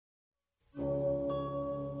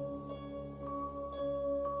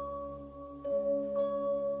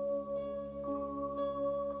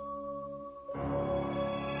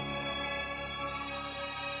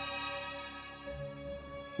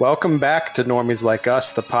Welcome back to Normies Like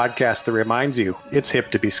Us, the podcast that reminds you it's hip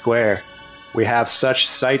to be square. We have such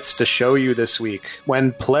sights to show you this week.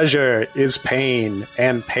 When pleasure is pain,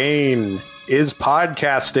 and pain is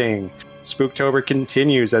podcasting. Spooktober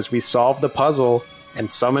continues as we solve the puzzle and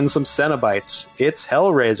summon some Cenobites. It's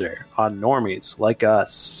Hellraiser on Normies Like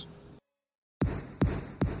Us.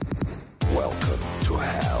 Welcome to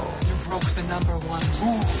hell. You broke the number one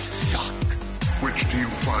rule, Yuck. Which do you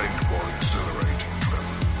find more exhilarating, Trevor?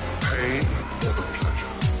 Pain or the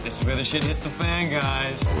pleasure? This is where the shit hits the fan,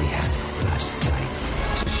 guys. We have such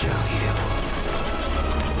sights to show you.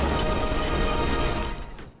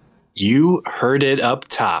 You heard it up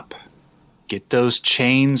top. Get those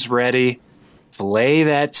chains ready, fillet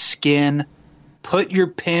that skin, put your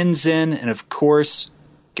pins in, and of course,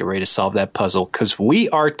 get ready to solve that puzzle, because we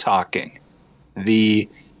are talking the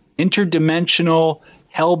interdimensional,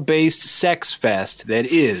 hell-based sex fest that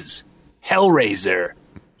is Hellraiser.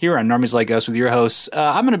 Here on Normies Like Us with your hosts,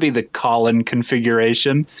 I'm going to be the Colin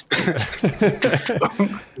configuration. Nice.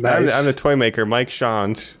 I'm the toy maker, Mike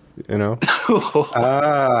Shand, you know.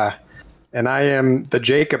 And I am the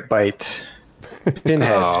Jacob Bite.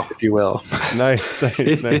 Pinhead, if you will. Nice. So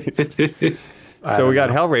we got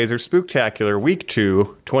Hellraiser Spooktacular Week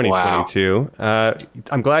 2, 2022. Wow.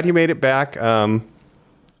 I'm glad you made it back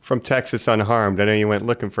from Texas unharmed. I know you went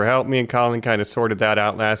looking for help. Me and Colin kind of sorted that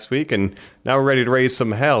out last week, and now we're ready to raise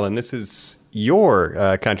some hell. And this is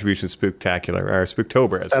your contribution to Spooktacular, or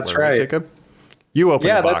Spooktober, as that's it were, right, Jacob? You opened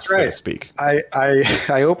the box, that's right. so to speak.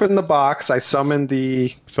 I opened the box. I summoned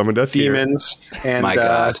the demons, and My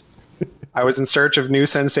God. I was in search of new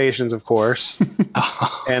sensations, of course,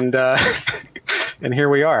 and here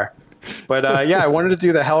we are. But I wanted to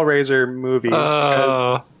do the Hellraiser movies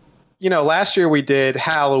because, last year we did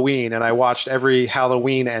Halloween, and I watched every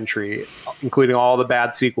Halloween entry, including all the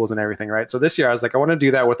bad sequels and everything, right? So this year I was like, I want to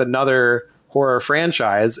do that with another horror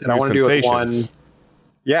franchise, and I want to do it with one.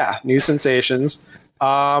 Yeah, new sensations.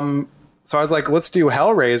 So I was like, let's do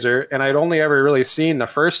Hellraiser, and I'd only ever really seen the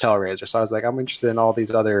first Hellraiser, so I was like, I'm interested in all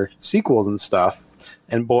these other sequels and stuff.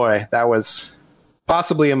 And boy, that was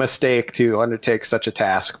possibly a mistake to undertake such a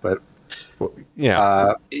task, but you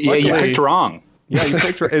picked wrong. Yeah, you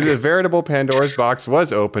picked a veritable Pandora's box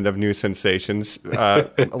was opened of new sensations. A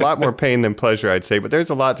lot more pain than pleasure, I'd say, but there's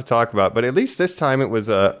a lot to talk about. But at least this time it was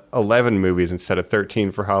 11 movies instead of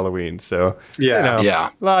 13 for Halloween. So,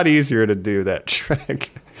 a lot easier to do that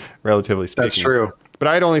trick, relatively speaking. That's true. But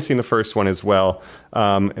I had only seen the first one as well,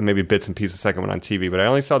 and maybe bits and pieces of the second one on TV. But I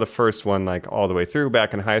only saw the first one like all the way through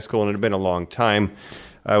back in high school, and it had been a long time.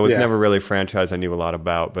 It was never really a franchise I knew a lot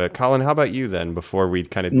about. But Colin, how about you then, before we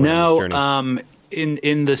kind of went on this journey?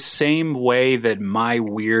 In the same way that my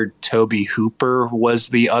weird Toby Hooper was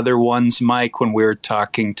the other ones, Mike, when we were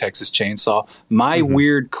talking Texas Chainsaw, my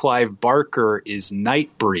weird Clive Barker is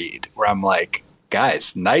Nightbreed, where I'm like,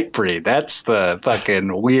 guys, Nightbreed, that's the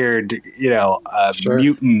fucking weird,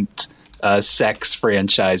 mutant sex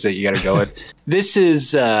franchise that you got to go with. This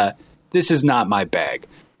is not my bag.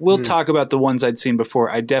 We'll talk about the ones I'd seen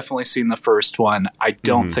before. I'd definitely seen the first one. I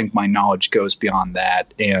don't think my knowledge goes beyond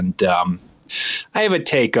that. And I have a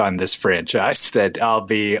take on this franchise that I'll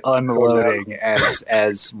be unloading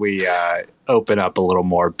as we open up a little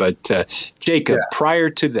more. But Jacob, prior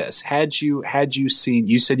to this, had you seen?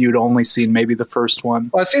 You said you'd only seen maybe the first one.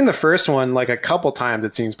 Well, I've seen the first one like a couple times,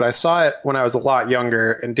 it seems, but I saw it when I was a lot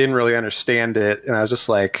younger and didn't really understand it, and I was just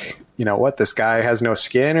like, what? This guy has no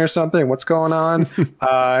skin or something? What's going on?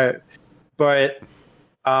 I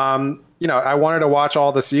wanted to watch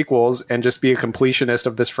all the sequels and just be a completionist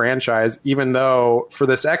of this franchise, even though for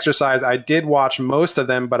this exercise, I did watch most of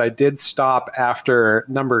them, but I did stop after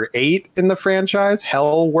number 8 in the franchise,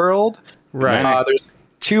 Hell World. Right. There's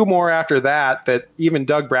 2 more after that even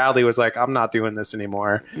Doug Bradley was like, I'm not doing this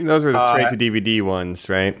anymore. Those were the straight-to-DVD ones,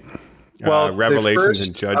 right? Well, Revelations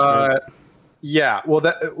and Judgment.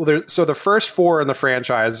 So the first 4 in the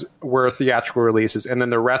franchise were theatrical releases, and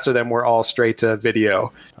then the rest of them were all straight to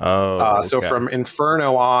video. So from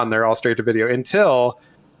Inferno on, they're all straight to video until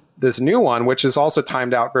this new one, which is also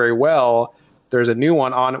timed out very well. There's a new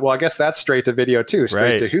one on. Well, I guess that's straight to video too,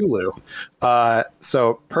 straight to Hulu.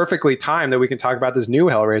 So perfectly timed that we can talk about this new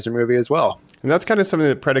Hellraiser movie as well. And that's kind of something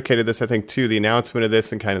that predicated this, I think, too, the announcement of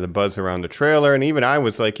this and kind of the buzz around the trailer. And even I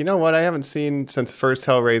was like, you know what? I haven't seen since the first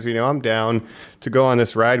Hellraiser. I'm down to go on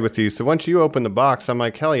this ride with you. So once you open the box, I'm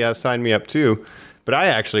like, hell yeah, sign me up too. But I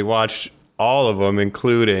actually watched all of them,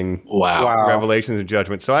 including Revelations and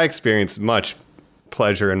Judgment. So I experienced much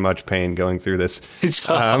pleasure and much pain going through this.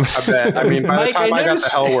 I bet. I mean, by the time I got to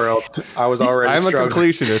Hell World, I was already struggling. I'm a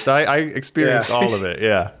completionist. I experienced all of it,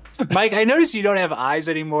 yeah. Mike, I notice you don't have eyes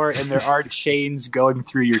anymore, and there are chains going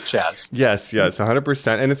through your chest. Yes,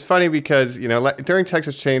 100%. And it's funny because, during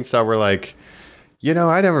Texas Chainsaw, we're like, I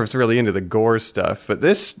never was really into the gore stuff, but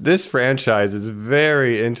this franchise is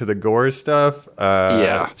very into the gore stuff.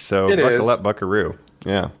 So buckle up, buckaroo.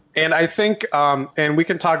 Yeah. And I think, and we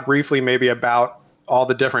can talk briefly maybe about all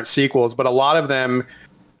the different sequels, but a lot of them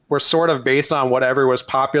were sort of based on whatever was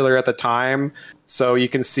popular at the time. So you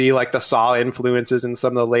can see like the Saw influences in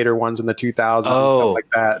some of the later ones in the 2000s and stuff like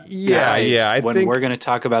that. Yeah. When we're going to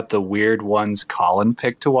talk about the weird ones Colin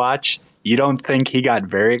picked to watch, you don't think he got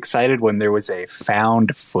very excited when there was a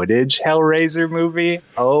found footage Hellraiser movie?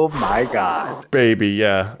 Oh my God. Baby,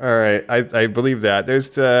 yeah. All right. I believe that.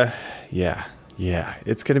 There's yeah.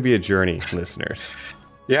 It's going to be a journey, listeners.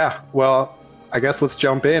 Yeah. Well, I guess let's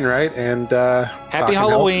jump in, right? And Happy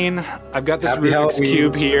Halloween. I've got this Rubik's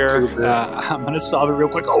Cube here. I'm going to solve it real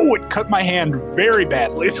quick. Oh, it cut my hand very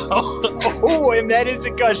badly, though. Oh, and that is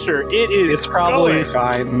a gusher. It's probably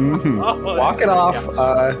fine. Mm-hmm. Walk it off,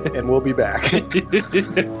 and we'll be back.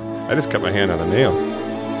 I just cut my hand on a nail.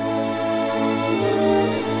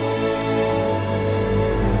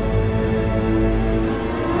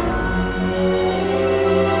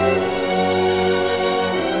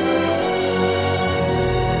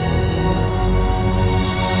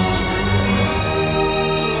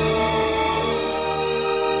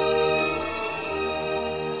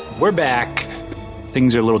 We're back.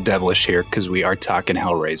 Things are a little devilish here because we are talking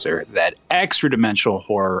Hellraiser, that extra dimensional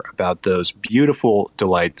horror about those beautiful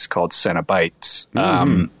delights called Cenobites.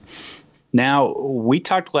 Now, we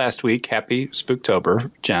talked last week, happy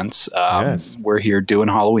Spooktober, gents. Yes. We're here doing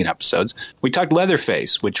Halloween episodes. We talked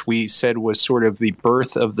Leatherface, which we said was sort of the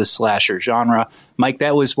birth of the slasher genre. Mike,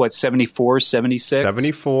 that was what, 74, 76?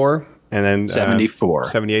 74, and then 74.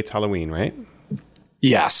 78's Halloween, right?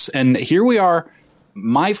 Yes, and here we are.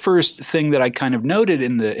 My first thing that I kind of noted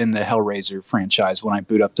in the Hellraiser franchise when I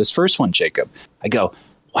boot up this first one, Jacob, I go,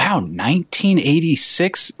 wow,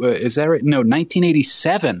 1986? Is that right? No,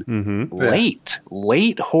 1987. Mm-hmm.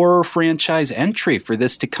 Late horror franchise entry for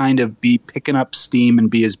this to kind of be picking up steam and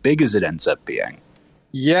be as big as it ends up being.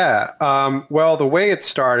 Yeah. Well, the way it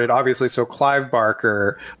started, obviously, so Clive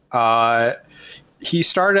Barker, he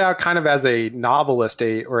started out kind of as a novelist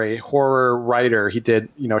or a horror writer. He did,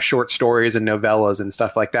 short stories and novellas and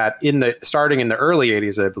stuff like that starting in the early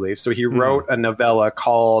 80s, I believe. So he wrote a novella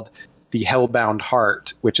called The Hellbound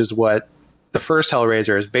Heart, which is what the first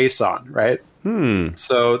Hellraiser is based on, right?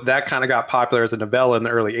 So that kind of got popular as a novella in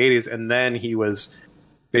the early 80s. And then he was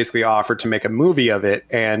basically offered to make a movie of it.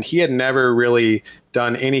 And he had never really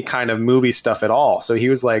done any kind of movie stuff at all. So he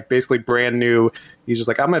was like basically brand new. He's just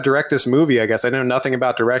like, I'm going to direct this movie, I guess. I know nothing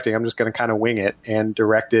about directing. I'm just going to kind of wing it, and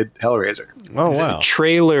directed Hellraiser. Oh, wow. The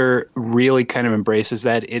trailer really kind of embraces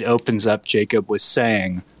that. It opens up, Jacob was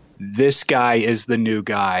saying, this guy is the new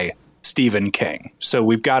guy, Stephen King. So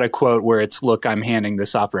we've got a quote where it's, look, I'm handing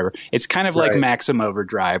this off forever. It's kind of like Maxim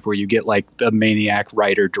Overdrive, where you get like a maniac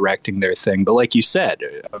writer directing their thing. But like you said,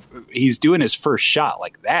 he's doing his first shot.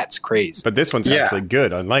 Like, that's crazy. But this one's actually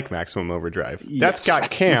good, unlike Maximum Overdrive. That's got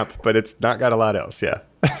camp, but it's not got a lot else. Yeah.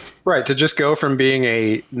 Right. To just go from being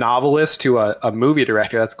a novelist to a movie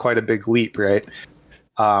director, that's quite a big leap, right?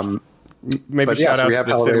 Maybe shout out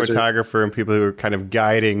to the cinematographer and people who are kind of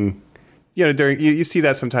guiding. During you see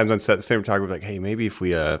that sometimes on set, the cinematographer like, hey, maybe if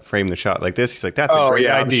we frame the shot like this, he's like, that's a great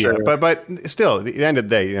idea. Sure. But still, at the end of the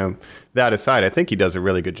day, that aside, I think he does a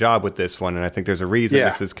really good job with this one, and I think there's a reason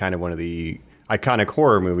this is kind of one of the iconic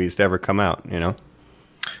horror movies to ever come out.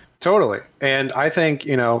 Totally, and I think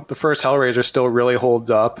the first Hellraiser still really holds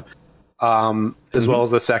up, as well as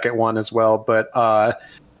the second one as well. But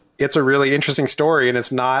it's a really interesting story, and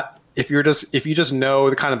it's not if you just know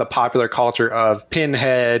the kind of the popular culture of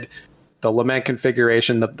Pinhead, the lament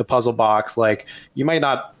configuration, the puzzle box, like you might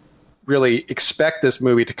not really expect this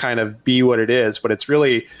movie to kind of be what it is, but it's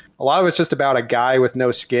really, a lot of it's just about a guy with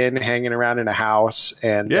no skin hanging around in a house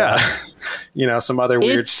and, some other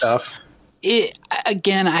weird stuff.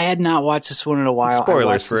 Again, I had not watched this one in a while.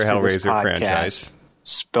 Spoilers for a Hellraiser franchise.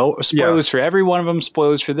 Spoilers for every one of them.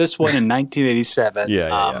 Spoilers for this one in 1987.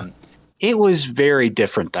 Yeah. It was very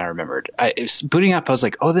different than I remembered. Booting up, I was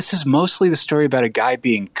like, oh, this is mostly the story about a guy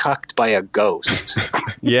being cucked by a ghost.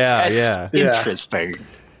 That's interesting.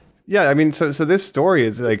 Yeah, I mean, so this story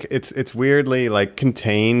is like it's weirdly like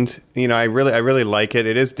contained. I really like it.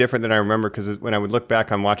 It is different than I remember because when I would look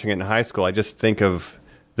back on watching it in high school, I just think of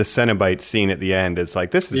the Cenobite scene at the end. It's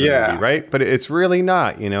like, this is a movie, right? But it's really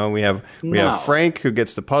not. We have Frank who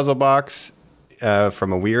gets the puzzle box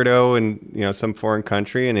from a weirdo in some foreign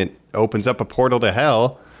country, and it opens up a portal to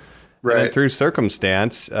hell. And then Right. through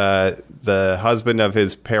circumstance, the husband of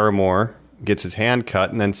his paramour gets his hand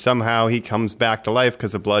cut, and then somehow he comes back to life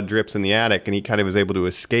because the blood drips in the attic, and he kind of is able to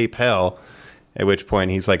escape hell. At which point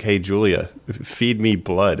he's like, "Hey, Julia, feed me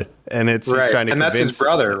blood," and it's he's Right. trying to And that's his convince-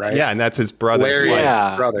 brother, right? Yeah, and that's his brother's Larry wife. is Yeah.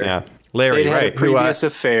 his brother. Yeah, Larry, They'd had right? a previous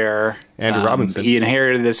affair. Andrew Robinson. He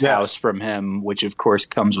inherited this Yeah. house from him, which of course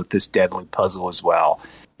comes with this deadly puzzle as well.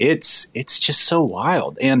 It's just so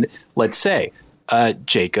wild. And let's say,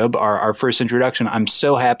 Jacob, our first introduction, I'm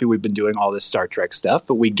so happy we've been doing all this Star Trek stuff,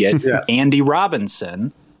 but we get Yes. Andy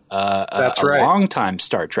Robinson, That's a right. longtime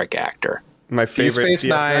Star Trek actor. My favorite Space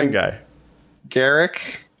DS9 Nine. guy.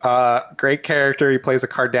 Garrick, great character. He plays a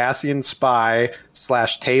Cardassian spy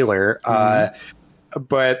 / Taylor.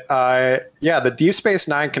 But the Deep Space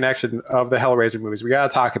Nine connection of the Hellraiser movies, we got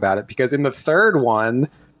to talk about it because in the third one,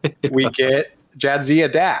 we get Jadzia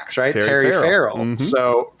Dax, right? Terry Terry Farrell. Farrell.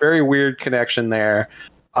 So very weird connection there.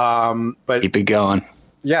 But Keep it going.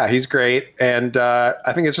 yeah, he's great. And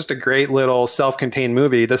I think it's just a great little self-contained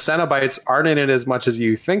movie. The Cenobites aren't in it as much as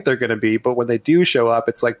you think they're going to be, but when they do show up,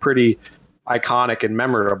 it's like pretty iconic and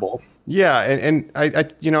memorable. Yeah, and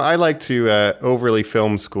I like to overly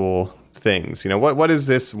film school things. What is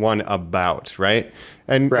this one about, right?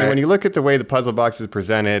 And Right. when you look at the way the puzzle box is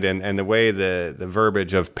presented and the way the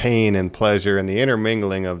verbiage of pain and pleasure and the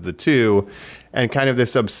intermingling of the two and kind of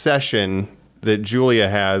this obsession that Julia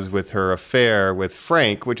has with her affair with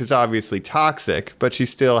Frank, which is obviously toxic, but she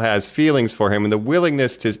still has feelings for him, and the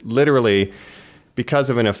willingness to literally, because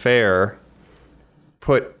of an affair,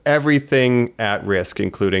 put everything at risk,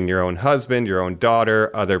 including your own husband, your own daughter,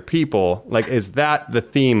 other people. Like, is that the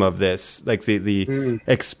theme of this? Like the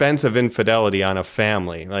expense of infidelity on a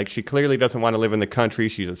family. Like, she clearly doesn't want to live in the country.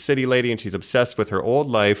 She's a city lady and she's obsessed with her old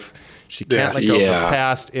life. She can't let go of Yeah. her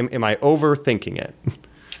past. Am I overthinking it?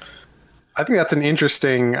 I think that's an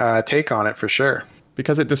interesting take on it for sure.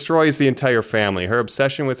 Because it destroys the entire family. Her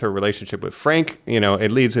obsession with her relationship with Frank,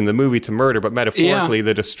 it leads in the movie to murder, but metaphorically,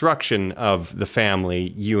 the destruction of the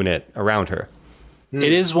family unit around her.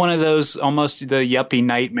 It is one of those almost the yuppie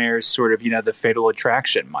nightmares, sort of, the Fatal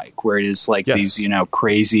Attraction, Mike, where it is like Yes. these,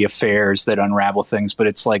 crazy affairs that unravel things, but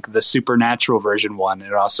it's like the supernatural version one.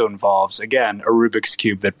 It also involves, again, a Rubik's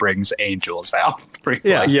Cube that brings angels out.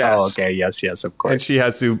 Yeah. Like, Yes. oh, okay. Yes, of course. And she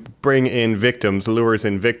has to bring in victims, lures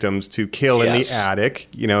in victims to kill in the Yes. attic,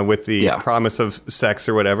 with the Yeah. promise of sex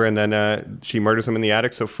or whatever. And then she murders him in the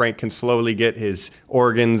attic so Frank can slowly get his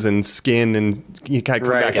organs and skin and he kind of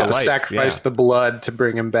come back to life. Sacrifice Yeah. the blood to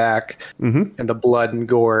bring him back, and the blood and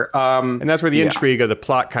gore. And that's where the Yeah. intrigue of the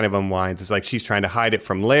plot kind of unwinds. It's like she's trying to hide it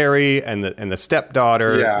from Larry and the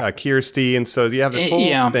stepdaughter, Yeah. Kirsty. And so you have this whole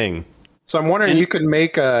Yeah. thing. So I'm wondering, you could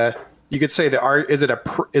make you could say is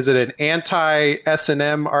it an anti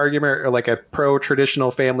S&M argument or like a pro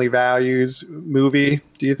traditional family values movie?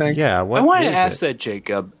 Do you think? Yeah. I What want to is ask it? that,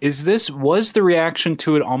 Jacob. Was the reaction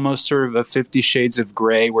to it almost sort of a 50 Shades of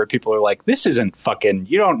Grey where people are like, this isn't fucking,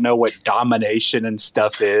 you don't know what domination and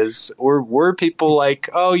stuff is? Or were people like,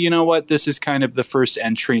 oh, you know what? This is kind of the first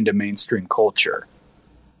entry into mainstream culture.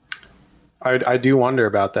 I do wonder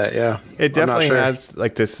about that. Yeah, It I'm not definitely sure. has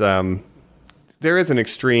like this. There is an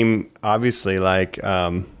extreme, obviously, like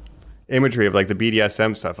imagery of like the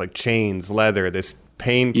BDSM stuff, like chains, leather, this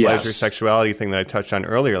pain, pleasure, Yes. sexuality thing that I touched on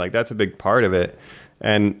earlier. Like that's a big part of it.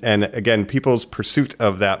 And again, people's pursuit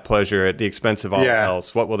of that pleasure at the expense of all Yeah.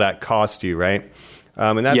 else. What will that cost you, right?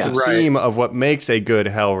 And that's Yes. the theme of what makes a good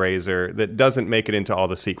Hellraiser that doesn't make it into all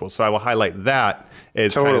the sequels. So I will highlight that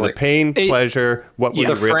as kind of Totally. the pain, pleasure, what would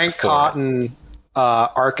The you risk Frank for it? Cotton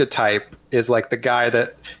archetype is like the guy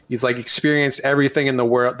that he's like experienced everything in the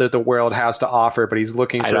world that the world has to offer, but he's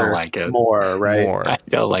looking I for don't like it. more, right? More. I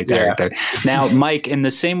don't like that Yeah. either. Now, Mike, in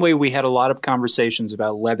the same way we had a lot of conversations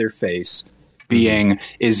about Leatherface being,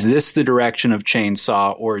 is this the direction of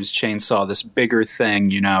Chainsaw, or is Chainsaw this bigger thing,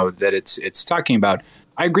 that it's talking about?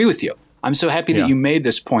 I agree with you. I'm so happy Yeah. that you made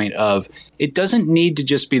this point of it doesn't need to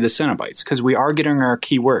just be the Cenobites, because we are getting our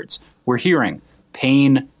key words. We're hearing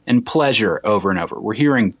pain and pleasure over and over. We're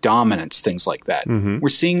hearing dominance, things like that. We're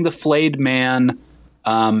seeing the flayed man,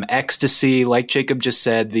 ecstasy, like Jacob just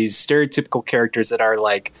said, these stereotypical characters that are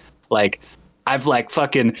like I've like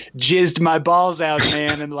fucking jizzed my balls out,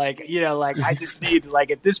 man, and like I just need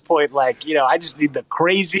at this point I just need the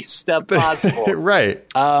craziest stuff possible. Right.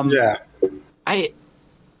 Yeah.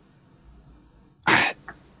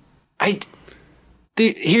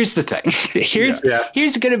 Here's the thing.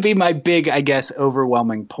 Here's going to be my big, I guess,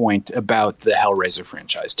 overwhelming point about the Hellraiser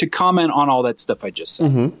franchise. To comment on all that stuff I just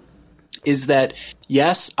said, is that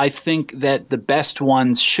yes, I think that the best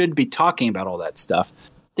ones should be talking about all that stuff.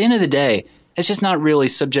 At the end of the day, it's just not really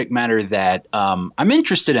subject matter that I'm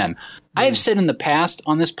interested in. I have said in the past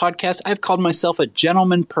on this podcast, I've called myself a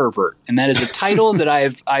gentleman pervert, and that is a title that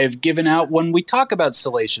I have given out when we talk about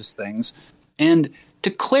salacious things. And to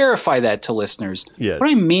clarify that to listeners, what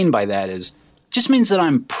I mean by that is just means that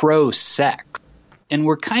I'm pro-sex. And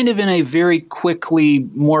we're kind of in a very quickly,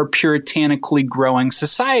 more puritanically growing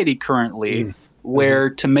society currently where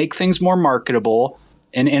to make things more marketable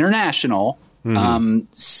and international,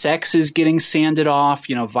 sex is getting sanded off,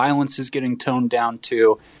 violence is getting toned down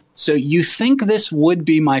too. So you think this would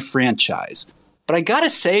be my franchise. But I gotta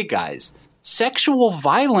say, guys, sexual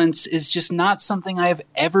violence is just not something I have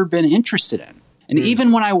ever been interested in. And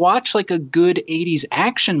even when I watch like a good 80s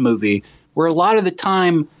action movie where a lot of the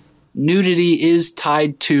time nudity is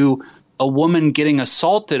tied to a woman getting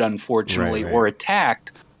assaulted, unfortunately, or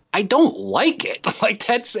attacked, I don't like it. Like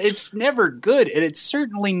it's never good. And it's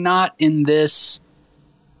certainly not in this.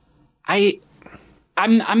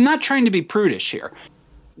 I'm not trying to be prudish here.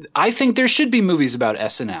 I think there should be movies about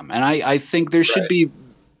S&M, and I think there should be,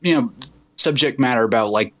 subject matter about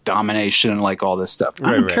like domination and like all this stuff.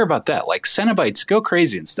 I don't care about that. Like Cenobites go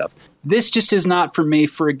crazy and stuff. This just is not for me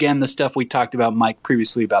for, again, the stuff we talked about, Mike,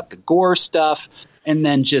 previously about the gore stuff, and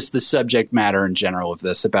then just the subject matter in general of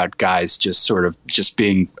this about guys just sort of just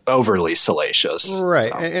being overly salacious.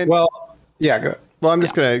 Right. So. Go. Well, I'm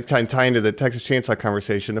just going to kind of tie into the Texas Chainsaw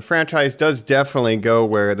conversation. The franchise does definitely go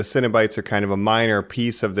where the Cenobites are kind of a minor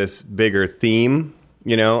piece of this bigger theme,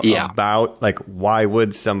 about like why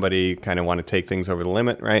would somebody kind of want to take things over the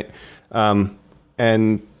limit, right?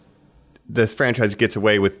 And this franchise gets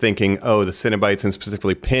away with thinking, the Cenobites and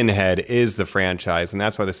specifically Pinhead is the franchise, and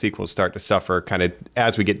that's why the sequels start to suffer kind of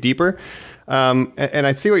as we get deeper. And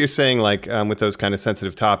I see what you're saying, like with those kind of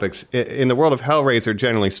sensitive topics. In the world of Hellraiser,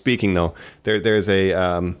 generally speaking, though, there's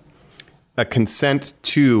a consent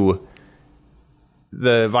to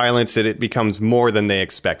the violence that it becomes more than they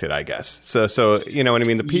expected, I guess. So you know what I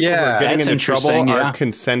mean? The people who are getting into trouble are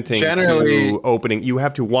consenting to opening. You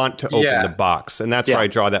have to want to open the box, and that's where I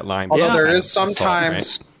draw that line. Although there is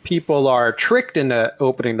sometimes people are tricked into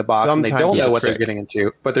opening the box and they don't know what they're getting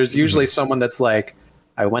into. But there's usually someone that's like,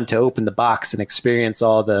 I went to open the box and experience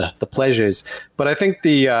all the pleasures. But I think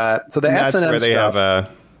the S&M that's where they stuff, have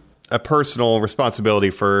a personal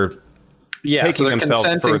responsibility for taking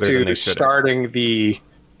themselves further than they should. Starting the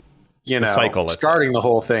cycle, starting the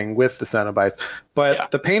whole thing with the Cenobites. But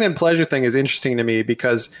the pain and pleasure thing is interesting to me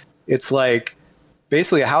because it's like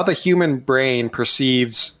basically how the human brain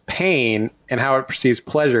perceives pain and how it perceives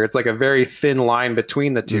pleasure. It's like a very thin line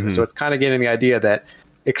between the two. So it's kind of getting the idea that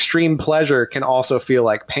extreme pleasure can also feel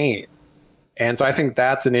like pain. And so I think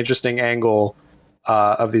that's an interesting angle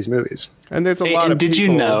of these movies. And there's a lot of did people,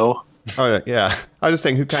 you know? Oh yeah, I was just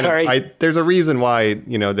saying who kind of. There's a reason why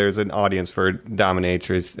there's an audience for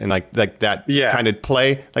dominatrix and like that kind of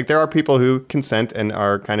play. Like there are people who consent and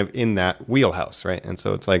are kind of in that wheelhouse, right? And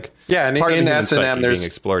so it's like and part in of the S&M there's being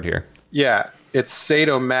explored here. Yeah, it's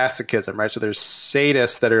sadomasochism, right? So there's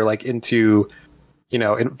sadists that are like into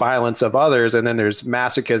violence of others, and then there's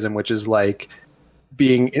masochism, which is like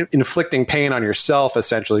inflicting pain on yourself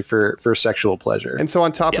essentially for sexual pleasure. And so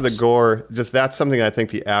on top of the gore, just that's something I think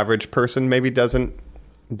the average person maybe doesn't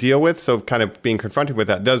deal with. So kind of being confronted with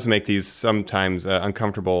that does make these sometimes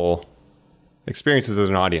uncomfortable experiences as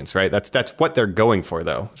an audience, right? That's what they're going for,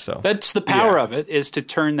 though. So that's the power of it, is to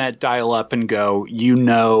turn that dial up and go,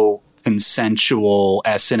 consensual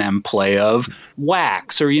S&M play of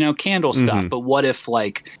wax or candle stuff. But what if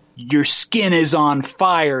like your skin is on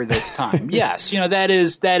fire this time? Yes, that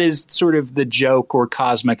is sort of the joke or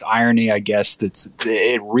cosmic irony, I guess,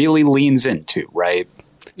 it really leans into, right?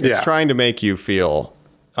 It's trying to make you feel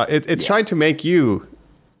it's trying to make you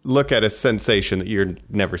look at a sensation that you've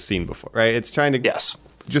never seen before, right? It's trying to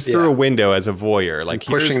just through a window as a voyeur, like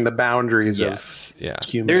pushing the boundaries of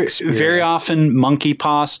human experience. Very often monkey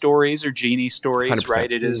paw stories or genie stories, 100%.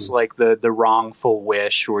 right? It is like the wrongful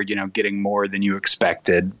wish or, getting more than you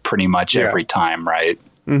expected pretty much every time, right?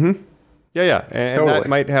 Mm-hmm. Yeah. And that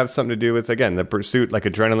might have something to do with, again, the pursuit, like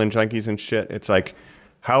adrenaline junkies and shit. It's like,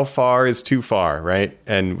 how far is too far, right?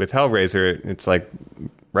 And with Hellraiser, it's like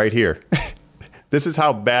right here. This is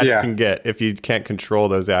how bad it can get if you can't control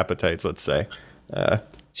those appetites, let's say.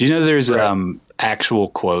 Do you know there's actual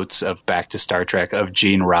quotes of Back to Star Trek of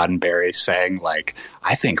Gene Roddenberry saying, like,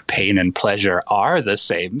 I think pain and pleasure are the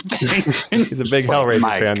same thing. He's a big Hellraiser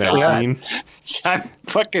fan, that Gene. I'm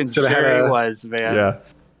fucking sure he was, man. Yeah.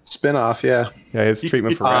 Spinoff, Yeah, his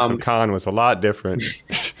treatment for Wrath of Khan was a lot different.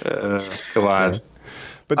 Come on.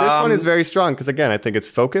 But this one is very strong because, again, I think it's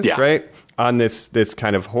focused, Yeah. right, on this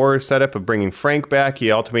kind of horror setup of bringing Frank back. He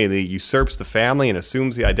ultimately usurps the family and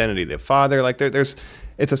assumes the identity of the father. Like,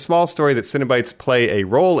 it's a small story that Cenobites play a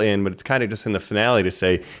role in, but it's kind of just in the finale to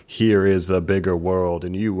say, here is the bigger world,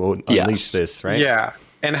 and you won't unleash this, right? Yeah.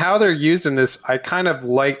 And how they're used in this, I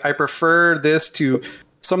prefer this to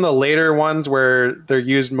some of the later ones where they're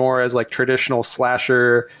used more as like traditional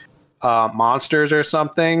slasher monsters or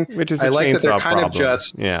something. Which is I a like that they're chainsaw kind problem. of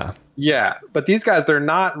just Yeah. But these guys, they're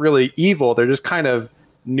not really evil. They're just kind of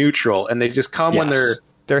neutral, and they just come when Yes.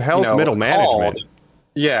 They're Hell's middle management. called.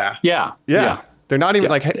 Yeah. Yeah. Yeah. They're not even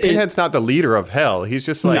like Pinhead's not the leader of Hell. He's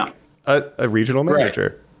just like a regional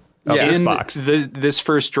manager of this In box. this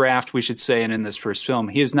first draft, we should say, and in this first film,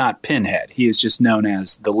 he is not Pinhead. He is just known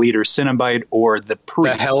as the leader Cenobite or the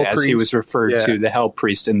priest, Hell as he Priest. was referred to, the Hell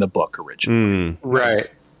Priest in the book originally. Right.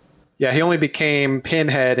 Yeah, he only became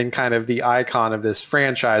Pinhead and kind of the icon of this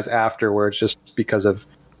franchise afterwards, just because of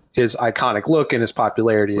his iconic look and his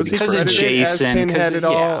popularity. Was he Because of credited Jason, as Pinhead 'cause- at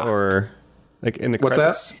all, yeah. or like in the What's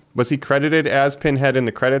credits? that? Was he credited as Pinhead in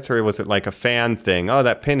the credits, or was it like a fan thing? Oh,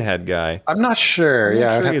 that Pinhead guy. I'm not sure. I'm not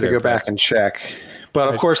I'd sure have either, to go but- back and check. But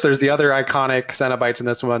of course, there's the other iconic Cenobites in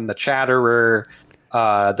this one: the Chatterer,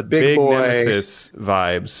 the Big Boy. Nemesis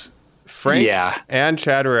vibes. Frank and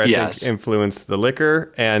Chatterer, I think, influenced the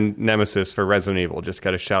Licker and Nemesis for Resident Evil. Just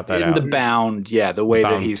got to shout that In out. the Bound, the way that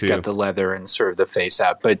Bound he's too. got the leather and sort of the face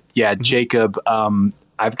out. But yeah, Jacob,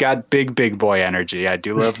 I've got big boy energy. I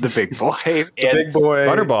do love the big boy. Big Boy.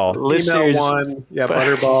 Butterball. Listeners, one. Yeah,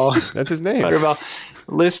 Butterball. That's his name. Butterball.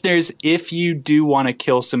 Listeners, if you do want to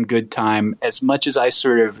kill some good time, as much as I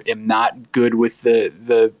sort of am not good with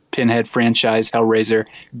the Pinhead franchise, Hellraiser,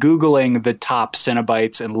 Googling the top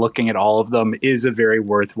Cenobites and looking at all of them is a very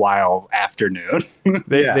worthwhile afternoon.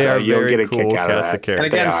 They Yeah. are You'll very get a cool kick out of cast of that. characters.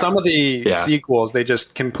 And again, They are. some of the Yeah. sequels, they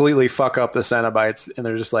just completely fuck up the Cenobites, and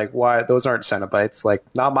they're just like, "Why? Those aren't Cenobites. Like,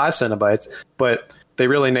 not my Cenobites." But they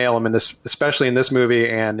really nail them in this, especially in this movie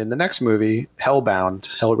and in the next movie, Hellbound,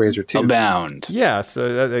 Hellraiser 2. Abound. Yeah,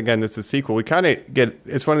 so again, it's a sequel. We kind of get,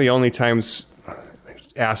 it's one of the only times,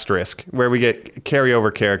 asterisk, where we get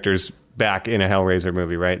carryover characters back in a Hellraiser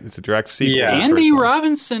movie, right? It's a direct sequel. Yeah. to the Andy first one.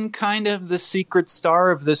 Robinson, kind of the secret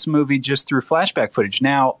star of this movie just through flashback footage.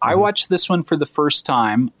 Now, I watched this one for the first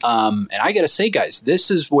time, and I got to say, guys,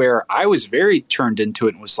 this is where I was very turned into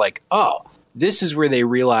it and was like, oh, this is where they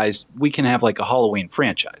realized we can have like a Halloween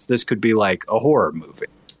franchise. This could be like a horror movie.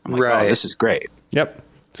 I'm like, Right. oh, this is great. Yep.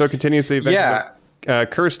 So it continues the event Yeah. of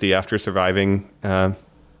Kirsty after surviving the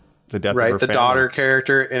death of Right, her the family. daughter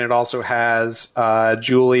character, and it also has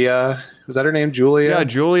Julia. Was that her name, Julia? Yeah,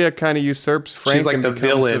 Julia kind of usurps Frank She's like and the becomes the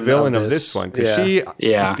villain villain of of this. this one. Because Yeah. she,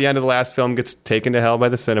 Yeah. at the end of the last film, gets taken to hell by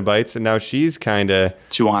the Cenobites, and now she's kind of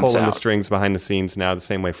She wants pulling the out. strings behind the scenes now the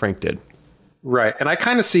same way Frank did. Right. And I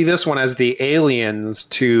kind of see this one as the aliens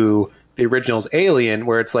to the original's Alien,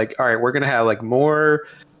 where it's like, all right, we're going to have like more,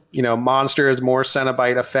 monsters, more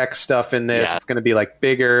Cenobite effects stuff in this. Yeah. It's going to be like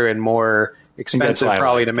bigger and more expensive why I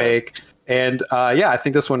probably to liked it. make. And I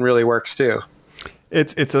think this one really works too.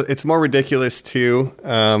 It's more ridiculous too.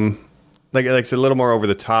 Like it's a little more over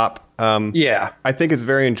the top. Yeah. I think it's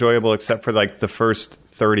very enjoyable, except for like the first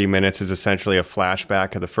 30 minutes is essentially a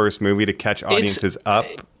flashback of the first movie to catch audiences up.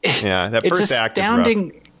 Yeah, that It's first act is rough.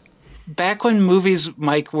 astounding. Back when movies,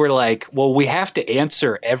 Mike, were like, well, we have to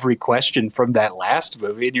answer every question from that last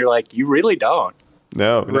movie. And you're like, you really don't.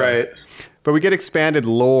 No, Right. But we get expanded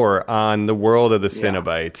lore on the world of the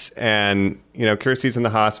Cenobites. And, Kirsty's in the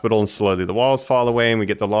hospital and slowly the walls fall away and we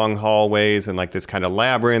get the long hallways and like this kind of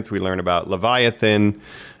labyrinth. We learn about Leviathan.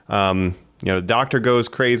 The doctor goes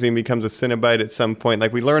crazy and becomes a Cenobite at some point.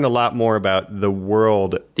 Like we learn a lot more about the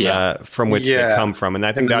world from which they come from. And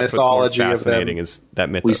I think And the that's what's more mythology of them. fascinating is that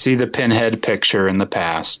myth. We see the Pinhead picture in the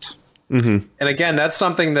past. And again, that's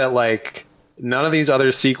something that like none of these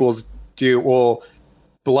other sequels do. Well,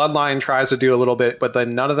 Bloodline tries to do a little bit, but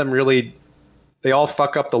then none of them really, they all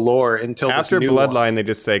fuck up the lore until After this new Bloodline, one. they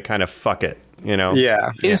just say kind of fuck it,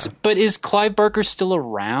 Yeah. But is Clive Barker still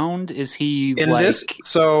around? Is he In like this,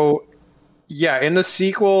 in the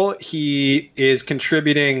sequel, he is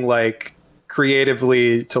contributing like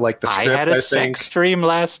creatively to like the I script. had a I think. sex dream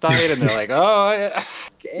last night, and they're like, "Oh,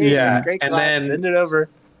 okay, Yeah, it's great, and Clive, then- send it over."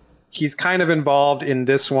 He's kind of involved in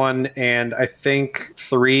this one, and I think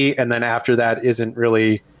 3, and then after that isn't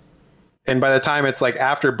really. And by the time it's like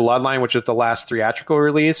after Bloodline, which is the last theatrical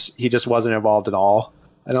release, he just wasn't involved at all.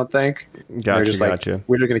 I don't think. They're Gotcha, just gotcha. like,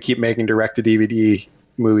 we're just going to keep making direct to DVD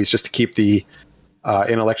movies just to keep the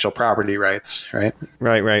intellectual property rights, right?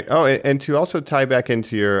 Right. Oh, and to also tie back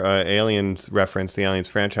into your Aliens reference, the Aliens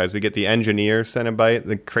franchise, we get the engineer Cenobite,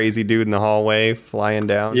 the crazy dude in the hallway flying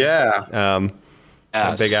down. Yeah.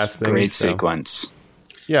 Yes, big ass thing. great so. sequence.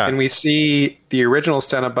 Yeah. And we see the original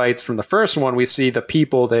Cenobites from the first one. We see the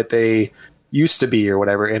people that they used to be or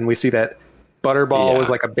whatever. And we see that Butterball was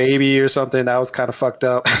like a baby or something. That was kind of fucked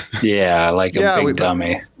up. Yeah, like a big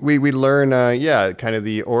dummy. We learn, kind of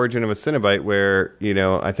the origin of a Cenobite where,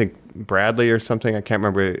 I think Bradley or something, I can't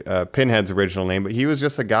remember Pinhead's original name, but he was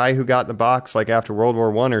just a guy who got the box like after World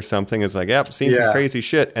War I or something. It's like, yep, seen some crazy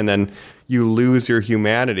shit. And then you lose your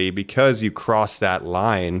humanity because you cross that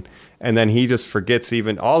line. And then he just forgets,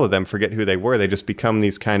 even all of them forget who they were. They just become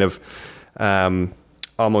these kind of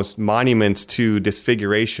almost monuments to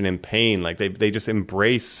disfiguration and pain. Like they just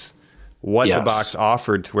embrace what the box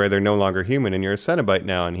offered to where they're no longer human and you're a Cenobite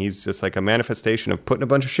now. And he's just like a manifestation of putting a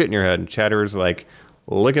bunch of shit in your head. And Chatter's like,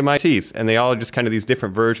 look at my teeth. And they all are just kind of these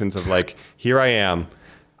different versions of like, here I am.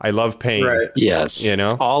 I love pain. Right. Yes.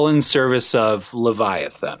 All in service of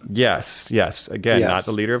Leviathan. Yes. Again, not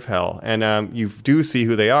the leader of hell. And you do see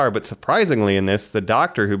who they are. But surprisingly in this, the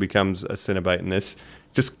doctor who becomes a Cenobite in this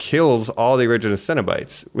just kills all the original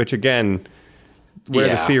Cenobites, which again, where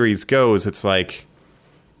the series goes, it's like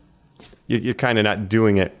you're kind of not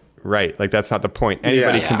doing it right. Like that's not the point.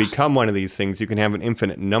 Anybody can become one of these things. You can have an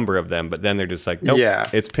infinite number of them, but then they're just like, nope,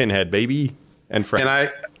 it's Pinhead, baby, and friends.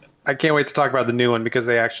 And I can't wait to talk about the new one because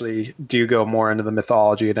they actually do go more into the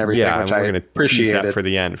mythology and everything, which I appreciate that for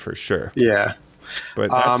the end for sure. Yeah,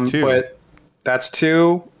 but that's two. But that's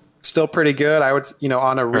two. Still pretty good. I would,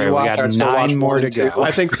 on a rewatch, we got I'd still 9 watch more to go.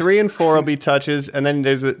 I think 3 and 4 will be touches, and then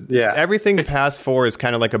there's everything past 4 is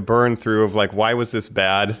kind of like a burn through of like, why was this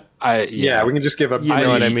bad? We can just give up. You know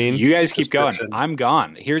what I mean? You guys keep going. I'm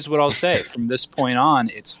gone. Here's what I'll say. From this point on,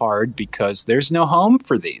 it's hard because there's no home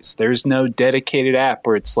for these. There's no dedicated app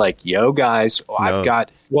where it's like, yo, guys, I've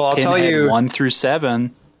got I'll tell you 1 through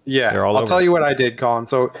 7. Yeah, I'll tell you what I did, Colin.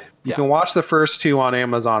 So you can watch the first 2 on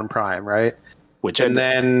Amazon Prime, right?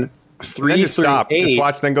 Then 3 just through stop. 8. Just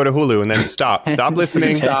watch, then go to Hulu, and then stop. Stop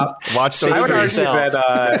listening. Stop. Watch those I would argue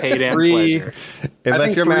that 3,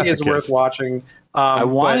 unless you're a 3 is worth watching. I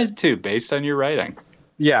wanted to, based on your writing.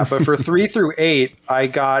 Yeah, but for 3 through 8,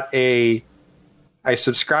 I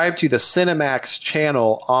subscribed to the Cinemax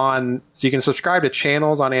channel so you can subscribe to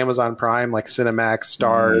channels on Amazon Prime, like Cinemax,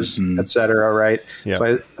 Stars, etc. Right?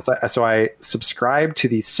 Yeah. So I subscribed to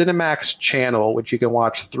the Cinemax channel, which you can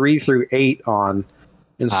watch 3 through 8 on,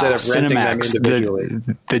 instead of renting them individually.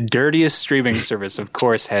 The dirtiest streaming service, of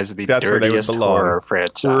course, has the dirtiest horror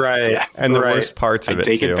franchise. Right. Yes. And the worst parts of it,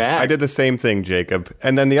 take too. it back. I did the same thing, Jacob.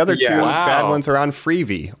 And then the other 2 bad ones are on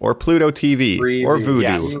Freevee or Pluto TV or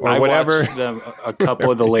Vudu or whatever. I watched a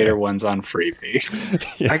couple of the later ones on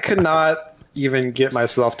Freevee. I could not even get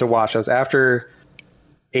myself to watch those. After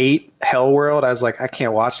 8 Hell World, I was like, I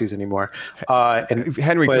can't watch these anymore. And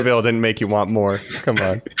Henry Cavill didn't make you want more. Come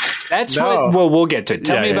on. That's what. Well, we'll get to it.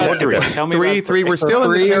 Tell me about 3. Tell me 3. We're still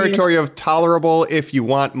in the territory of tolerable if you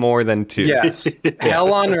want more than 2. Yes.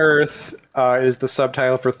 Hell on Earth is the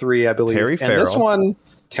subtitle for 3, I believe. Terry Farrell. And this one,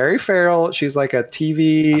 Terry Farrell, she's like a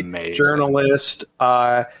TV journalist.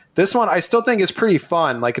 This one I still think is pretty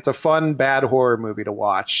fun. Like, it's a fun, bad horror movie to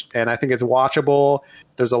watch. And I think it's watchable.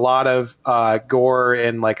 There's a lot of gore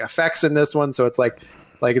and like effects in this one. So it's like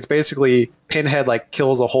it's basically Pinhead like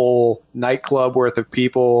kills a whole nightclub worth of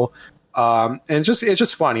people. And it's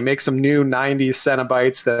just fun. He makes some new 90s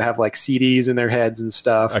Cenobites that have like CDs in their heads and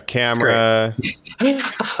stuff. A camera.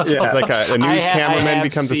 It's like a news cameraman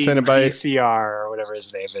becomes a Cenobite. PCR or whatever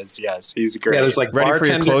his name is. Yes, he's great. Yeah, there's like ready for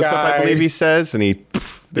your close-up, I believe he says. And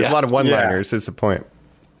there's a lot of one-liners is the point.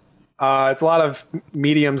 It's a lot of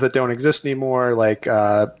mediums that don't exist anymore, like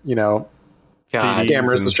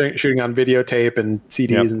cameras shooting on videotape and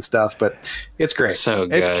CDs and stuff, but it's great. So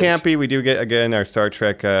good. It's campy. We do get, again, our Star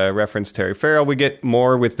Trek reference, Terry Farrell. We get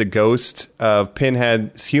more with the ghost of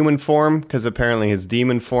Pinhead's human form, because apparently his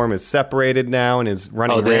demon form is separated now and is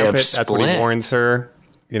running rampant. That's what he warns her.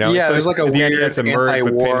 There's like a the weird idea to merge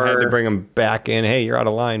with anti-war Pinhead to bring him back in. Hey, you're out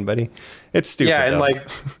of line, buddy. It's stupid. Yeah, and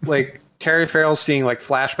though. like Terry Farrell's seeing like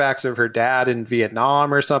flashbacks of her dad in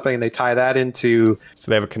Vietnam or something, and they tie that into so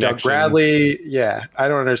they have a connection. Doug Bradley. Yeah, I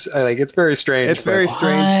don't understand. Like, it's very strange. It's very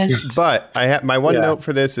strange. But I have my one note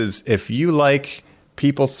for this is if you like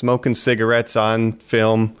people smoking cigarettes on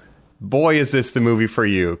film, boy, is this the movie for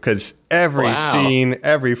you, because every scene,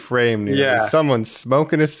 every frame, someone's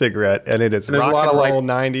smoking a cigarette, and it is rock and roll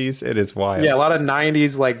 90s. It is wild. Yeah, a lot of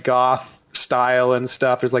 90s like goth style and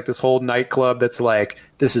stuff. There's like this whole nightclub that's like,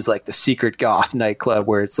 this is like the secret goth nightclub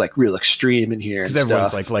where it's like real extreme in here and Because everyone's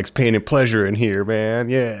stuff. like likes pain and pleasure in here, man.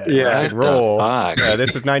 Yeah, Yeah. rock and What the roll. fuck? Yeah,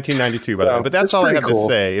 this is 1992, by the So, way. But that's it's all I pretty have cool.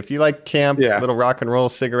 to say. If you like camp, Yeah. little rock and roll,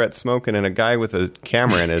 cigarette smoking, and a guy with a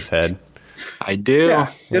camera in his head, I do. Yeah,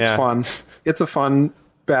 it's Yeah. fun. It's a fun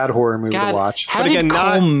bad horror movie to watch. How But did again,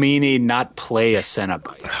 not- Cole Meany not play a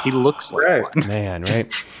Cenobite? He looks like Right. one. man,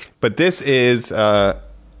 right? But this is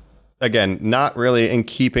again not really in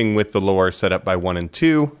keeping with the lore set up by 1 and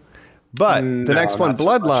 2. But the No, next one, not so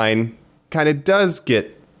much. Bloodline, kind of does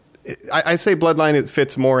get. I say Bloodline, it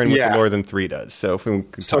fits more in with Yeah. the lore than 3 does. So if we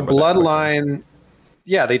could So talk about that quickly. Bloodline,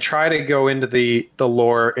 yeah, they try to go into the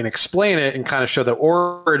lore and explain it and kind of show the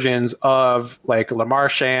origins of like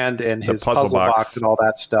Lamarchand and his puzzle puzzle box. box and all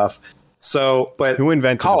that stuff. So, but Who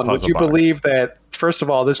invented the Colin, would puzzle you box? believe that first of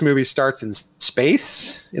all, this movie starts in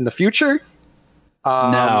space in the future?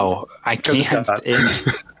 No, I 'cause it can't. does.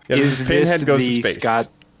 Yeah, Is Pinhead this goes to the space. Scott?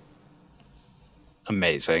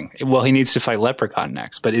 Amazing. Well, he needs to fight Leprechaun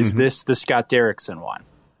next, but is this the Scott Derrickson one?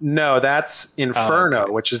 No, that's Inferno,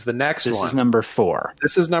 okay. which is the next This one. is number 4.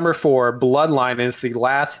 This is number 4. Bloodline is the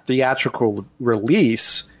last theatrical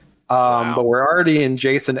release. But we're already in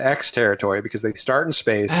Jason X territory because they start in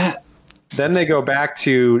space. Then they go back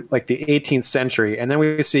to like the 18th century. And then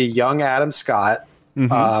we see young Adam Scott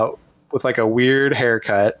with like a weird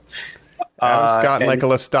haircut. Adam Scott in and- like a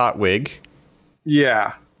Lestat wig.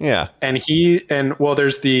 Yeah. Yeah. And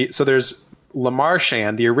there's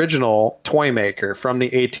Lamarchand, the original toy maker from the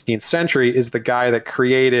 18th century, is the guy that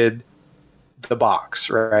created the box,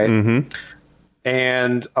 right? Mm-hmm.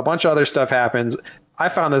 And a bunch of other stuff happens. I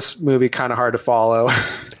found this movie kind of hard to follow.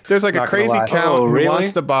 There's like a Not gonna crazy lie. count Oh, who really?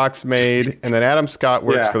 wants the box made, and then Adam Scott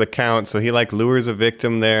works Yeah. for the count, so he like lures a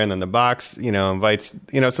victim there, and then the box, invites,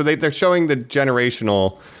 so they're showing the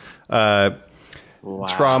generational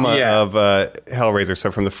trauma Yeah. of Hellraiser.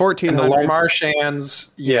 So from the 1400s, And the Lamarchands,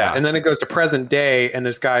 Yeah. and then it goes to present day, and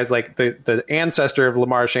this guy's like the ancestor of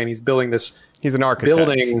Lamarchand. He's building this he's an architect.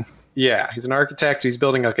 building. Yeah, he's an architect. So he's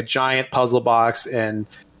building like a giant puzzle box, and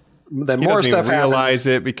then He more doesn't stuff even realize happens.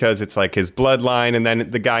 it because it's like his bloodline, and then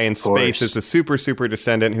the guy in space course. is the super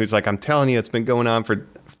descendant who's like, I'm telling you, it's been going on for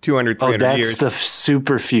 200, Oh, 300 that's years. the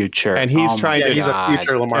super future. And he's Oh my trying Yeah, to- he's a God.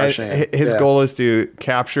 future And Lamarchand. his Yeah. goal is to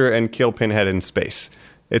capture and kill Pinhead in space.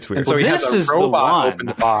 It's weird. And so he This has is a the robot one. open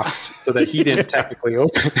the box so that he didn't technically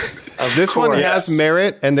open it. This one course. has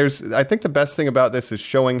merit, and I think the best thing about this is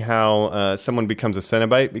showing how someone becomes a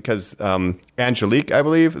Cenobite, because Angelique, I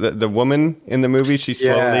believe, the woman in the movie, she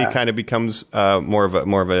slowly Yeah. kind of becomes more of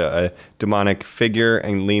a demonic figure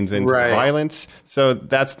and leans into Right. violence. So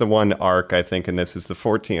that's the one arc, I think, and this is the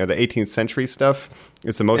 14th or the 18th century stuff.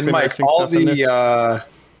 It's the most And Mike, interesting all stuff in this. the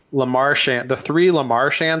Lamarchand, the 3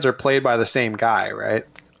 Lamarchands are played by the same guy, right?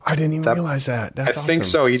 I didn't even that- realize that. That's I think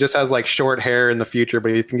awesome. so. He just has like short hair in the future,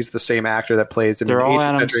 but he thinks he's the same actor that plays him They're in the all 18th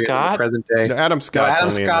Adam century and in Scott? the present day. No, Adam No, Scott's Adam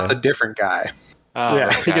only in Scott's the- a different guy. Oh,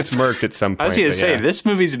 Yeah. He gets murked at some I point. was going but to say, yeah. this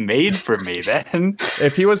movie's made for me then.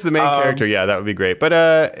 If he was the main character, yeah, that would be great. But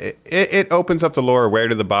it opens up the lore. Where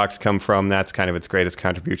did the box come from? That's kind of its greatest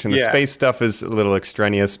contribution. The Yeah. space stuff is a little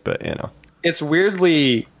extraneous, but It's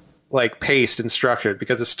weirdly like paced and structured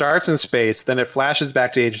because it starts in space, then it flashes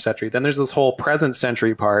back to 18th century, then there's this whole present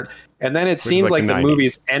century part, and then it seems like like the the 90s.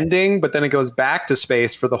 movie's ending, but then it goes back to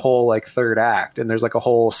space for the whole like third act, and there's like a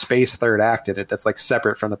whole space third act in it that's like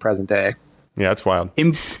separate from the present day. yeah, it's wild.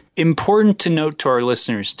 Important to note to our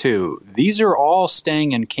listeners, too, these are all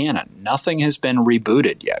staying in canon. Nothing has been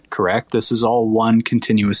rebooted yet, correct? This is all one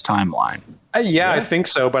continuous timeline. Yeah, I think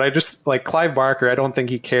so, but I just like Clive Barker. I don't think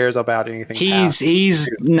he cares about anything. He's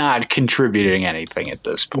not contributing anything at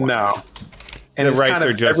this point. no, and The it's rights kind of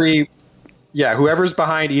are just- whoever's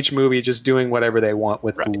behind each movie just doing whatever they want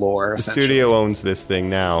with the lore. The studio owns this thing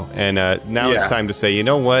now, and now it's Yeah. time to say, you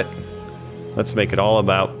know what? Let's make it all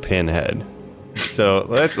about Pinhead. So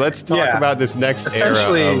let's talk Yeah. about this next era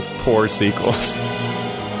Essentially- of poor sequels.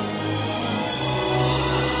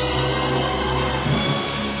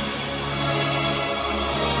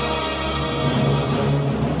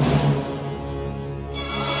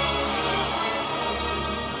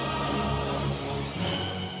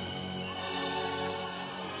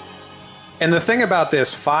 And the thing about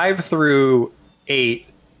this, 5 through 8,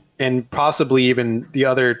 and possibly even the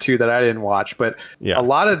other 2 that I didn't watch, but Yeah. a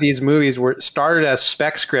lot of these movies were started as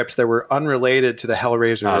spec scripts that were unrelated to the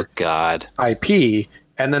Hellraiser Oh, God. IP,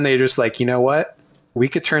 and then they just like, you know what? We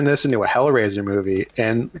could turn this into a Hellraiser movie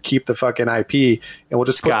and keep the fucking IP, and we'll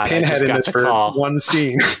just Scott, I put Pinhead just in got this the for call. one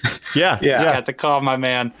scene. Yeah, Yeah. Got the call, my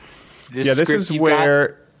man. Yeah, this script is you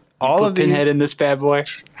where all Put of these Pinhead in this bad boy.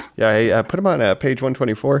 Yeah, I put them on page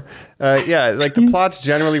 124. Yeah, like the plots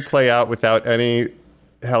generally play out without any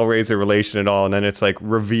Hellraiser relation at all, and then it's like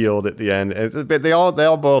revealed at the end. They all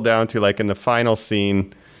boil down to like in the final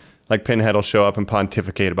scene, like Pinhead will show up and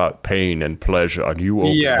pontificate about pain and pleasure, and you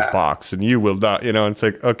open the box and you will not, you know. And it's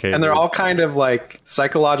like, okay, and they're all kind of like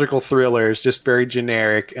psychological thrillers, just very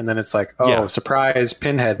generic. And then it's like, oh, surprise,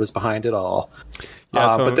 Pinhead was behind it all.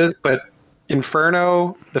 Yeah, but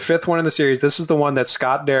Inferno, the fifth one in the series, this is the one that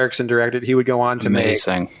Scott Derrickson directed. He would go on to make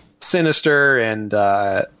Sinister and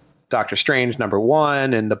Doctor Strange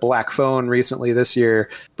 #1 and The Black Phone recently this year.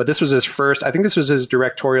 But this was his first, I think this was his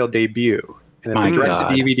directorial debut. And it's a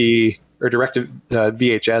direct-to-DVD or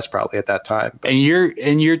direct-to-VHS probably at that time. And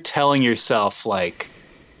you're telling yourself, like,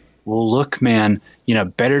 well, look, man, you know,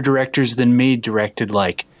 better directors than me directed,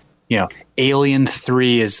 like, you know, Alien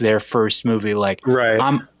 3 is their first movie. Like, right.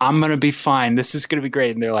 I'm going to be fine. This is going to be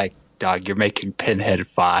great. And they're like, dog, you're making Pinhead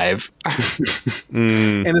 5.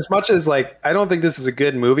 And as much as, like, I don't think this is a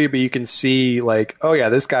good movie, but you can see, like, oh, yeah,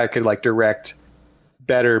 this guy could, like, direct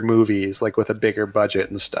better movies, like with a bigger budget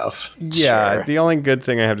and stuff. Yeah, Sure. The only good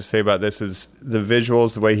thing I have to say about this is the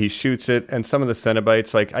visuals, the way he shoots it, and some of the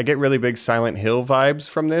Cenobites. Like, I get really big Silent Hill vibes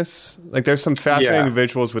from this. Like, there's some fascinating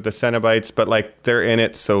visuals with the Cenobites, but like they're in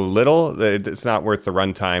it so little that it's not worth the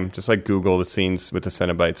runtime. Just like Google the scenes with the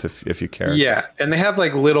Cenobites if you care. Yeah, and they have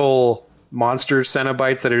like little monster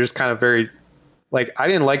Cenobites that are just kind of very, like, I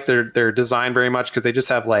didn't like their design very much because they just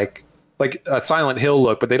have like a Silent Hill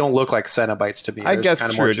look, but they don't look like Cenobites to me. I guess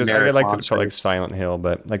kind of true. more I like monsters. to like Silent Hill,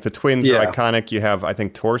 but like the twins are iconic. You have, I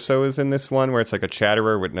think, Torso is in this one where it's like a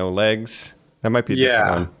chatterer with no legs. That might be a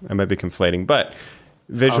different one. I might be conflating, but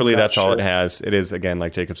visually that's all it has. It is, again,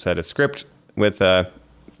 like Jacob said, a script with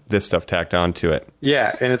this stuff tacked onto it.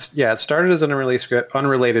 Yeah, and it started as an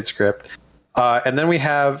unrelated script, and then we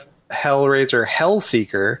have Hellraiser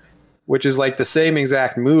Hellseeker, which is like the same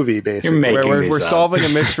exact movie, basically. We're solving a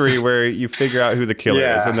mystery where you figure out who the killer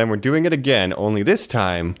is, and then we're doing it again, only this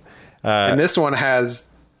time. And this one has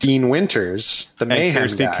Dean Winters, the Mayhem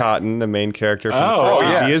Kirsty guy. Cotton, the main character from the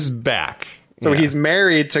first movie, is back. So he's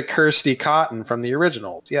married to Kirsty Cotton from the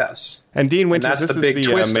originals, yes. And Dean Winters, this is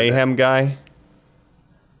the Mayhem guy?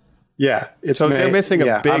 Yeah. So they're missing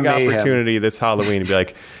a big opportunity this Halloween to be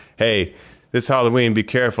like, hey, this Halloween, be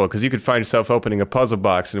careful, because you could find yourself opening a puzzle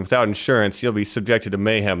box, and without insurance, you'll be subjected to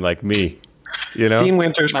mayhem like me. You know, Dean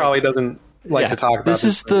Winters probably doesn't like to talk about this.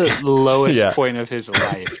 Is the lowest point of his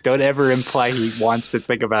life. Don't ever imply he wants to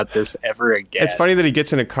think about this ever again. It's funny that he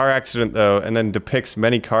gets in a car accident, though, and then depicts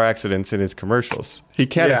many car accidents in his commercials. He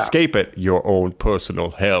can't escape it. Your own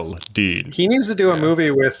personal hell, Dean. He needs to do a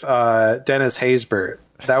movie with Dennis Haysbert.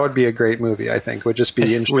 That would be a great movie, I think. Would just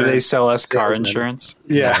be insurance. Where they sell us car insurance?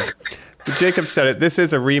 Yeah. Jacob said it. This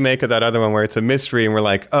is a remake of that other one where it's a mystery, and we're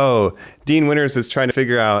like, oh, Dean Winters is trying to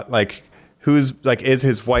figure out, like, who's, like, is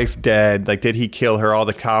his wife dead? Like, did he kill her? All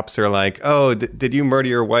the cops are like, oh, did you murder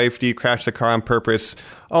your wife? Do you crash the car on purpose?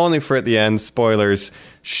 Only for at the end, spoilers,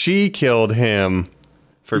 she killed him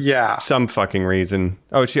for some fucking reason.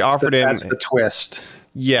 Oh, she offered him. That's the twist.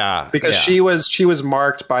 Yeah. Because she was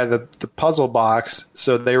marked by the puzzle box,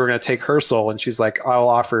 so they were going to take her soul, and she's like, I'll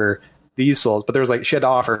offer these souls, but there was like she had to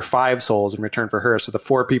offer 5 souls in return for her, so the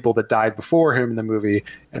 4 people that died before him in the movie,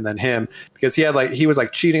 and then him, because he was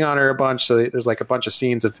like cheating on her a bunch, so there's like a bunch of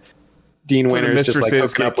scenes of Dean Winters just like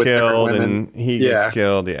hooking up with different women, and he gets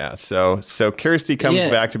killed. So Kirsty comes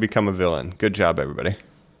back to become a villain. Good job, everybody.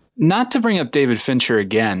 Not to bring up David Fincher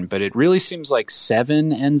again, but it really seems like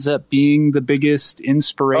 7 ends up being the biggest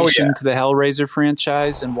inspiration to the Hellraiser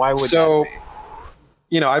franchise, and why would that be?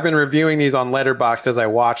 You know, I've been reviewing these on Letterboxd as I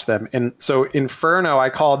watch them. And so Inferno, I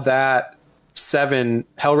called that 7,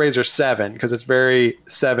 Hellraiser 7, because it's very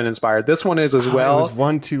 7 inspired. This one is as well. It was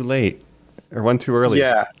one too late or one too early.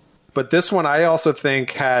 Yeah. But this one I also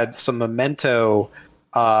think had some Memento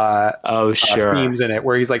themes in it,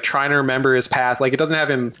 where he's like trying to remember his past. Like, it doesn't have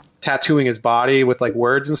him tattooing his body with like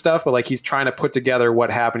words and stuff, but like he's trying to put together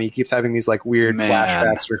what happened. He keeps having these like weird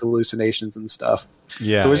flashbacks or hallucinations and stuff.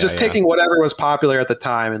 Yeah. So it was just taking whatever was popular at the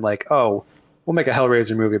time and like, oh, we'll make a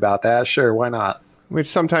Hellraiser movie about that. Sure, why not? Which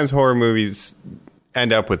sometimes horror movies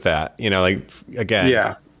end up with that. You know, like,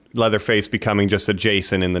 again, Leatherface becoming just a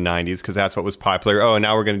Jason in the 90s because that's what was popular. Oh, and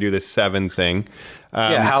now we're going to do this 7 thing.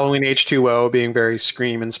 Halloween H2O being very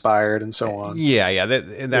Scream inspired and so on.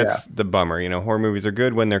 That's the bummer. You know, horror movies are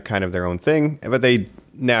good when they're kind of their own thing, but they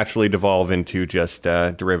naturally devolve into just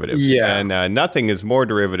derivative. Yeah. And nothing is more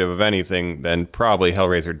derivative of anything than probably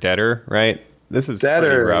Hellraiser Deader, right? This is Deader,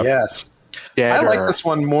 pretty rough. yes. Deader. I like this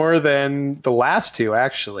one more than the last 2,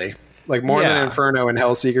 actually. like more than Yeah. Inferno and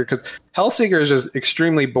Hellseeker, because Hellseeker is just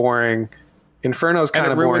extremely boring. Inferno's And kind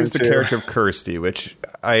it of boring ruins the too. character of Kirsty, which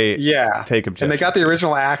I take objection. And they got the to.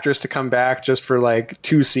 original actress to come back just for like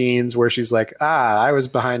 2 scenes where she's like, I was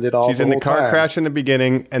behind it all. She's in the whole car time. crash in the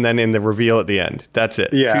beginning, and then in the reveal at the end. That's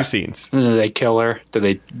it. Yeah. 2 scenes. Do they kill her? Do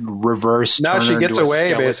they reverse? No, turn she her gets into a away,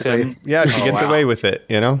 skeleton? basically. Yeah, she gets away with it.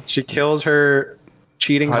 You know. She kills her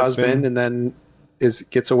cheating Husband. husband and then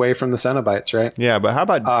gets away from the Cenobites, right? Yeah, but how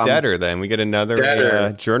about Deader then? We get another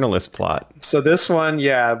Deader. journalist plot. So this one, we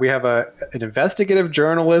have an investigative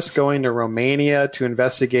journalist going to Romania to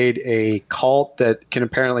investigate a cult that can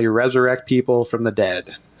apparently resurrect people from the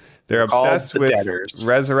dead. They're called obsessed the with Deaders.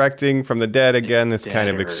 resurrecting from the dead again, this kind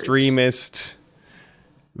of Deaders. extremist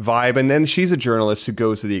vibe. And then she's a journalist who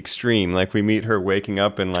goes to the extreme. Like we meet her waking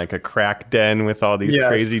up in like a crack den with all these Yes.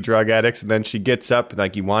 crazy drug addicts. And then she gets up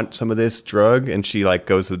like, you want some of this drug? And she like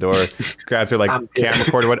goes to the door, grabs her like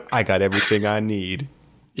camcorder. What? I got everything I need.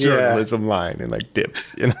 Journalism line and like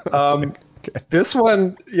dips, you know? It's like, okay. This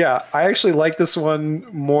one, I actually like this one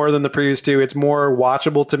more than the previous 2. It's more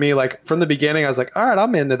watchable to me. Like from the beginning, I was like, all right,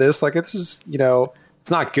 I'm into this. Like this is, it's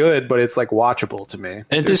not good, but it's like watchable to me.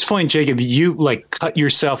 And at this point, Jacob, you like cut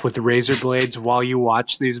yourself with razor blades while you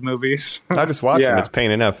watch these movies. I just watch them. Yeah. It's pain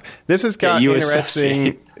enough. This has got you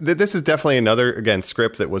interesting. This is definitely another, again,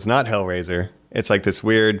 script that was not Hellraiser. It's like this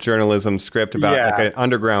weird journalism script about Yeah. like an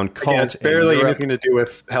underground cult. Yeah, it's in barely Europe. anything to do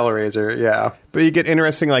with Hellraiser. Yeah. But you get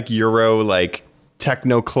interesting like Euro, like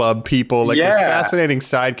techno club people. Like there's Yeah. fascinating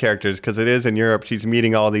side characters because it is in Europe. She's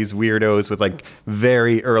meeting all these weirdos with like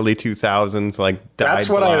very early 2000s, like dyed That's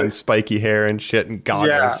what blonde, spiky hair and shit and goggles,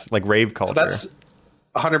 Yeah. like rave culture. So that's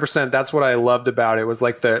 100%. That's what I loved about it. Was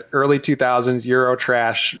like the early 2000s Euro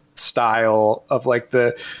trash style of like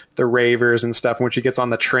the ravers and stuff. When she gets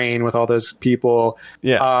on the train with all those people.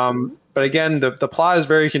 Yeah. But again, the plot is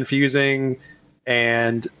very confusing,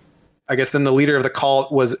 and I guess then the leader of the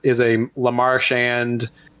cult is a Lamarchand.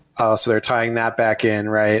 So they're tying that back in,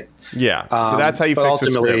 right? Yeah, so that's how you but fix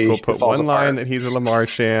the script. ultimately, We'll it put falls one line apart. that he's a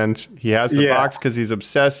Lamarchand. He has the Yeah. box because he's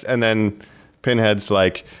obsessed, and then Pinhead's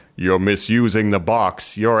like, "You're misusing the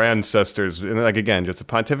box. Your ancestors." And like again, just a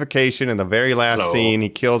pontification. In the very last scene, he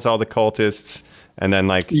kills all the cultists, and then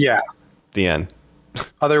like the end.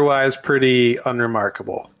 Otherwise, pretty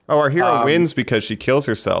unremarkable. Oh, our hero wins because she kills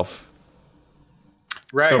herself.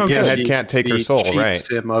 Right. So because Pinhead can't take her she soul, cheats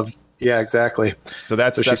right. Him of, exactly. So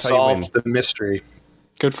that's So she that's how you win. solved the mystery.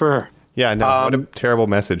 Good for her. Yeah, no, what a terrible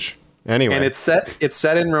message. Anyway, And it's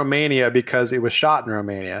set in Romania because it was shot in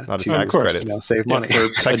Romania a lot of to tax Of course, credits. save money.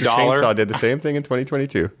 Texas $1. Chainsaw did the same thing in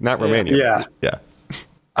 2022. Not Romania. Yeah.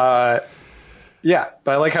 Yeah. Yeah,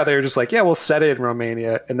 but I like how they were just like, we'll set it in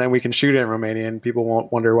Romania, and then we can shoot it in Romania, and people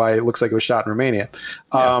won't wonder why it looks like it was shot in Romania.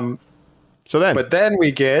 So then, But then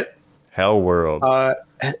we get Hell World.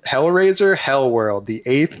 Hellraiser Hellworld, the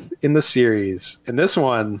 8th in the series. And this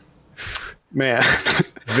one, man,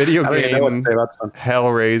 Video I don't even know what to game say about this one.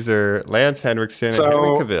 Hellraiser, Lance Henriksen, So- and Henry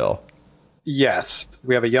Cavill. Yes,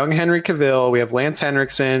 we have a young Henry Cavill. We have Lance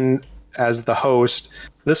Henriksen as the host.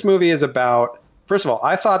 This movie is about. First of all,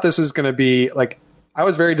 I thought this was going to be like. I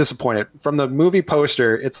was very disappointed from the movie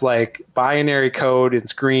poster. It's like binary code.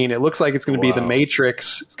 It's green. It looks like it's going to be the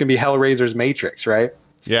Matrix. It's going to be Hellraiser's Matrix, right?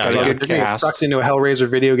 Yeah, Like yeah. they're going to get Cast. sucked into a Hellraiser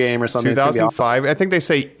video game or something. It's gonna be awesome. 2005. I think they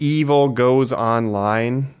say evil goes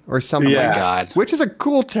online or something. Yeah. My God. Which is a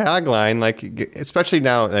cool tagline, like especially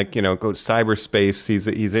now, like go to cyberspace.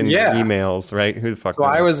 He's in your Yeah. emails, right? Who the fuck? So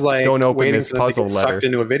knows? I was like, don't open waiting this for them to puzzle get letter. sucked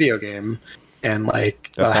into a video game, and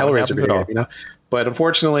like a That's not what Hellraiser happens at video all. game, But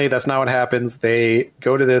unfortunately, that's not what happens. They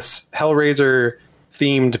go to this Hellraiser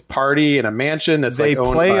themed party in a mansion that's They like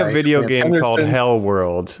owned play by a video Lance game called Henriksen. Hell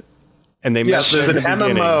World, and they Yes, there's mention an in the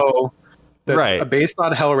beginning. MMO that's Right. based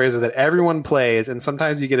on Hellraiser that everyone plays, and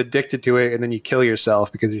sometimes you get addicted to it, and then you kill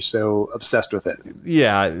yourself because you're so obsessed with it.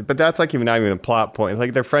 Yeah, but that's like even not even a plot point. It's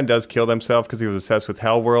like their friend does kill themselves because he was obsessed with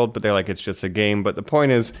Hell World, but they're like, it's just a game. But the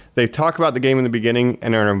point is, they talk about the game in the beginning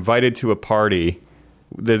and are invited to a party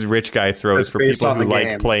the rich guy throws That's for based people on who the like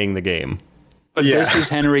game. playing the game. But Yeah. this is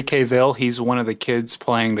Henry Cavill. He's one of the kids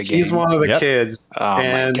playing the game. He's one of the Yep. kids. Oh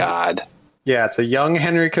and my God. Yeah, it's a young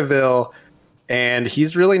Henry Cavill, and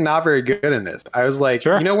he's really not very good in this. I was like,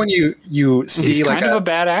 Sure. when you see He's like kind of a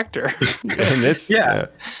bad actor. And this, yeah.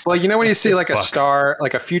 Well, when you see like a star,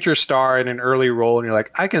 like a future star in an early role, and you're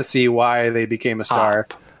like, I can see why they became a star.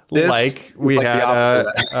 This like is we like the had, opposite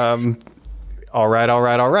of that. all right,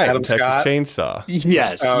 Adam Texas Scott. Chainsaw.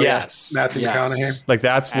 Yes. Oh, yeah. yes. Matthew yes. McConaughey. Like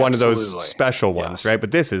that's one of those Absolutely. special ones, Yes. right?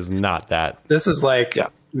 But this is not that. This is like, Yeah.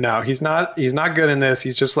 no, he's not good in this.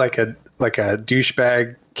 He's just like a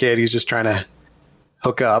douchebag kid. He's just trying to,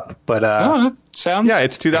 hook up, but Sounds Yeah,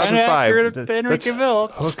 it's 2005. accurate of Henry Let's Cavill.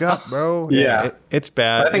 Hook up, bro. Yeah. It's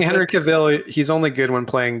bad. I think It's Henry Cavill, he's only good when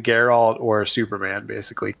playing Geralt or Superman,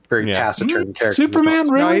 basically. Very Yeah. taciturn character. Superman,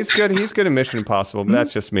 No, really? he's good. He's good in Mission Impossible, but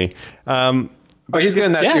that's just me. But he's good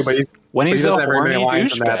in that Yes. too. But he's When but he's he doesn't a have very many horny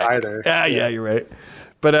lines in that douchebag. either. Yeah, you're right.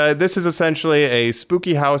 But this is essentially a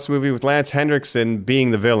spooky house movie with Lance Henriksen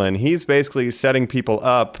being the villain. He's basically setting people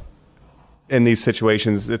up in these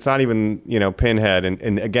situations. It's not even, Pinhead.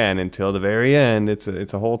 And again, until the very end, it's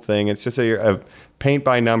a whole thing. It's just a paint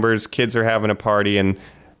by numbers. Kids are having a party and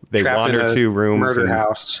they Trapped wander in a two rooms. murder and-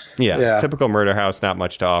 house. Yeah, typical murder house, not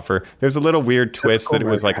much to offer. There's a little weird twist that it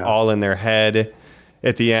was like murder house. all in their head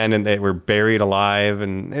at the end and they were buried alive,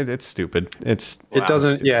 and it's stupid. It It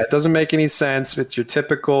doesn't make any sense. It's your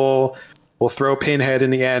typical, we'll throw Pinhead in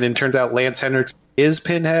the end, and turns out Lance Henriksen is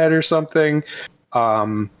Pinhead or something.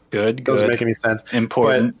 Good. Doesn't make any sense.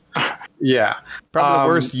 Important. But, yeah. Probably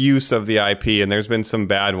the worst use of the IP, and there's been some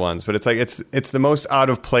bad ones, but it's like it's the most out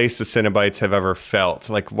of place the Cenobites have ever felt.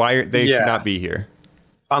 Like they should not be here.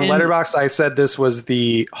 On And- Letterboxd, I said this was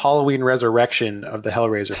the Halloween resurrection of the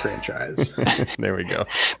Hellraiser franchise. There we go.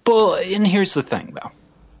 Well, and here's the thing, though.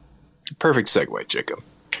 Perfect segue, Jacob.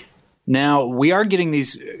 Now, we are getting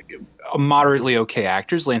these moderately okay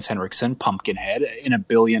actors. Lance Henriksen, Pumpkinhead, in a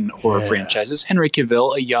billion horror franchises. Henry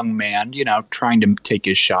Cavill, a young man, trying to take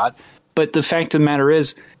his shot. But the fact of the matter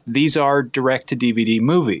is, these are direct-to-DVD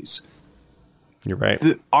movies. You're right.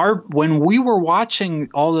 When we were watching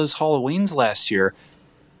all those Halloweens last year,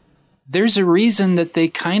 there's a reason that they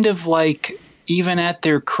kind of even at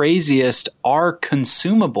their craziest are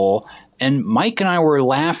consumable. And Mike and I were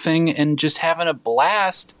laughing and just having a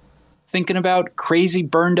blast thinking about crazy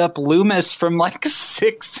burned up Loomis from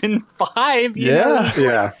 6 and 5. you know? It's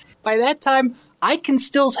yeah. By that time, I can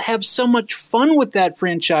still have so much fun with that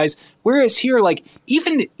franchise. Whereas here,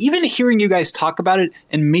 even hearing you guys talk about it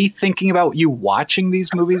and me thinking about you watching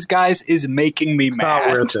these movies, guys, is making me It's mad.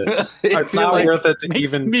 not worth it. It's not worth it to making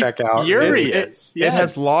even me check out. furious. It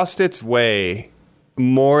has Yes. lost its way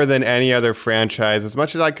more than any other franchise. As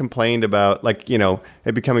much as I complained about,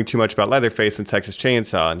 it becoming too much about Leatherface and Texas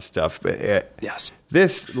Chainsaw and stuff, but Yes.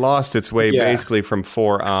 this lost its way Yeah. basically from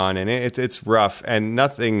 4 on, and it's rough. And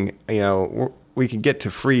nothing, we can get to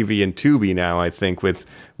Freebie and Tubi now, I think, with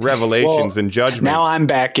Revelations and Judgment. Now I'm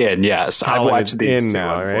back in. Yes, I've Colin watched is these in two,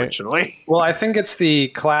 now, right? unfortunately. Well, I think it's the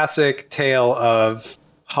classic tale of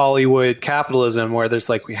Hollywood capitalism where there's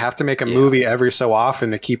we have to make a movie every so often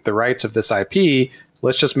to keep the rights of this IP.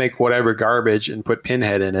 Let's just make whatever garbage and put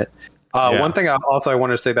Pinhead in it. One thing I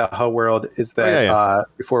want to say about Hell World is that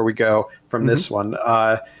before we go from this one,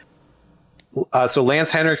 so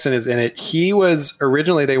Lance Henriksen is in it. He was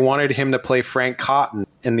originally, they wanted him to play Frank Cotton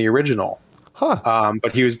in the original,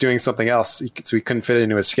 but he was doing something else, so he couldn't fit it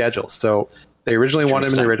into his schedule. So they originally wanted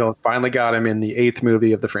him in the original, finally got him in the 8th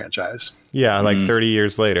movie of the franchise. Yeah, 30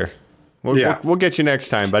 years later. We'll get you next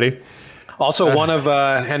time, buddy. Also, one of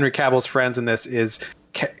Henry Cavill's friends in this is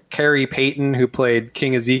Carrie Payton, who played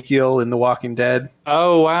King Ezekiel in The Walking Dead.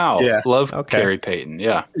 Oh wow! Yeah. Love Okay. Carrie Payton.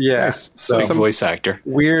 Yeah, Yeah, Nice. so big voice actor.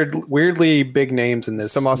 weirdly big names in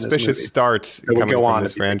this. Some in this auspicious movie. starts would coming go from on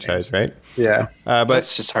this to be big franchise, names. right? Yeah, But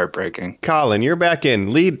That's just heartbreaking. Colin, you're back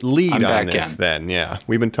in. Lead I'm on back this in. then. Yeah,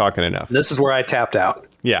 we've been talking enough. this is where I tapped out.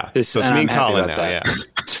 Yeah, This- so it's and me I'm and happy Colin about now, that. yeah.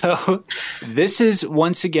 So this is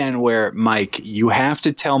once again where, Mike, you have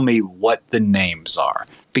to tell me what the names are.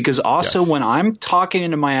 Because also Yes. when I'm talking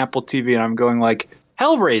into my Apple TV and I'm going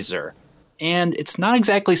Hellraiser, and it's not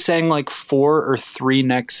exactly saying 4 or 3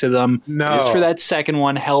 next to them. No. Just for that second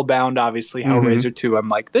one, Hellbound, obviously, Hellraiser 2.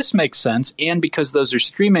 I'm this makes sense. And because those are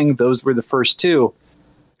streaming, those were the first 2.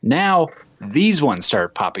 Now, these ones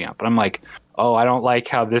start popping up. And I'm oh, I don't like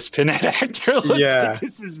how this Pinhead actor looks. Yeah.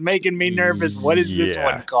 This is making me nervous. What is this Yeah.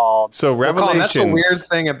 one called? So Well, Colin, Revelations. that's the weird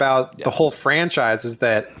thing about the whole franchise is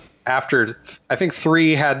that after I think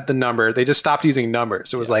 3 had the number, they just stopped using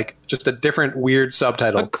numbers. It was just a different weird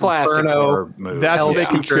subtitle. A classic Inferno. horror movie. That's what they Hellseeker,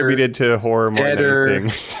 contributed to horror more Deader. than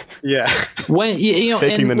anything. Yeah, When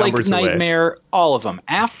Taking the and numbers away. Nightmare, all of them.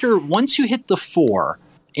 Once you hit the 4,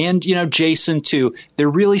 and Jason too, there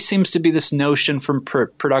really seems to be this notion from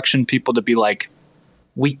production people to be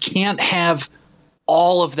we can't have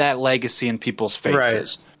all of that legacy in people's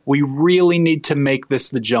faces. We really need to make this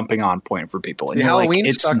the jumping on point for people. And See, you're Halloween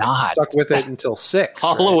it's not. stuck with it until 6.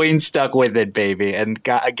 right? Halloween stuck with it, baby. And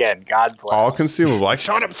God bless. All consumable. I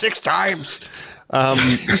shot him 6 times.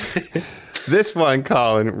 This one,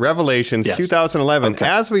 Colin, Revelations Yes. 2011,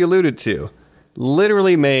 as we alluded to,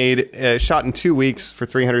 literally made, shot in 2 weeks for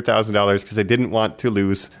 $300,000 because they didn't want to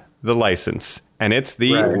lose the license, and it's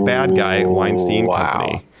the bad guy Weinstein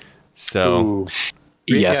Company. So, Ooh.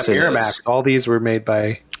 Yes, yeah, it Miramax. is. All these were made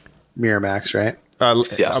by Miramax, right?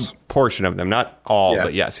 Yes. a portion of them, not all, Yeah.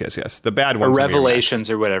 but yes. The bad Or ones. are Revelations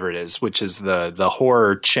Miramax. or whatever it is, which is the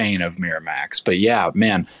horror chain of Miramax. But yeah,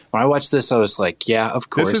 man, when I watched this, I was like, yeah,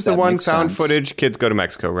 of course. This is the that one makes found sense. footage. Kids go to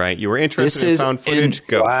Mexico, right? You were interested This in is found footage.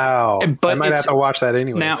 Go. Wow. But I might have it's- to watch that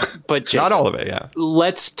anyway. Now, but Jacob, Not all of it. Yeah.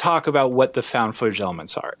 let's talk about what the found footage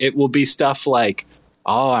elements are. It will be stuff like,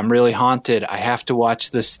 oh, I'm really haunted. I have to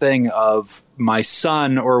watch this thing of my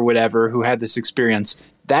son or whatever who had this experience.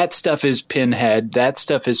 That stuff is Pinhead. That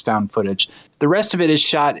stuff is found footage. The rest of it is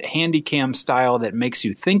shot handycam style that makes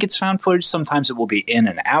you think it's found footage. Sometimes it will be in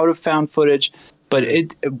and out of found footage. But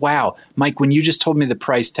wow, Mike, when you just told me the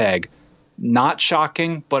price tag, not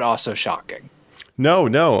shocking, but also shocking.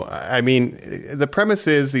 No. I mean, the premise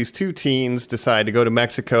is these two teens decide to go to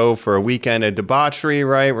Mexico for a weekend of debauchery,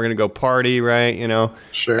 right? We're going to go party, right? You know?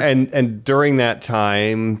 Sure. And during that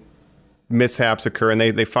time, mishaps occur and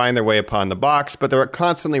they find their way upon the box, but they're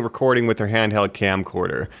constantly recording with their handheld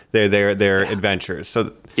camcorder their adventures.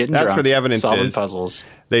 So Getting that's drunk, where the evidence solving is. puzzles.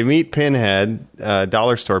 They meet Pinhead,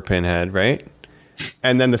 dollar store Pinhead, right?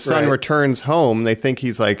 And then the son Right. returns home. They think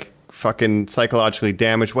he's like fucking psychologically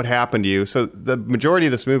damaged. What happened to you? So the majority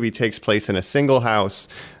of this movie takes place in a single house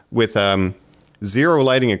with zero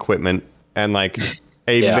lighting equipment and like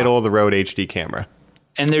a Yeah. middle of the road HD camera.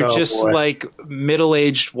 And they're Oh, just boy. like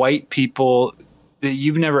middle-aged white people that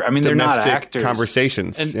you've never, I mean, they're not Domestic actors.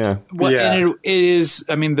 conversations. And, yeah. well, Yeah. and it is,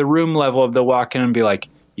 I mean, the room level of they'll walk in and be like,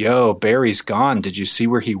 yo, Barry's gone. Did you see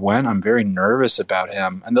where he went? I'm very nervous about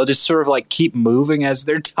him. And they'll just sort of like keep moving as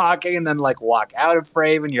they're talking and then like walk out of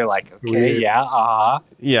frame. And you're like, okay, Weird. yeah,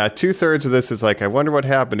 Yeah, 2/3 of this is like, I wonder what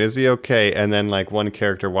happened. Is he okay? And then like one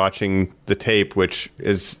character watching the tape, which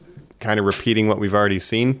is kind of repeating what we've already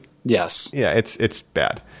seen. Yes. Yeah, it's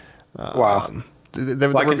bad. Wow. The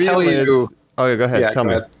Well, I can reveal tell is, you- Oh, yeah, go ahead. Yeah, Tell go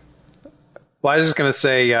me. ahead. Well, I was just going to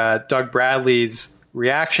say, Doug Bradley's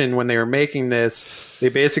reaction when they were making this, they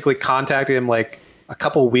basically contacted him like a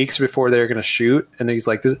couple weeks before they were going to shoot, and he's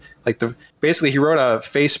like, "This, basically, he wrote a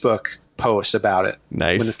Facebook post about it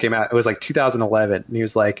Nice. when this came out. It was like 2011, and he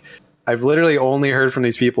was like, "I've literally only heard from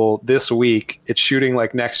these people this week. It's shooting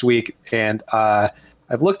like next week, and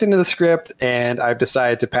I've looked into the script, and I've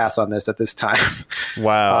decided to pass on this at this time."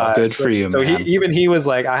 Wow. Good for you, So man. he was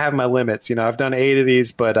like, "I have my limits. You know, I've done 8 of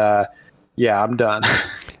these, but yeah, I'm done."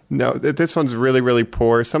 No, this one's really, really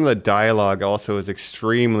poor. Some of the dialogue also is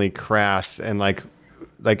extremely crass and like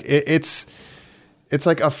it's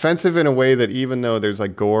like offensive in a way that even though there's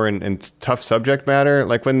like gore and tough subject matter,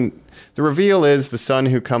 like when the reveal is the son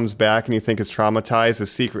who comes back and you think is traumatized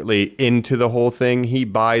is secretly into the whole thing. He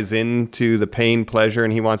buys into the pain, pleasure,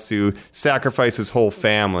 and he wants to sacrifice his whole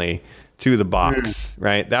family to the box,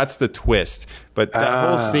 right? That's the twist. But that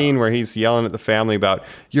whole scene where he's yelling at the family about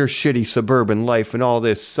your shitty suburban life and all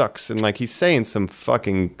this sucks, and like he's saying some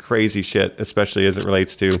fucking crazy shit, especially as it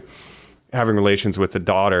relates to having relations with the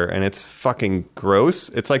daughter, and it's fucking gross.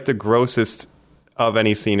 It's like the grossest of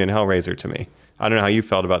any scene in Hellraiser to me. I don't know how you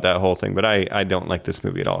felt about that whole thing, but I don't like this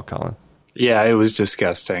movie at all, Colin. Yeah, it was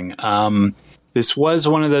disgusting. This was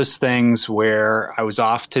one of those things where I was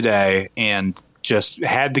off today and just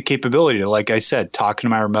had the capability to, like I said, talk into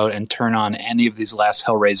my remote and turn on any of these last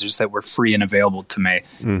Hellraisers that were free and available to me.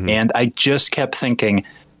 Mm-hmm. And I just kept thinking,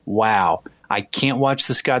 wow, I can't watch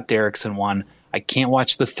the Scott Derrickson one. I can't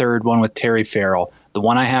watch the third one with Terry Farrell. The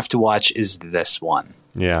one I have to watch is this one.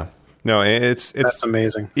 Yeah. No, it's That's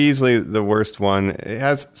amazing. easily the worst one. It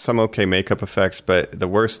has some okay makeup effects, but the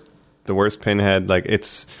worst Pinhead, like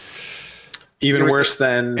it's Even worse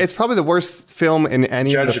than it's probably the worst film in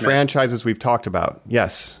any of the Judgment. franchises we've talked about.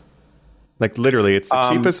 Yes. Like literally, it's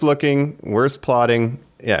the cheapest looking, worst plotting.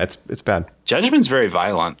 Yeah, it's bad. Judgment's very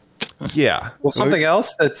violent. Yeah. Well, something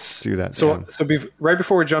else that's do that, So, yeah. right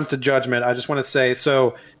before we jump to Judgment, I just want to say,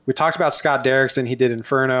 so we talked about Scott Derrickson. He did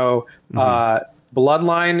Inferno.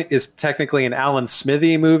 Bloodline is technically an Alan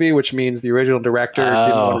Smithy movie, which means the original director didn't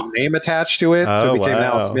want his name attached to it, so Oh, it became wow.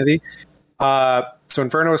 Alan Smithy. So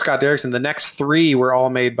Inferno was Scott Derrickson. The next 3 were all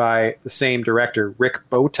made by the same director, Rick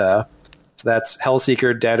Bota. So that's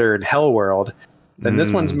Hellseeker, Deader, and Hellworld. Then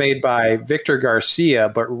this one's made by Victor Garcia,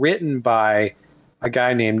 but written by a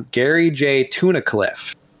guy named Gary J.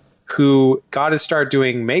 Tunnicliffe, who got his start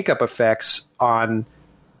doing makeup effects on.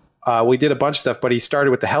 We did a bunch of stuff, but he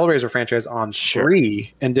started with the Hellraiser franchise on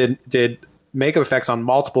 3 and did makeup effects on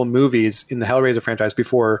multiple movies in the Hellraiser franchise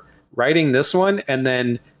before writing this one and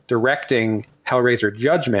then directing Hellraiser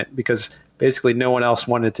Judgment, because basically no one else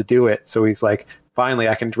wanted to do it. So he's like, finally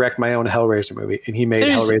I can direct my own Hellraiser movie. And he made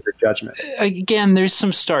There's- Hellraiser Judgment. Again, there's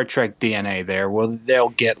some Star Trek DNA there. Well, they'll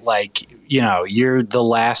get like, you're the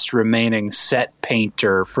last remaining set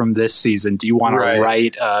painter from this season. Do you want to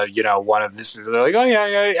write, one of this? They're like, oh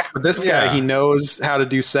yeah. But this guy, he knows how to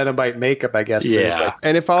do Cenobite makeup, I guess. There's Yeah. like,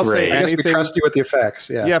 And if I'll say Great. I guess we anything, trust you with the effects.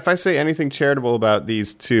 Yeah. if I say anything charitable about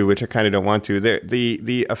these two, which I kind of don't want to,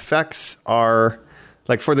 the effects are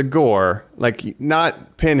like for the gore, like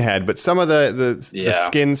not Pinhead, but some of the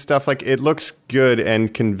skin stuff, like it looks good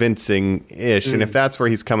and convincing ish. And if that's where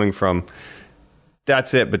he's coming from,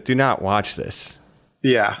 that's it. But do not watch this.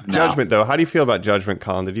 Yeah. No. Judgment, though. How do you feel about Judgment,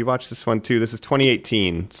 Colin? Did you watch this one too? This is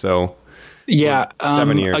 2018, so Yeah.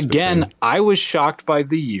 7 years. Again, between. I was shocked by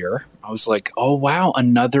the year. I was like, oh, wow,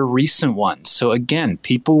 another recent one. So again,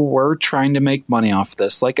 people were trying to make money off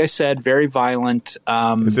this. Like I said, very violent.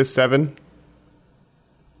 Is this 7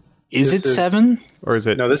 Is This it is- 7? or is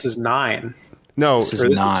it No, this is 9. no? This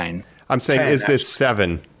is 9. I'm saying, 10, is this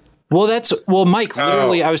 7? Well, Mike,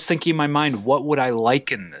 literally, Oh. I was thinking in my mind, what would I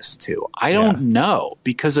liken this to? I don't know,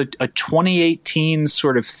 because a 2018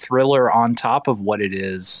 sort of thriller on top of what it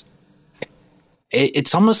is,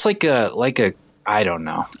 it's almost like a I don't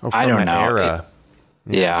know. I don't know. Era.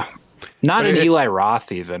 Yeah. Not But an it- Eli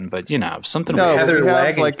Roth even, but something No, weird. Heather we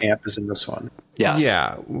have, Langenkamp is in this one. Yes.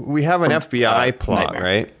 Yeah, we have an From, FBI plot, Nightmare.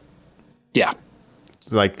 right? Yeah.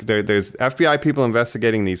 Like there's FBI people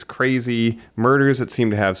investigating these crazy murders that seem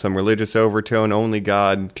to have some religious overtone. Only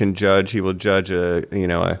God can judge. He will judge a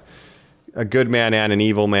good man and an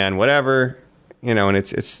evil man, whatever. And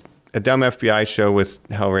it's a dumb FBI show with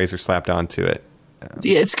Hellraiser slapped onto it.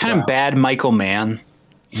 Yeah, it's kind of bad Michael Mann.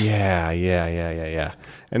 Yeah.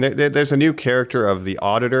 And there's a new character of the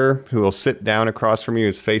auditor who will sit down across from you.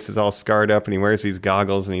 His face is all scarred up, and he wears these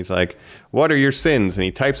goggles, and he's like, "What are your sins?" And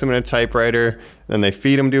he types them in a typewriter. Then they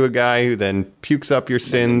feed him to a guy who then pukes up your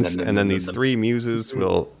sins, and then these 3 muses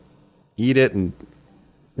will eat it and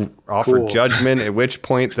offer Cool. judgment, at which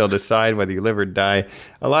point they'll decide whether you live or die.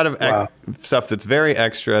 A lot of stuff that's very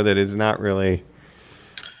extra that is not really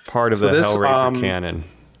part of So the this, Hellraiser canon.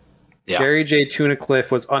 Yeah. Gary J.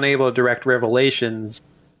 Tunnicliffe was unable to direct Revelations,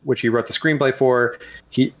 which he wrote the screenplay for.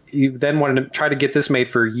 He then wanted to try to get this made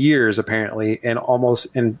for years, apparently, and almost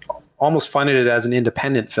funded it as an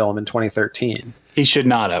independent film in 2013. He should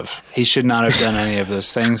not have. He should not have done any of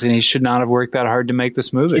those things, and he should not have worked that hard to make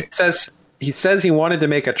this movie. He says he wanted to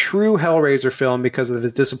make a true Hellraiser film because of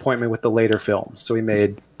his disappointment with the later films, so he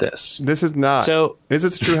made this. This is not. So- Is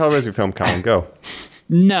this a true Hellraiser film, Colin? Go.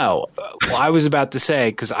 No. Well, I was about to say,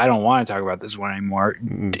 because I don't want to talk about this one anymore,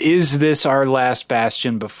 is this our last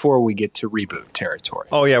bastion before we get to reboot territory?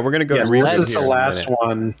 Oh, yeah, we're going to go Yes, to this reboot is here the in a last minute.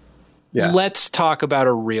 one. Yes. Let's talk about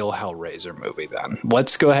a real Hellraiser movie then.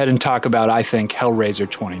 Let's go ahead and talk about, I think, Hellraiser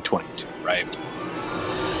 2022, right?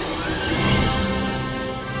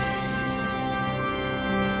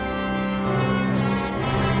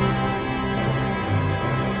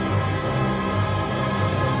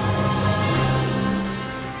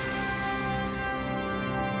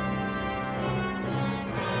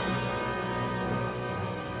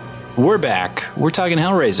 We're back. We're talking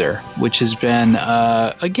Hellraiser, which has been,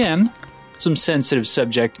 again, some sensitive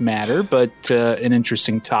subject matter, but an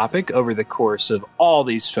interesting topic over the course of all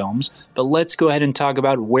these films. But let's go ahead and talk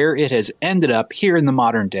about where it has ended up here in the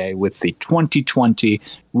modern day with the 2020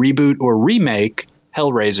 reboot or remake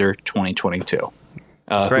Hellraiser 2022.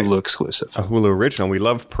 right. Hulu exclusive. A Hulu original. We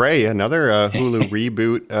love Prey, another Hulu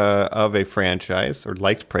reboot of a franchise, or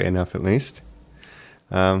liked Prey enough at least.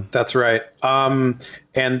 That's right.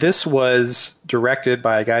 And this was directed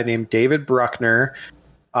by a guy named David Bruckner.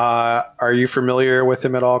 Are you familiar with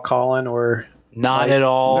him at all, Colin? Or Not at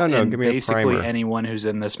all. No, and give me a basically primer. anyone who's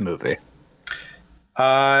in this movie.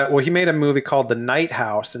 well, he made a movie called The Night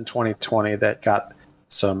House in 2020 that got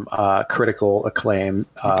some critical acclaim.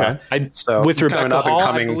 Okay. So With he's kind of an Rebecca Hall, I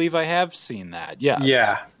up-and-coming- believe I have seen that.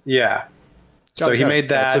 Yes. Yeah. So he yeah, made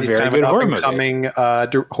that. that's a He's very kind good of horror an movie.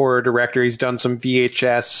 up-and-coming horror director. He's done some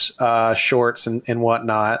VHS shorts and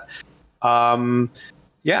whatnot. So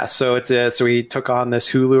he took on this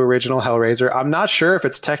Hulu original Hellraiser. I'm not sure if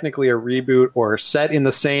it's technically a reboot or set in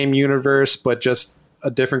the same universe, but just a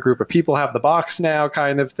different group of people have the box now,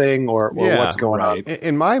 kind of thing, or Yeah, what's going right. on.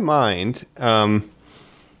 In my mind,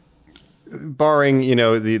 barring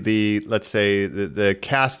the let's say the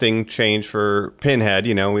casting change for Pinhead,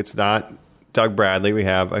 it's not Doug Bradley. We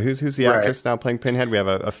have who's the Right. actress now playing Pinhead? We have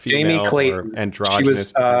a female Jamie Clayton. or androgynous. She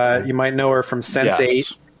was. potentially. You might know her from Sense8.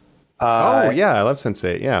 Yes. Oh yeah, I love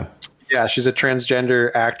Sense8. Yeah. Yeah, she's a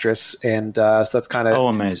transgender actress, and so that's kind of Oh,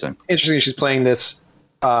 amazing. interesting. She's playing this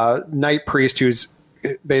night priest who's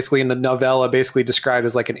basically in the novella basically described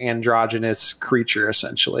as like an androgynous creature,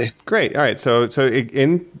 essentially. Great. All right. So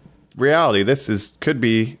in reality, could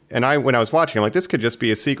be, and when I was watching, I'm like, this could just be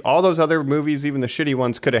a sequel. All those other movies, even the shitty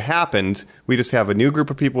ones, could have happened. We just have a new group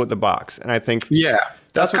of people at the box, and I think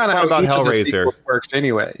that's kind of how about each of the Hellraiser sequels works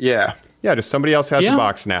anyway. Yeah, just somebody else has the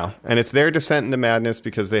box now, and it's their descent into madness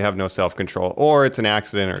because they have no self-control, or it's an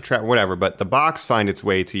accident or a trap, whatever. But the box find its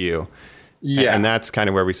way to you, and that's kind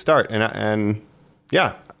of where we start. And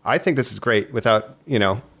yeah, I think this is great without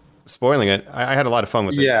spoiling it. I had a lot of fun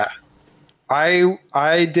with this. Yeah.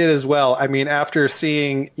 I did as well. I mean, after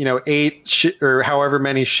seeing, 8 or however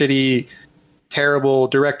many shitty, terrible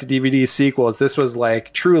direct-to-DVD sequels, this was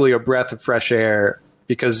like truly a breath of fresh air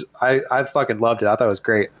because I fucking loved it. I thought it was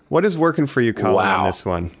great. What is working for you, Colin, on this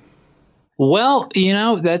one? Well,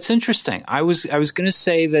 that's interesting. I was going to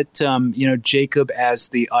say that, Jacob, as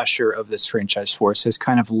the usher of this franchise for us, has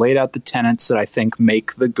kind of laid out the tenets that I think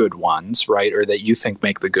make the good ones, right? Or that you think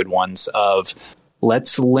make the good ones of,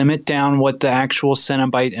 let's limit down what the actual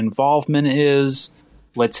Cenobite involvement is.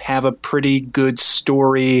 Let's have a pretty good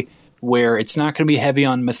story where it's not going to be heavy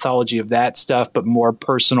on mythology of that stuff, but more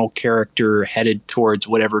personal character headed towards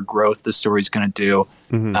whatever growth the story's going to do.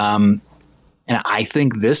 Mm-hmm. And I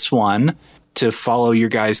think this one, to follow your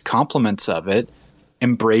guys' compliments of it,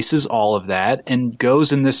 embraces all of that and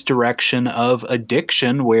goes in this direction of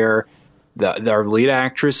addiction where our lead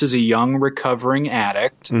actress is a young recovering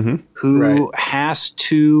addict who has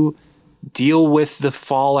to deal with the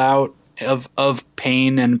fallout of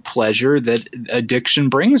pain and pleasure that addiction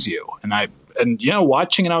brings you. And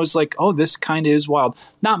watching it, I was like, oh, this kind of is wild.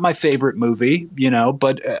 Not my favorite movie,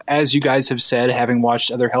 but as you guys have said, having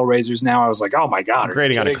watched other Hellraisers now, I was like, oh my God.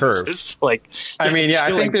 Grading on a curve. I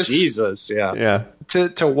think this, Jesus. Yeah. Yeah.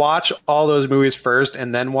 To watch all those movies first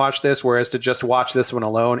and then watch this, whereas to just watch this one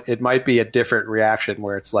alone, it might be a different reaction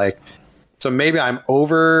where it's like, so maybe I'm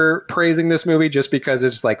over praising this movie just because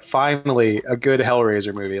it's like finally a good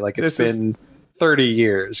Hellraiser movie. Like it's been 30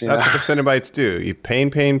 years. That's what the Cenobites do. You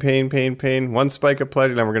pain, one spike of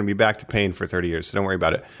pleasure, then we're going to be back to pain for 30 years. So don't worry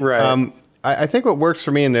about it. Right. I think what works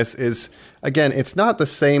for me in this is, again, it's not the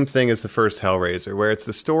same thing as the first Hellraiser, where it's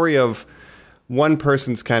the story of one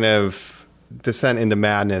person's kind of descent into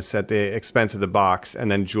madness at the expense of the box,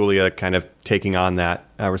 and then Julia kind of taking on that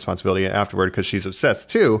responsibility afterward because she's obsessed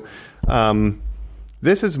too.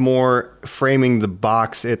 This is more framing the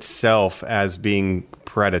box itself as being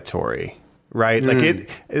predatory, right? Like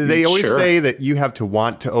they always say that you have to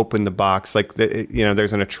want to open the box. Like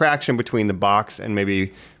there's an attraction between the box and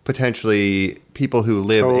maybe potentially people who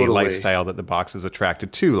live a lifestyle that the box is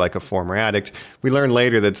attracted to, like a former addict. We learn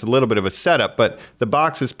later that it's a little bit of a setup, but the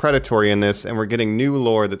box is predatory in this, and we're getting new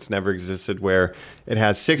lore that's never existed where it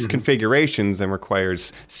has 6 configurations and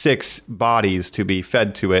requires 6 bodies to be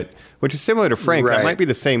fed to it, which is similar to Frank. That might be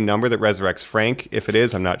the same number that resurrects Frank. If it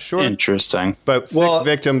is, I'm not sure. Interesting. But 6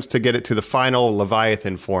 victims to get it to the final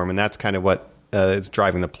Leviathan form, and that's kind of what is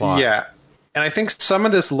driving the plot. Yeah. And I think some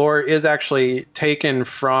of this lore is actually taken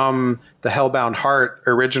from the Hellbound Heart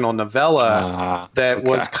original novella that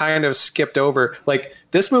was kind of skipped over. Like,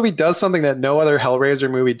 this movie does something that no other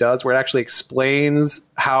Hellraiser movie does, where it actually explains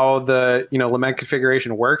how the lament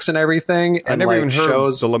configuration works and everything. I never even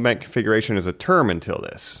heard the lament configuration as a term until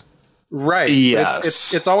this. Right.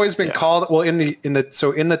 Yes. It's always been called, well, in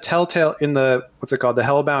the Telltale, what's it called, the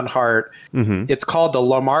Hellbound Heart, it's called the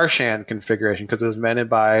Lamarchand configuration because it was invented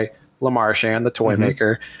by Lamarchand, the toy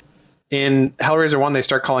maker. In Hellraiser 1, they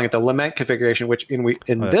start calling it the lament configuration, which in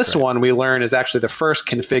this one we learn is actually the first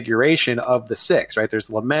configuration of the 6, right? There's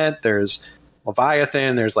lament, there's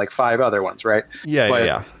Leviathan, there's like 5 other ones, right?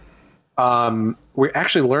 Yeah. We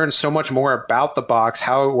actually learn so much more about the box,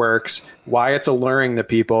 how it works, why it's alluring to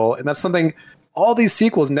people, and that's something all these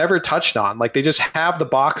sequels never touched on. Like, they just have the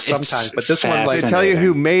box sometimes, but this one, like, they tell you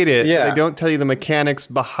who made it. Yeah. They don't tell you the mechanics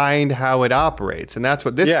behind how it operates, and that's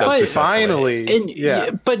what this does. But finally,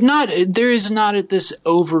 but there is not this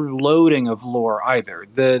overloading of lore either.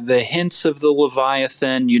 The hints of the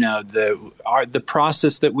Leviathan, the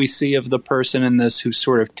process that we see of the person in this who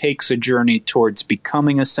sort of takes a journey towards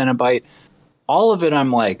becoming a Cenobite. All of it,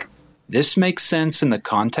 I'm like, this makes sense in the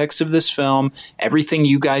context of this film. Everything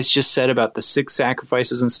you guys just said about the 6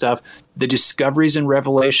 sacrifices and stuff, the discoveries and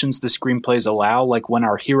revelations the screenplays allow, like when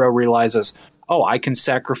our hero realizes, oh, I can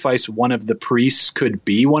sacrifice one of the priests could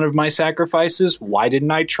be one of my sacrifices. Why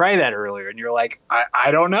didn't I try that earlier? And you're like,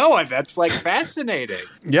 I don't know. That's like fascinating.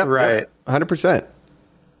 Yep. Right. 100%.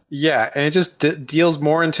 Yeah, and it just deals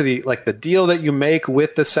more into the deal that you make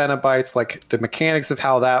with the Cenobites, like the mechanics of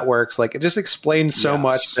how that works. Like, it just explains so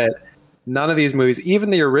much that none of these movies, even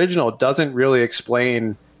the original, doesn't really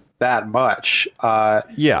explain that much.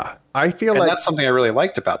 Yeah, I feel and like that's something I really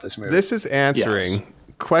liked about this movie. this is answering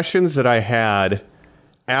questions that I had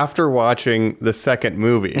after watching the second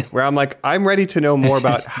movie, where I'm like, I'm ready to know more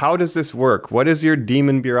about how does this work? What is your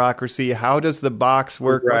demon bureaucracy? How does the box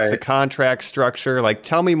work? What's the contract structure? Like,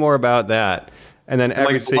 tell me more about that. And then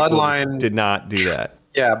every sequel Bloodline did not do that.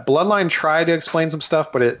 Yeah, Bloodline tried to explain some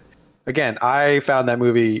stuff, but I found that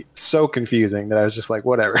movie so confusing that I was just like,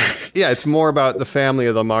 whatever. Yeah, it's more about the family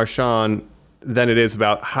of the Marchand than it is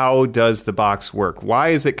about how does the box work? Why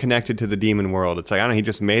is it connected to the demon world? It's like, I don't know, he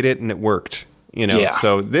just made it and it worked. You know,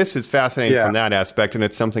 so this is fascinating from that aspect, and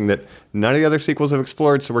it's something that none of the other sequels have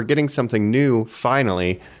explored. So we're getting something new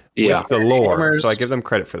finally with the lore. So I give them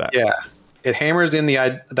credit for that. Yeah, it hammers in the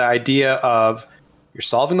idea of you're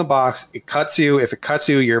solving the box. It cuts you. If it cuts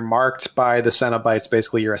you, you're marked by the Cenobites.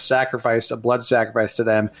 Basically, you're a sacrifice, a blood sacrifice to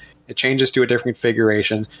them. It changes to a different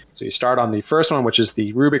configuration. So you start on the first one, which is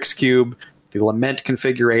the Rubik's Cube, the Lament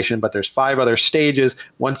configuration, but there's 5 other stages.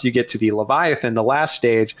 Once you get to the Leviathan, the last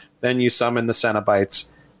stage, then you summon the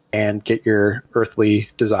Cenobites and get your earthly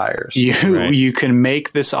desires. You can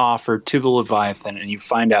make this offer to the Leviathan, and you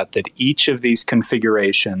find out that each of these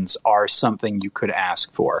configurations are something you could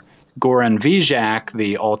ask for. Goran Vizak,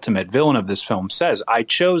 the ultimate villain of this film, says, I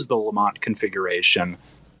chose the Lamont configuration,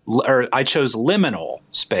 or I chose liminal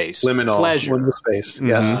space. Liminal. Pleasure. Liminal space,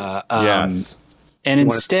 yes. Yes. And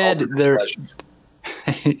instead, there,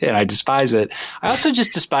 and I despise it. I also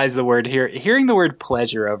just despise the word here. Hearing the word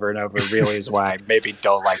pleasure over and over really is why I maybe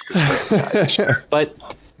don't like this franchise. But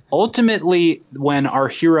ultimately, when our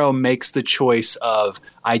hero makes the choice of,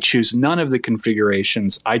 I choose none of the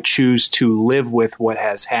configurations, I choose to live with what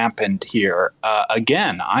has happened here.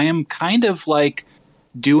 Again, I am kind of like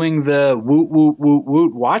doing the woot, woot, woot,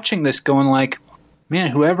 woot, watching this going like,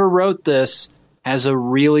 man, whoever wrote this has a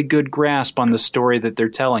really good grasp on the story that they're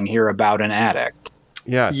telling here about an addict.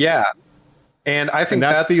 Yes. Yeah. And I think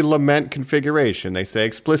that's the lament configuration. They say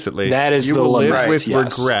explicitly that is you the will live lament, with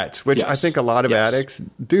regret, which I think a lot of addicts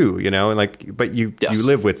do, you know, like, but you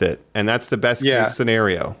live with it. And that's the best case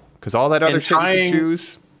scenario. Because all that other shit you can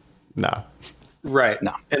choose, no. Right.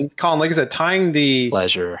 No. And Colin, like I said, tying the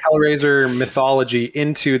pleasure Hellraiser mythology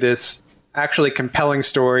into this actually compelling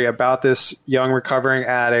story about this young recovering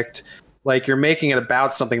addict, like you're making it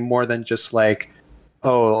about something more than just like,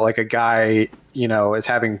 oh, like a guy, you know, is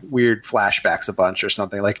having weird flashbacks a bunch or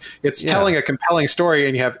something. Like it's telling a compelling story,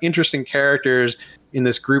 and you have interesting characters in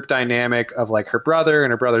this group dynamic of like her brother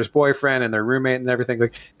and her brother's boyfriend and their roommate and everything.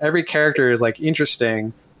 Like every character is like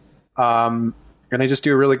interesting. And they just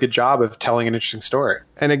do a really good job of telling an interesting story.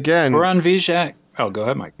 And again, Goran Vizak. Oh, go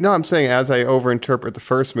ahead, Mike. No, I'm saying as I overinterpret the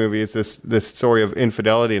first movie is this story of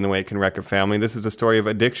infidelity and the way it can wreck a family. This is a story of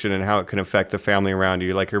addiction and how it can affect the family around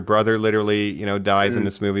you. Like her brother literally, you know, dies in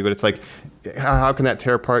this movie, but it's like, how can that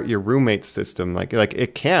tear apart your roommate system? Like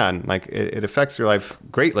it can, like it affects your life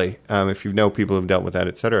greatly. If you know people who've dealt with that,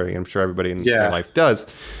 et cetera. I'm sure everybody in their life does,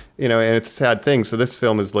 you know, and it's a sad thing. So this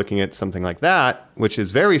film is looking at something like that, which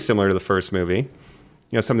is very similar to the first movie.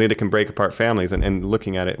 You know, something that can break apart families and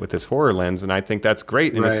looking at it with this horror lens. And I think that's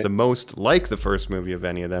great. And it's the most like the first movie of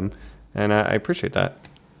any of them. And I appreciate that.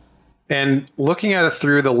 And looking at it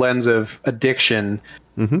through the lens of addiction.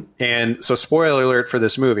 And so spoiler alert for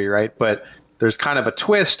this movie, right? But there's kind of a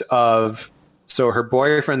twist of, so her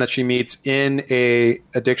boyfriend that she meets in a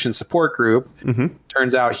addiction support group,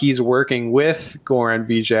 turns out he's working with Goran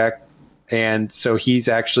Vizak. And so he's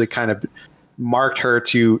actually kind of marked her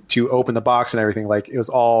to open the box and everything. Like it was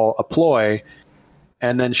all a ploy,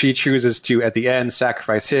 and then she chooses to at the end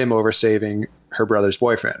sacrifice him over saving her brother's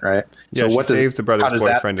boyfriend, right? Yeah, so what saves the brother's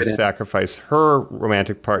boyfriend to sacrifice her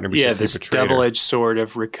romantic partner because this double-edged sword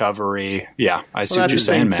of recovery. Yeah, I see what you're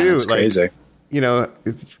saying, man. Too. It's crazy. You know,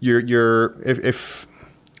 if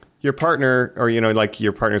your partner, or you know, like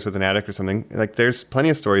your partner's with an addict or something, like there's plenty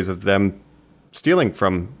of stories of them stealing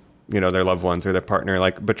from, you know, their loved ones or their partner,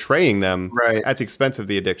 like betraying them at the expense of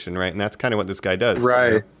the addiction, right? And that's kind of what this guy does.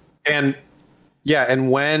 Right. You know? And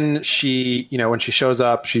when she, you know, when she shows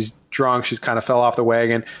up, she's drunk, she's kind of fell off the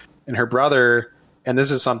wagon, and her brother, and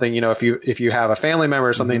this is something, you know, if you have a family member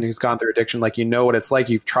or something who's gone through addiction, like, you know what it's like,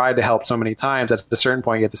 you've tried to help so many times, at a certain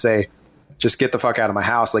point you have to say, just get the fuck out of my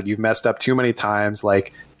house. Like, you've messed up too many times,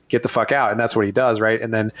 like, get the fuck out. And that's what he does, right?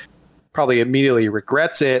 And then probably immediately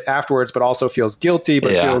regrets it afterwards, but also feels guilty,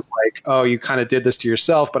 but feels like, oh, you kind of did this to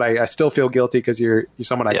yourself, but I still feel guilty because you're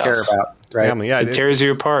someone I care about, right? Family, it tears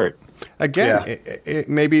you apart. Again, it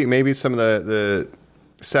maybe some of the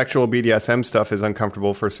sexual BDSM stuff is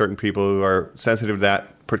uncomfortable for certain people who are sensitive to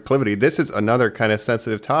that proclivity. This is another kind of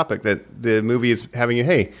sensitive topic that the movie is having you,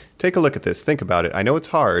 hey, take a look at this. Think about it. I know it's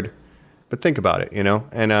hard, but think about it, you know?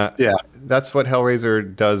 And that's what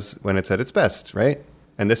Hellraiser does when it's at its best, right?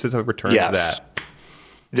 And this is a return to that.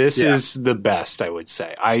 This is the best, I would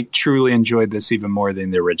say. I truly enjoyed this even more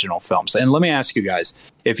than the original films. And let me ask you guys,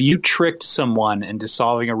 if you tricked someone into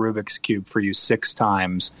solving a Rubik's Cube for you 6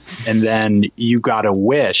 times, and then you got a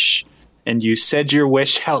wish, and you said your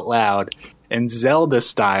wish out loud, and Zelda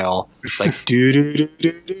style, like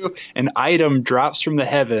do-do-do-do-do, an item drops from the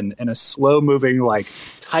heaven, and a slow-moving, like,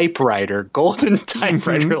 typewriter, golden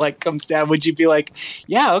typewriter, like, comes down, would you be like,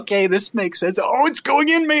 yeah, okay, this makes sense. Oh, it's going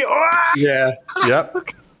in me. Ah! Yeah. Yep.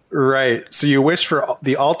 Right. So you wish for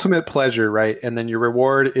the ultimate pleasure, right? And then your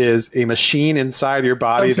reward is a machine inside your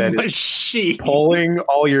body that is pulling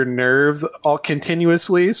all your nerves all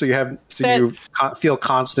continuously. So you feel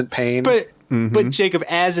constant pain. But Jacob,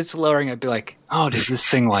 as it's lowering, I'd be like, oh, does this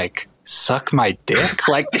thing like suck my dick?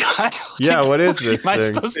 Like, what is this am I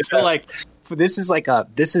thing? supposed to like? This is like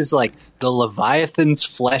the Leviathan's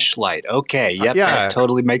fleshlight. Okay, that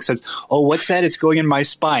totally makes sense. Oh, what's that? It's going in my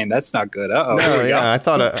spine. That's not good. Uh-oh. No, I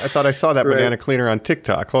thought I saw that banana cleaner on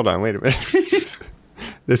TikTok. Hold on, wait a minute.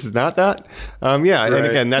 This is not that? And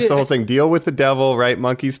again, that's the whole thing. Deal with the devil, right?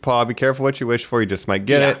 Monkey's paw. Be careful what you wish for. You just might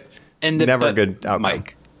get it. And never a good outcome.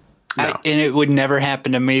 Mike. No. And it would never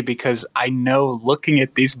happen to me because I know looking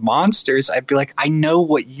at these monsters, I'd be like, I know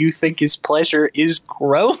what you think is pleasure is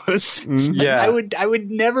gross. Yeah. I would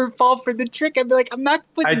never fall for the trick. I'd be like, I'm not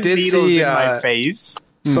putting needles in my face.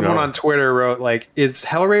 Someone on Twitter wrote, like, is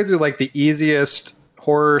Hellraiser like the easiest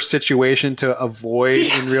horror situation to avoid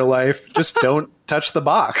in real life? Just don't touch the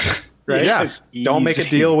box, right? Yes, don't make a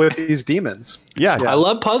deal with these demons. Yeah. I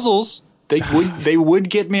love puzzles. They would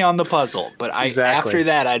get me on the puzzle, but after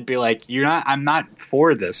that I'd be like, I'm not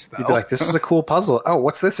for this though. You'd be like, this is a cool puzzle. Oh,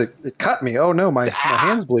 what's this? It cut me. Oh no, my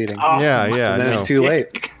hand's bleeding. Oh, and then it's too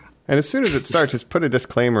late. And as soon as it starts, just put a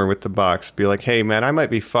disclaimer with the box. Be like, hey man, I might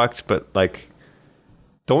be fucked, but like,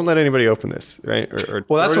 don't let anybody open this, right?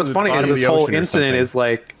 Well, that's what's funny is this whole incident is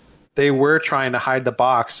like they were trying to hide the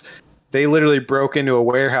box. They literally broke into a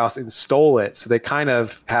warehouse and stole it, so they kind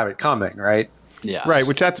of have it coming, right? Yeah, right.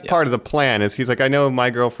 Which that's part of the plan. Is he's like, I know my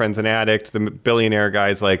girlfriend's an addict. The billionaire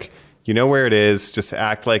guy's like, you know where it is. Just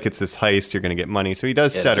act like it's this heist. You're going to get money. So he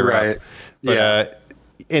does set her up. But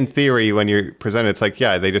in theory, when you're presented, it's like,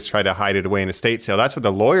 they just try to hide it away in a estate sale. That's what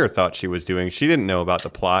the lawyer thought she was doing. She didn't know about the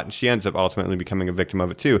plot, and she ends up ultimately becoming a victim of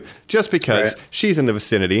it too, just because she's in the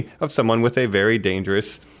vicinity of someone with a very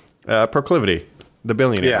dangerous proclivity. The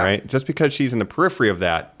billionaire, right? Just because she's in the periphery of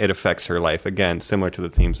that, it affects her life. Again, similar to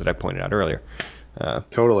the themes that I pointed out earlier.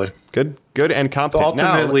 Totally. Good and competent. So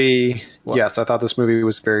ultimately, yes, I thought this movie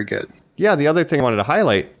was very good. Yeah, the other thing I wanted to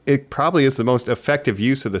highlight, it probably is the most effective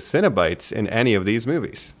use of the Cenobites in any of these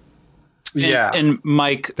movies. And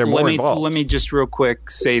Mike, they're more involved. Let me just real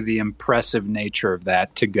quick say the impressive nature of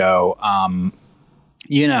that to go.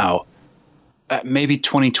 Maybe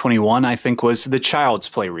 2021, I think, was the Child's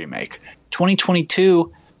Play remake. 2022,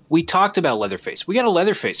 we talked about Leatherface. We got a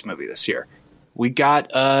Leatherface movie this year. We got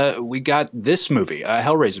this movie, a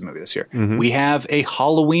Hellraiser movie this year. Mm-hmm. We have a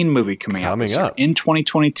Halloween movie coming out this year in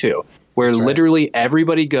 2022, where literally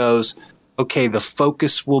everybody goes, okay, the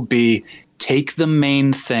focus will be take the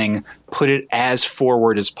main thing, put it as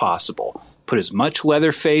forward as possible. Put as much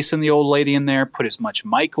Leatherface and the old lady in there, put as much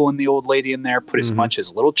Michael and the old lady in there, put as much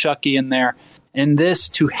as little Chucky in there. And this,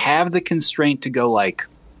 to have the constraint to go like,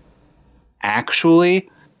 actually,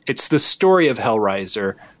 it's the story of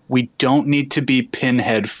Hellraiser. We don't need to be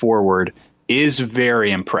Pinhead forward is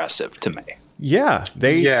very impressive to me. Yeah,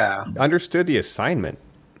 they understood the assignment,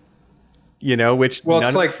 which none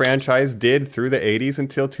of the franchise did through the 80s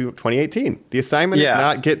until 2018. The assignment is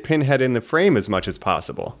not get Pinhead in the frame as much as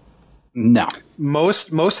possible. No.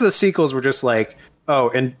 Most of the sequels were just like, oh,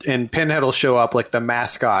 and Pinhead will show up like the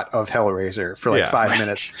mascot of Hellraiser for like 5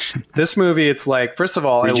 minutes. This movie, it's like, first of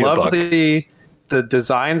all, I love the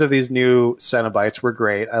designs of these new Cenobites were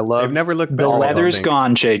great. I love. They've never looked. The leather's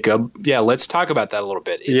gone, Jacob. Yeah, let's talk about that a little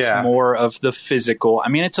bit. It's more of the physical. I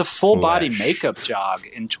mean, it's a full body makeup job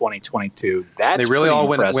in 2022. That's they really all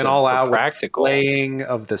went all out practical. With flaying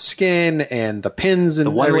of the skin and the pins and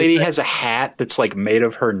the one lady has a hat that's like made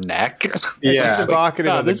of her neck. It's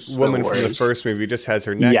evocative of the woman from the first movie. Just has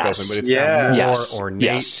her neck open, but it's not more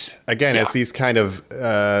ornate. Again, as these kind of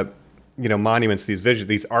monuments, these visions,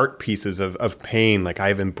 these art pieces of pain. Like,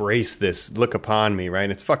 I've embraced this. Look upon me, right?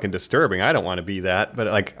 And it's fucking disturbing. I don't want to be that, but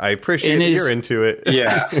like, I appreciate that you're into it.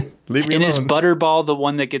 Yeah. Leave me And alone. is Butterball the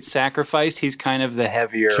one that gets sacrificed? He's kind of the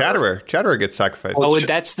heavier. Chatterer gets sacrificed. Oh,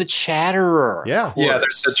 that's the Chatterer. yeah. Yeah,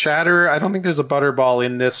 there's the Chatterer. I don't think there's a Butterball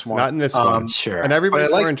in this one. Not in this one. Sure. And everybody's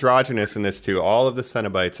But I like- more androgynous in this too. All of the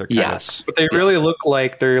Cenobites are kind Yes. But they really look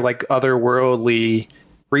like they're like otherworldly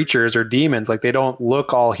creatures or demons. Like, they don't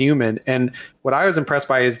look all human. And what I was impressed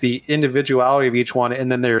by is the individuality of each one. And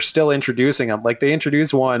then they're still introducing them. Like, they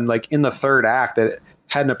introduced one like in the third act that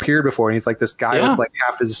hadn't appeared before. And he's like this guy with like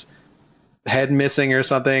half his head missing or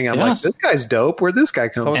something. I'm like, Yes. this guy's dope. Where'd this guy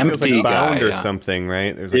come of from? almost feels Empty like bound guy, or yeah. something,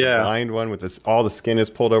 right? There's like Yeah. a blind one with this, all the skin is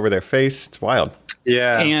pulled over their face. It's wild.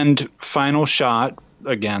 Yeah. And final shot,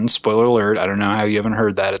 again, spoiler alert, I don't know how you haven't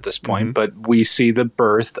heard that at this point, but we see the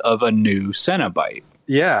birth of a new Cenobite.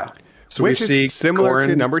 Yeah. So Which we see is similar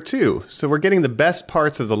to Goran- number 2. So we're getting the best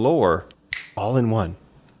parts of the lore all in one.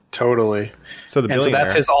 Totally. So the And so billionaire,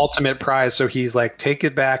 that's his ultimate prize. So he's like, take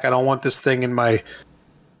it back. I don't want this thing in my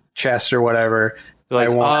chest or whatever. Like, I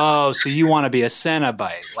want. oh, so you want to be a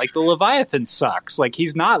Cenobite. Like, the Leviathan sucks. Like,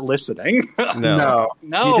 he's not listening. no.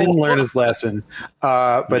 No. He didn't learn his lesson.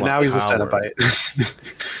 But want now he's a power. Cenobite.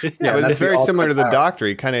 Yeah, but that's it's very the similar to the ultimate power. Doctor.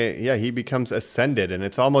 He kind of, he becomes ascended, and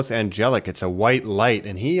it's almost angelic. It's a white light,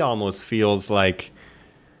 and he almost feels like,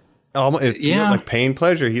 like pain,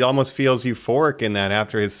 pleasure. He almost feels euphoric in that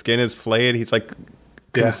after his skin is flayed. He's like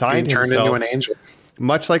consigned being turned himself, into an angel.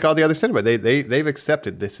 much like all the other Cenobites. They've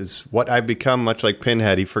accepted this is what I've become. Much like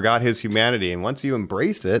Pinhead, he forgot his humanity, and once you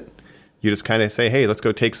embrace it, you just kind of say, "Hey, let's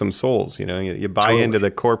go take some souls." You buy Totally. into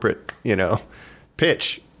the corporate,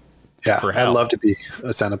 pitch. Yeah, For I'd hell. love to be a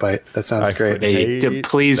Cenobite. That sounds I great. would- Hey, hate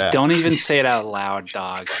please that. don't even say it out loud,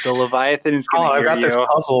 dog. The Leviathan is Oh, going to I've hear got you. this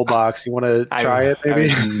puzzle box. You want to try it, maybe?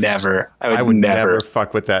 I would never. I would never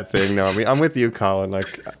fuck with that thing. No, I mean, I'm with you, Colin.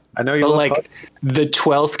 Like, I know you But love like puzzles. the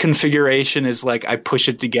 12th configuration is like I push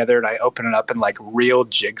it together and I open it up and like real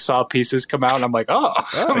jigsaw pieces come out and I'm like, oh,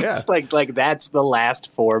 yeah. it's like that's the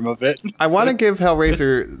last form of it. I want to give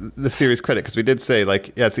Hellraiser the series credit because we did say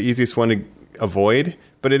it's the easiest one to avoid,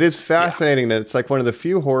 but it is fascinating that it's like one of the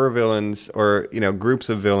few horror villains or groups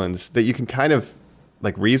of villains that you can kind of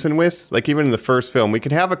like reason with. Like even in the first film, we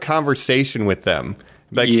can have a conversation with them.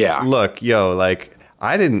 Like, Yeah. look, like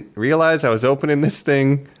I didn't realize I was opening this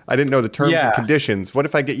thing. I didn't know the terms Yeah. and conditions. What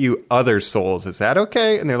if I get you other souls? Is that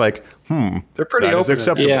okay? And they're like, They're pretty that is open.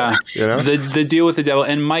 acceptable. Yeah, the deal with the devil.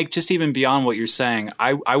 And Mike, just even beyond what you're saying,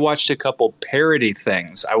 I watched a couple parody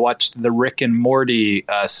things. I watched the Rick and Morty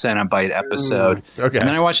Cenobite episode, okay. and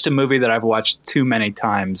then I watched a movie that I've watched too many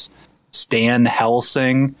times, Stan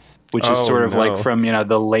Helsing, which is Oh, sort of no. like from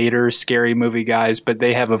the later scary movie guys. But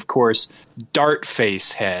they have, of course, Dart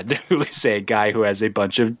Face Head, who is a guy who has a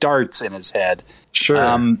bunch of darts in his head.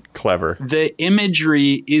 Sure. Clever. The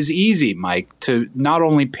imagery is easy, Mike, to not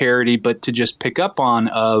only parody, but to just pick up on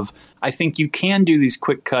of, I think you can do these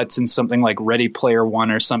quick cuts in something like Ready Player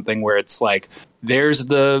One or something where it's like, there's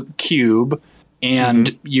the cube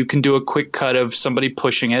and you can do a quick cut of somebody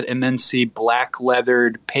pushing it and then see black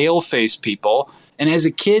leathered pale face people. And as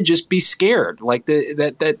a kid, just be scared. Like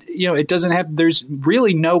it doesn't have. There's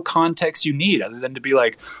really no context you need other than to be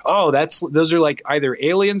like, oh, those are like either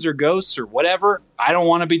aliens or ghosts or whatever. I don't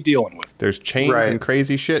want to be dealing with. There's chains Right. and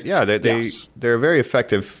crazy shit. Yeah, Yes. they're very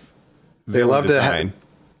effective. They love to design.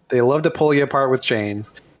 They love to pull you apart with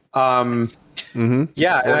chains. Yeah, and Or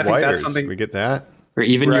I think wires. that's something. We get that. Or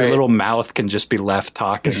even your Right. little mouth can just be left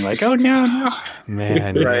talking like, oh no.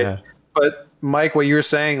 Man, Right. yeah. But Mike, what you were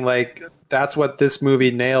saying, like that's what this movie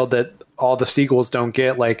nailed that all the sequels don't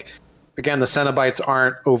get. Like again, the Cenobites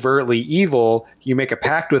aren't overtly evil. You make a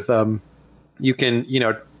pact with them. You can,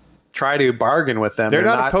 try to bargain with them. They're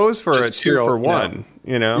not opposed for a just 2 for you know. 1.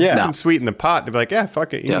 Yeah. You No. can sweeten the pot. They'll be like, yeah,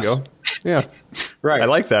 fuck it, you Yes. can go. Yeah, Right. I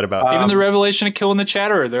like that about Even the revelation of killing the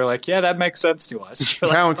Chatterer, they're like, yeah, that makes sense to us. You're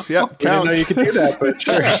like, counts. Yep, I didn't know counts. you could do that, but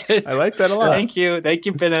sure. I like that a lot. Thank you,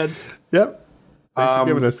 Pinhead. Yep. Thanks for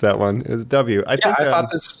giving us that one. It was a W. I Yeah, think. I thought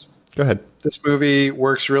this Go ahead. movie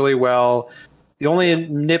works really well. The only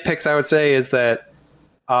nitpicks I would say is that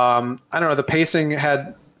I don't know, the pacing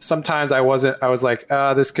had sometimes I was like,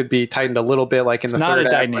 this could be tightened a little bit, like in It's the not third a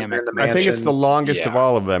act, like dynamic. in the I think it's the mansion. longest of Yeah.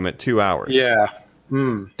 all of them at 2 hours. Yeah.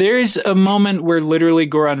 There's a moment where literally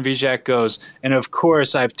Goran Vizak goes, and of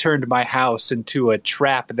course I've turned my house into a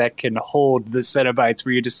trap that can hold the Cenobites,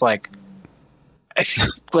 where you're just like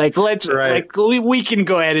let's Right. we can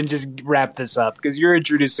go ahead and just wrap this up because you're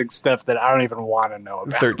introducing stuff that I don't even want to know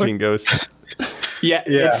about. 13 ghosts. Yeah,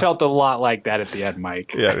 Yeah. it felt a lot like that at the end,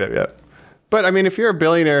 Mike. Yeah. But I mean, if you're a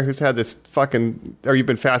billionaire who's had this or you've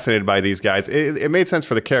been fascinated by these guys, it made sense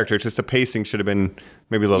for the character. It's just the pacing should have been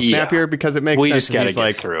maybe a little snappier because it makes sense. We just got to get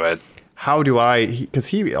like, through it. How do because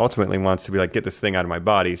he ultimately wants to be like, get this thing out of my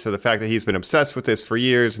body. So the fact that he's been obsessed with this for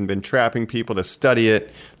years and been trapping people to study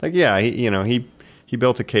it, like, yeah, he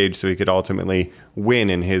built a cage so he could ultimately win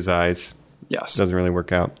in his eyes. Yes. Doesn't really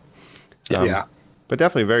work out. Yes. But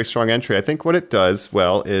definitely a very strong entry. I think what it does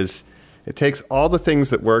well is it takes all the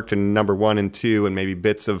things that worked in number 1 and 2 and maybe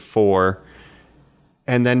bits of 4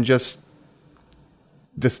 and then just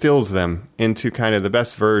distills them into kind of the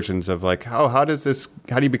best versions of like, how do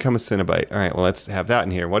you become a Cenobite? All right, well, let's have that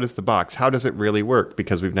in here. What is the box? How does it really work?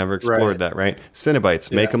 Because we've never explored that, right?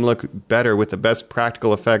 Cenobites, make them look better with the best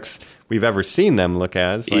practical effects we've ever seen them look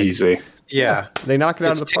as. Like, Easy. Yeah. They knock it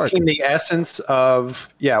out of the park. It's taking the essence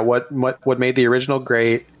of, what made the original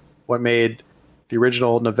great, what made the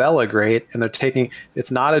original novella great, and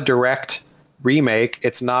it's not a direct remake.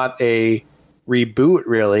 It's not a reboot,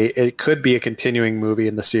 really. It could be a continuing movie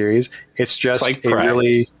in the series. It's just like a Prey.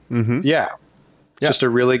 really, just a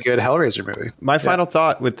really good Hellraiser movie. My final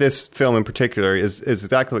thought with this film in particular is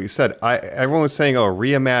exactly what you said. Everyone was saying,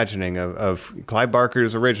 reimagining of Clive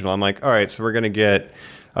Barker's original. I'm like, all right, so we're going to get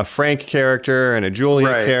a Frank character and a Julia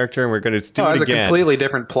character, and we're going to do it again. It was a completely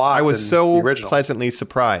different plot. I was than so the original. pleasantly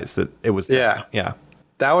surprised that it was that. Yeah.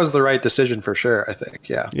 That was the right decision for sure, I think.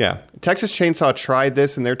 Yeah. Yeah. Texas Chainsaw tried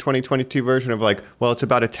this in their 2022 version of like, well, it's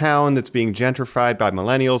about a town that's being gentrified by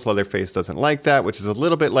millennials. Leatherface doesn't like that, which is a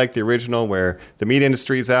little bit like the original where the meat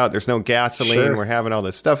industry's out. There's no gasoline. Sure. We're having all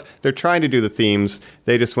this stuff. They're trying to do the themes.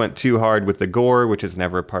 They just went too hard with the gore, which is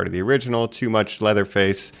never a part of the original. Too much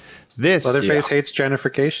Leatherface. Leatherface hates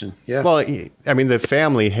gentrification. Yeah. Well, I mean, the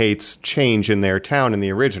family hates change in their town in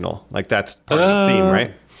the original. Like, that's part of the theme,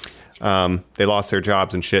 right? They lost their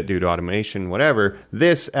jobs and shit due to automation, whatever.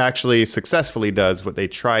 This actually successfully does what they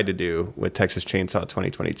tried to do with Texas Chainsaw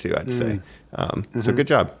 2022, I'd say. So good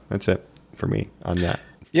job. That's it for me on that.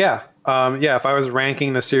 Yeah. If I was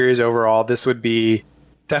ranking the series overall, this would be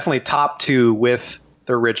definitely top 2 with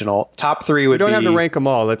the original. Top 3 would be... We don't have to rank them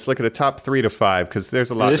all. Let's look at a top 3 to 5 because there's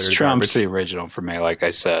a lot. This trumps the original for me, like I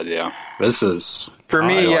said. Yeah. This is... For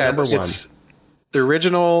me, it's the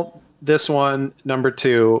original, this one, number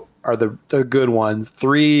 2 are the good ones.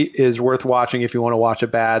 3 is worth watching if you want to watch a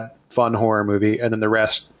bad, fun horror movie, and then the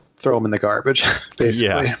rest, throw them in the garbage,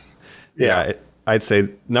 basically. Yeah. I'd say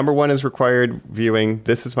number 1 is required viewing.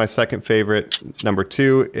 This is my second favorite. Number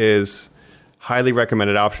 2 is highly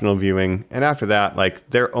recommended optional viewing. And after that, like,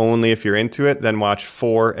 they're only if you're into it, then watch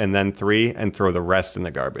 4 and then 3 and throw the rest in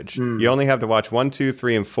the garbage. You only have to watch 1, 2,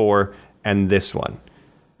 3, and 4 and this one.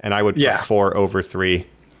 And I would put 4 over 3.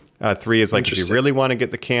 3 is like if you really want to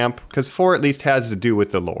get the camp, because 4 at least has to do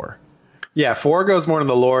with the lore. Yeah, 4 goes more to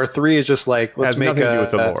the lore. 3 is just like, let's make nothing to do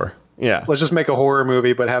with the lore. Yeah. Let's just make a horror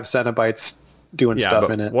movie, but have Cenobites doing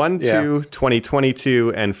stuff in it. 1, 2,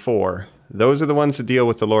 2022, and 4. Those are the ones that deal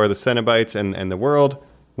with the lore of the Cenobites and the world.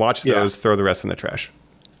 Watch those, throw the rest in the trash.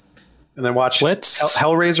 And then watch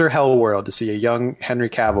Hellraiser Hellworld to see a young Henry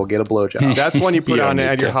Cavill get a blowjob. That's one you put on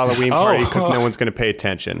at your Halloween party because no one's going to pay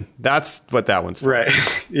attention. That's what that one's for. Right.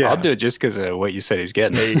 Yeah. I'll do it just because of what you said he's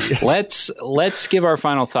getting. Let's give our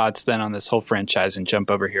final thoughts then on this whole franchise and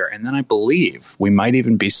jump over here. And then I believe we might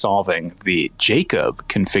even be solving the Jacob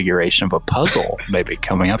configuration of a puzzle maybe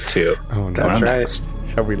coming up too. Oh, no. That's right. Next.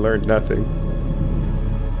 Have we learned nothing?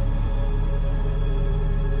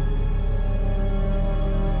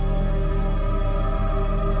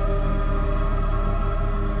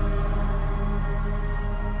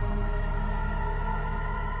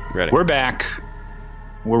 Ready. We're back.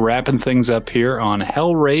 We're wrapping things up here on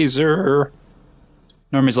Hellraiser.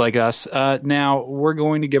 Normies Like Us. Now, we're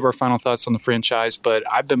going to give our final thoughts on the franchise, but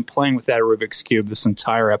I've been playing with that Rubik's Cube this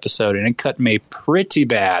entire episode, and it cut me pretty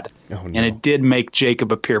bad. Oh, no. And it did make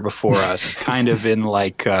Jacob appear before us, kind of in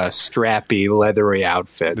like a strappy, leathery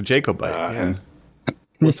outfit. The Jacobite. Yeah.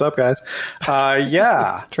 What's up, guys?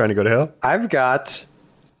 Yeah. Trying to go to hell? I've got...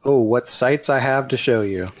 what sites I have to show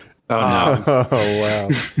you. Oh, no. Oh, wow.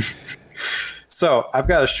 So I've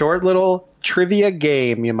got a short little trivia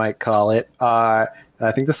game, you might call it. And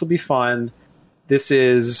I think this will be fun. This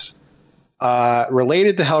is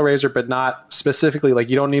related to Hellraiser, but not specifically. Like,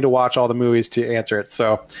 you don't need to watch all the movies to answer it.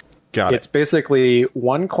 So it's basically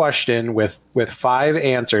one question with 5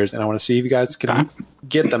 answers, and I want to see if you guys can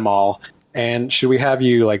get them all. And should we have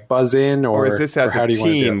you like buzz in, Or is this as how a do you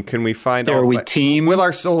wanna do team? it? Can we find Are we team? Will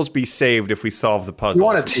our souls be saved if we solve the puzzle? You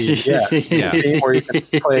want a team, yeah. Yeah. A team where you can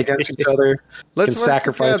play against each other. Let's can work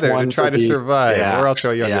sacrifice together one to try for to the- survive, or I'll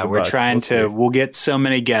throw you under the we're bus. trying We'll see. we'll get so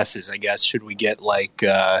many guesses, I guess. Should we get like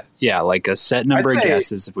a set number I'd of say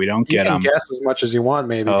guesses if we don't You get can them? guess as much as you want,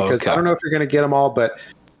 maybe, Oh, because okay. I don't know if you're going to get them all, but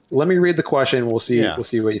let me read the question. We'll see. Yeah. We'll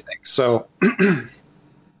see what you think. So,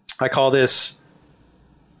 I call this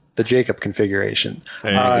the Jacob configuration.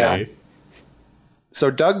 Hey.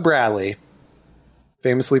 So Doug Bradley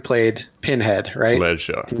famously played Pinhead, right?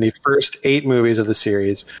 Pleasure. In the first 8 movies of the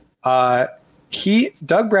series.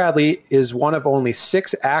 Doug Bradley is one of only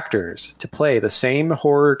 6 actors to play the same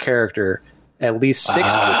horror character at least 6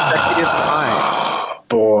 consecutive times.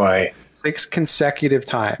 Boy. 6 consecutive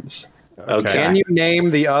times. Okay. Can you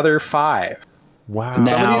name the other 5? Wow. No.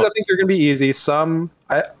 Some of Now- these I think are going to be easy.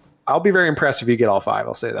 I'll be very impressed if you get all 5.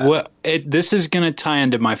 I'll say that. Well, this is going to tie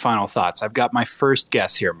into my final thoughts. I've got my first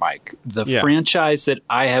guess here, Mike. The Yeah. franchise that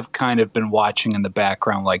I have kind of been watching in the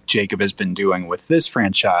background, like Jacob has been doing with this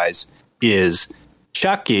franchise, is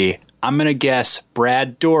Chucky. I'm going to guess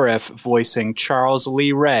Brad Dourif voicing Charles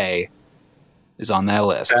Lee Ray is on that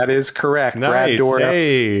list. That is correct. Brad Nice. Dourif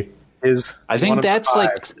Hey. is. I one think of the that's 5.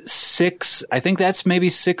 like 6. I think that's maybe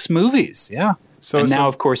 6 movies. Yeah. So- and so- now,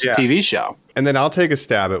 of course, yeah. a TV show. And then I'll take a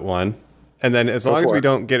stab at one. And then as long as for we it.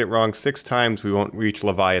 don't get it wrong 6 times, we won't reach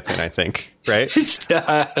Leviathan, I think. Right? That's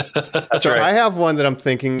So right. I have one that I'm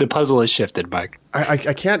thinking. The puzzle has shifted, Mike. I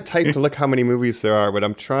can't type to look how many movies there are, but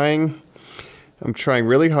I'm trying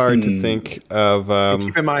really hard to think of.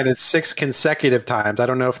 Keep in mind, it's 6 consecutive times. I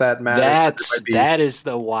don't know if that matters. That is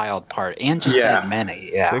the wild part, and just Yeah. that many.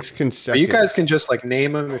 Yeah. 6 But consecutive. you guys can just like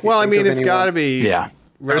name them. If you Well, I think mean, of it's anyone. got to be. Yeah.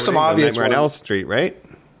 There's some Robert Englund, obvious Nightmare on ones. Elm Street, right?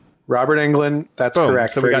 Robert Englund. That's Boom.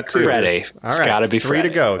 correct. So we got 2. Freddie. All It's right. got to be 3 Freddie.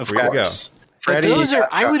 to go. Of 3 to go. course. But Freddie, those are,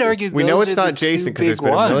 I would argue, We know those it's are not the Jason two because there's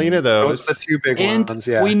big been a million of Those those. are the 2 big And ones.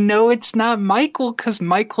 Yeah. we know it's not Michael because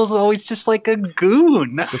Michael's always just like a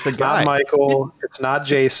goon. It's a It's guy. not Michael. It's not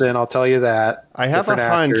Jason. I'll tell you that. I have a Different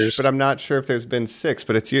hunch, actors. but I'm not sure if there's been 6.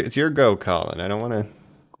 But it's your go, Colin. I don't want to.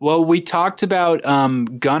 Well, we talked about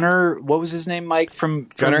Gunnar. What was his name, Mike? From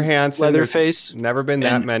Gunnar Hansen. Leatherface. there's Never been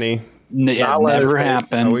that And- many. Yeah, Not never Leatherface.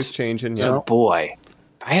 happened. Always changing. So, Yeah. boy,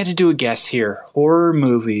 I had to do a guess here. Horror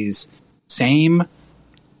movies, same.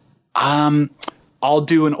 I'll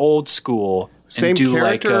do an old school. Same and do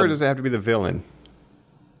character, like or does it have to be the villain?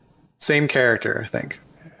 Same character, I think.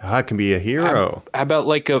 It can be a hero. how about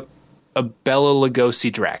like a Bela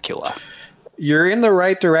Lugosi Dracula? You're in the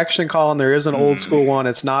right direction, Colin. There is an old school one.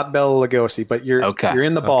 It's not Bela Lugosi, but you're Okay. you're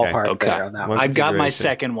in the ballpark Okay, there on that one. I've got my configuration.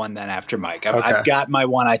 second one then after Mike. Okay. I've got my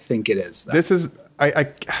one. I think it is. Then. This is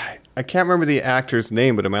I can't remember the actor's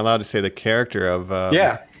name, but am I allowed to say the character of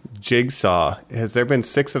Yeah. Jigsaw? Has there been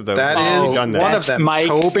 6 of those? That Has he is done that? one of them. Mike,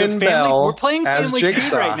 Tobin the family, Bell we're playing as Family Feud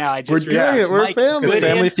Jigsaw. right now. I just We're doing realized. it. We're Mike, family. good It's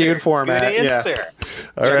Family answer. Feud format, Good yeah. answer.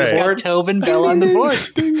 All Just right. got Tobin Bell on the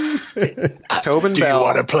board. Tobin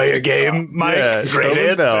Bell. play a game, Mike? Yeah,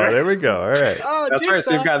 Tobin Bell. There we go. All right. Oh, That's right.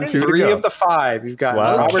 So you've gotten Two to 3 go. of the 5. You've got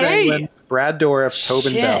Wow. Robert Okay. Englund, Brad Dourif,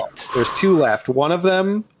 Tobin Shit. Bell. There's 2 left. One of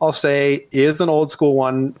them, I'll say, is an old school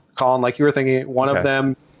one, Colin, like you were thinking. One Okay. of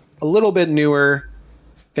them, a little bit newer.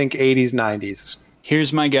 Think 80s, 90s.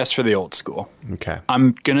 Here's my guess for the old school. Okay.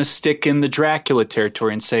 I'm gonna stick in the Dracula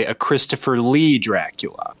territory and say a Christopher Lee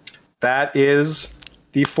Dracula. That is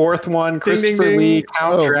the 4th one. Christopher Ding, ding, Lee, ding.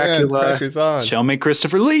 Count Oh, Dracula. Man, pressure's on. Show me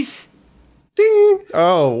Christopher Lee. Ding.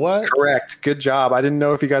 Oh, what? Correct. Good job. I didn't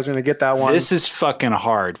know if you guys were going to get that one. This is fucking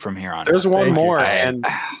hard from here on. There's out. one Thank you. more. And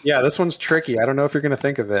yeah, this one's tricky. I don't know if you're going to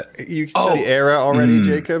think of it. You said the era already,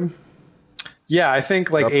 Jacob? Yeah, I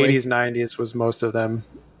think like Roughly? 80s, 90s was most of them.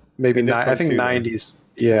 Maybe And this I one think too, then. 90s.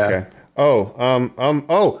 Yeah. Okay.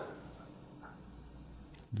 Oh.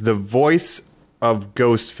 The voice of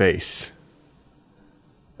Ghostface.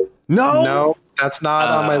 No, that's not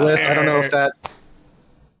on my list. I don't know if that.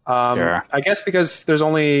 Sure. I guess because there's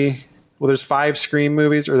only there's 5 Scream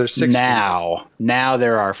movies or there's 6. Now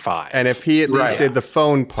there are 5. And if he at least Right. did the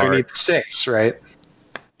phone So you part. need 6, right?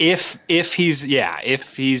 if he's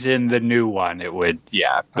in the new one, it would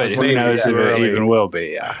But who maybe, knows yeah, if early. it even will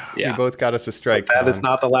be? We Yeah. both got us a strike. That is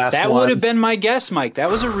Colin. not the last That one. would have been my guess, Mike. That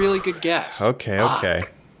was a really good guess. Okay.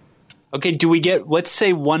 Okay, do we get, let's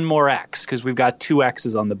say one more X, because we've got 2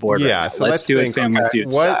 X's on the board right Yeah, now. so let's let's do it think, Family Feud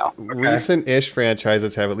What style. recent-ish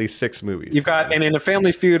franchises have at least 6 movies? You've got, and in a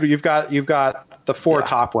Family Feud, you've got the 4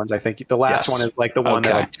 top ones. I think the last Yes. one is like the one that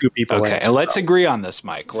Okay. like 2 people. Okay, answered. and let's agree on this,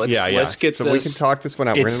 Mike. Let's get so this. we can talk this one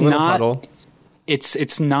out. We're It's in a little not- huddle.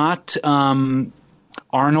 It's not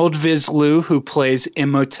Arnold Vosloo, who plays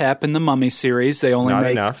Imhotep in the Mummy series. They only Not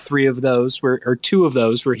make enough. 3 of those, or 2 of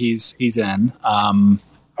those where he's in.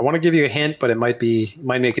 I want to give you a hint, but it might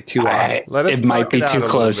make it too wide. Let us It might talk be it out too a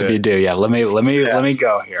close little if bit. you do. Yeah, let me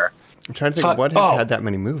go here. I'm trying to think what has had that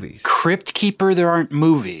many movies. Crypt Keeper. There aren't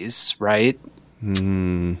movies, right?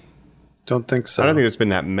 Don't think so. I don't think there's been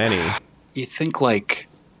that many. You think like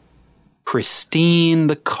Christine,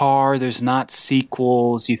 the car. There's not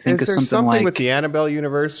sequels. You think Is of there something like with the Annabelle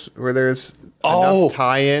universe where there's Oh. enough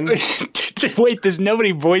tie-in? Wait, there's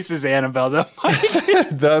nobody voices Annabelle though.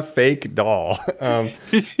 The fake doll.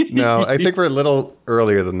 No, I think we're a little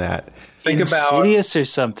earlier than that. Think about Insidious or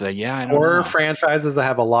something. Yeah, I don't horror know. franchises that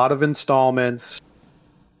have a lot of installments.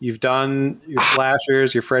 You've done your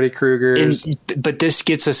slashers, your Freddy Kruegers. But this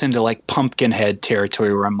gets us into like Pumpkinhead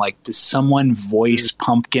territory where I'm like, does someone voice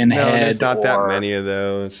Pumpkinhead? No, there's not that or many of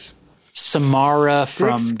those. Samara Six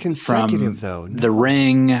from consecutive, though. No. The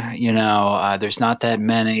Ring. There's not that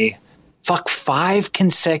many. Fuck, 5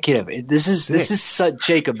 consecutive. This is such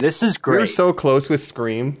Jacob. This is We were great. so close with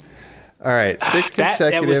Scream. All right, 6 that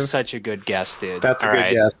consecutive. was such a good guess, dude. That's a All good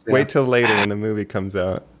right. guess. Yeah. Wait till later when the movie comes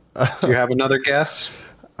out. Do you have another guess?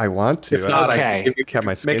 I want to. If not, I Okay. can give you, Kept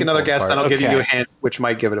my skin make another pulled guess, then I'll apart. give Okay. you a hint, which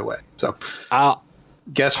might give it away. So I'll-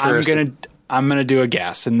 guess I'm first. gonna do a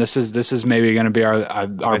guess, and this is maybe gonna be our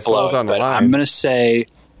soul's blow. on the But line. I'm gonna say,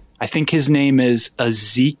 I think his name is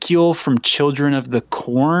Ezekiel from Children of the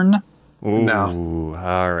Corn. Ooh, No.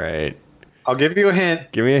 all right. I'll give you a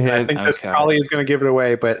hint. Give me a I hint. think this Okay. probably is going to give it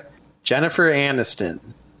away, but Jennifer Aniston.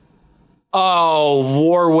 Oh,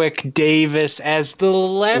 Warwick Davis as the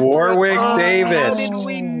leprechaun. Warwick Davis. How did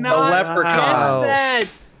we The not leprechaun. guess that?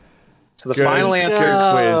 So the Good. final answer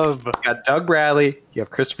Good quiz. you got Doug Bradley, you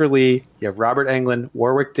have Christopher Lee, you have Robert Englund,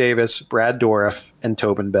 Warwick Davis, Brad Dourif, and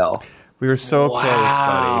Tobin Bell. We were so close, buddy.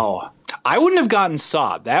 Wow. I wouldn't have gotten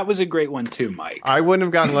Saw. That was a great one too, Mike. I wouldn't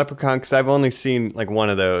have gotten Leprechaun because I've only seen like one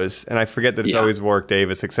of those, and I forget that it's Yeah. always Warwick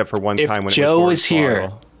Davis, except for one If time when Joe it was Lawrence was here,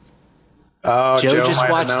 Waddle. Oh, Joe just might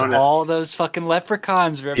have watched known it. all those fucking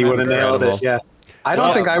leprechauns. He Remember? would have nailed it. Incredible. Yeah. I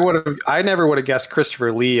don't think I would have. I never would have guessed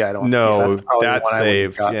Christopher Lee. I don't. No, think. Probably the that's one I would've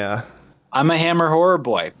saved. got. Yeah. I'm a Hammer horror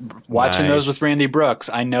boy. Watching Nice. those with Randy Brooks,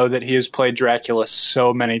 I know that he has played Dracula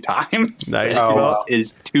so many times. Nice. It Oh, wow.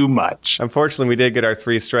 is too much. Unfortunately, we did get our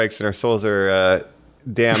 3 strikes, and our souls are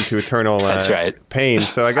damned to eternal That's right. pain.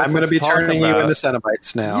 So I guess I'm going to let's be talk turning you about- into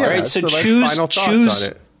Cenobites now. Yeah, Right, so let's choose- final thoughts choose-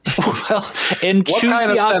 on it. Well, and What choose kind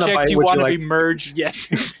the of object Cenobite you would want you to like? be merged. Yes,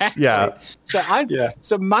 exactly. Yeah.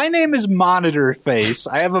 So my name is Monitor Face.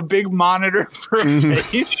 I have a big monitor for a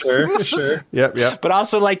face. Sure. Yep. But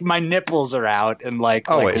also, like, my nipples are out and like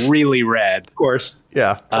Always. really red. Of course.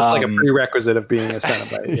 Yeah. That's like a prerequisite of being a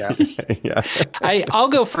Cenobite. Yeah. Yeah. I'll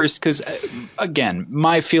go first because, again,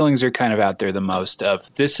 my feelings are kind of out there the most. Of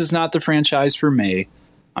this is not the franchise for me.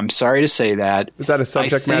 I'm sorry to say that. Is that a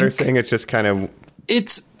subject matter thing? It's just kind of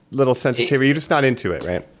It's little sensitivity. You're just not into it,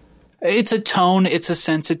 right? It's a tone, it's a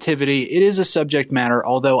sensitivity, it is a subject matter,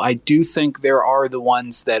 although I do think there are the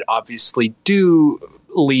ones that obviously do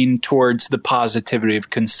lean towards the positivity of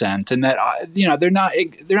consent, and that they're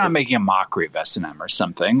not making a mockery of S&M or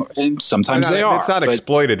something, and sometimes they are. It's not but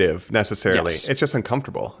exploitative necessarily. Yes. It's just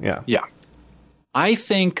uncomfortable. Yeah. yeah, I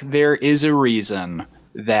think there is a reason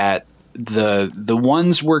that the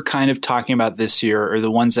ones we're kind of talking about this year are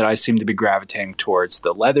the ones that I seem to be gravitating towards: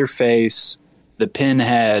 the Leatherface, the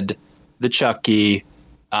Pinhead, the Chucky.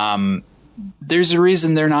 There's a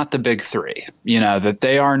reason they're not the big 3. That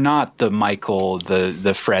they are not the Michael,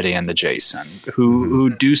 the Freddy, and the Jason, who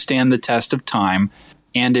do stand the test of time.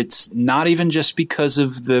 And it's not even just because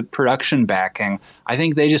of the production backing. I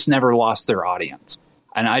think they just never lost their audience.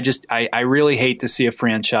 And I really hate to see a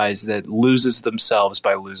franchise that loses themselves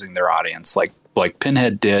by losing their audience, like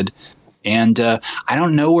Pinhead did. And I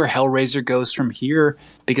don't know where Hellraiser goes from here,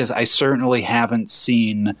 because I certainly haven't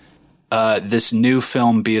seen this new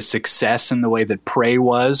film be a success in the way that Prey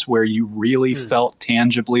was, where you really felt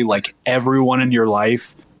tangibly like everyone in your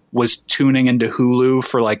life was tuning into Hulu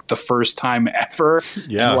for like the first time ever.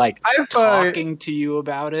 Yeah. And like I've, talking to you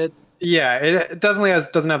about it. Yeah, it definitely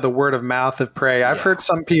doesn't have the word of mouth of Prey. I've heard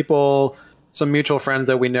some people, some mutual friends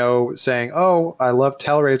that we know saying, "Oh, I loved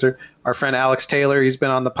Hellraiser." Our friend Alex Taylor, he's been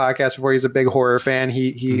on the podcast before. He's a big horror fan.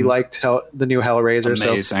 He liked the new Hellraiser.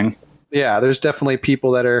 Amazing. So yeah, there's definitely people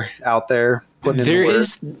that are out there putting in There the word.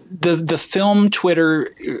 is the film Twitter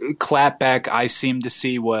clapback I seem to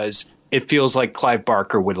see was, it feels like Clive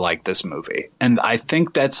Barker would like this movie, and I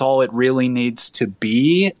think that's all it really needs to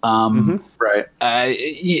be. Right.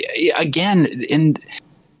 Again, in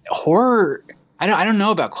horror, I don't know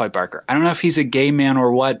about Clive Barker. I don't know if he's a gay man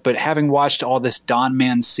or what, but having watched all this Don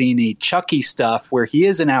Mancini, Chucky stuff, where he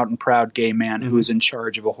is an out and proud gay man who is in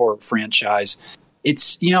charge of a horror franchise,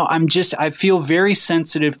 it's, I feel very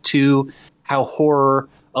sensitive to how horror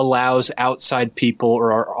allows outside people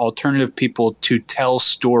or alternative people to tell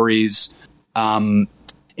stories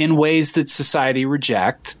in ways that society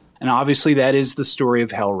reject. And obviously that is the story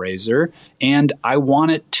of Hellraiser. And I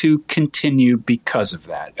want it to continue because of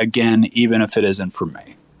that. Again, even if it isn't for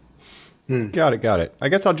me. Got it. I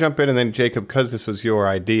guess I'll jump in, and then Jacob, because this was your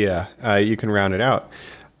idea, you can round it out.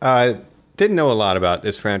 Didn't know a lot about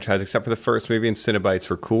this franchise except for the first movie, and Cenobites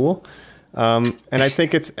were cool. And I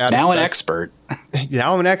think it's now an expert.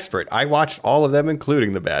 Now I'm an expert. I watched all of them,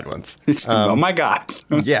 including the bad ones. Oh my God.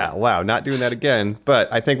 Yeah, wow, not doing that again. But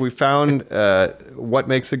I think we found what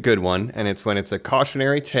makes a good one, and it's when it's a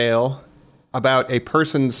cautionary tale about a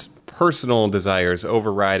person's personal desires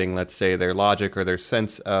overriding, let's say, their logic or their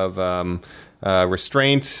sense of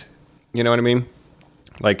restraint. You know what I mean?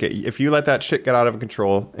 Like, if you let that shit get out of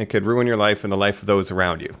control, it could ruin your life and the life of those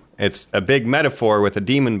around you. It's a big metaphor with a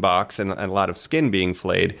demon box and a lot of skin being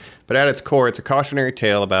flayed. But at its core, it's a cautionary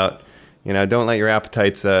tale about, don't let your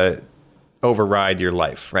appetites override your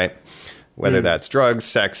life, right? Whether that's drugs,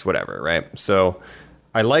 sex, whatever, right? So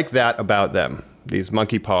I like that about them, these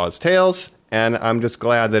monkey paws tales. And I'm just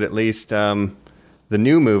glad that at least the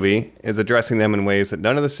new movie is addressing them in ways that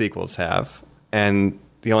none of the sequels have. And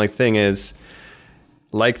the only thing is,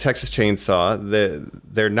 like Texas Chainsaw,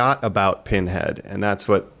 they're not about Pinhead, and that's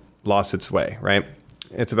what lost its way, right?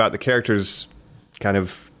 It's about the characters kind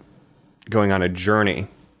of going on a journey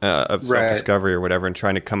of self-discovery or whatever and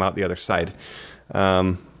trying to come out the other side.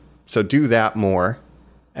 So do that more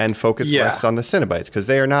and focus less on the Cenobites, because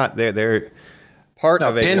they're part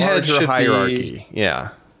of a Pinhead larger hierarchy.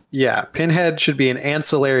 Yeah, Pinhead should be an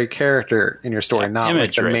ancillary character in your story, not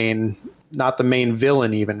like the main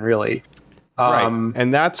villain even, really. Right.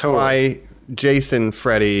 And that's why Jason,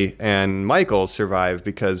 Freddy, and Michael survive,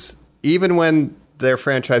 because even when their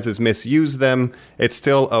franchises misuse them, it's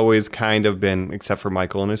still always kind of been, except for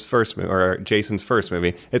Michael in his first movie, or Jason's first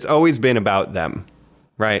movie, it's always been about them.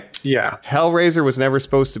 Right? Yeah. Hellraiser was never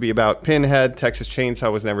supposed to be about Pinhead. Texas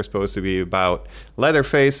Chainsaw was never supposed to be about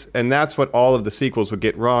Leatherface. And that's what all of the sequels would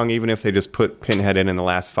get wrong. Even if they just put Pinhead in the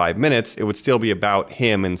last 5 minutes, it would still be about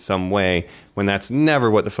him in some way, when that's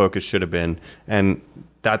never what the focus should have been. And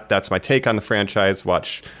that's my take on the franchise.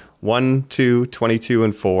 Watch 1, 2, 22,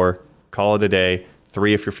 and 4. Call it a day.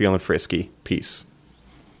 3 if you're feeling frisky. Peace.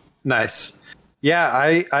 Nice. Yeah,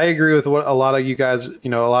 I agree with what a lot of you guys, a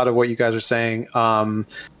lot of what you guys are saying.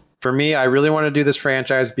 For me, I really want to do this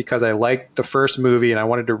franchise because I liked the first movie and I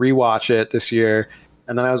wanted to rewatch it this year.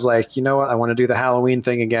 And then I was like, you know what? I want to do the Halloween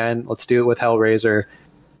thing again. Let's do it with Hellraiser.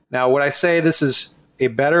 Now, would I say this is a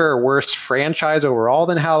better or worse franchise overall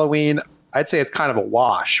than Halloween? I'd say it's kind of a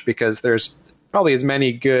wash, because there's probably as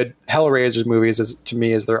many good Hellraiser movies to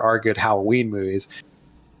me as there are good Halloween movies.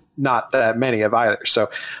 Not that many of either. So,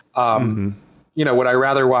 would I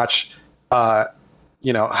rather watch,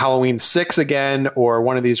 Halloween 6 again, or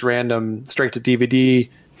one of these random straight to DVD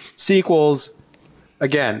sequels?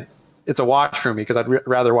 Again, it's a watch for me because I'd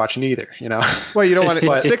rather watch neither. Well, you don't want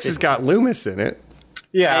it. 6 has got Loomis in it.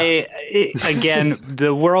 Yeah. Again,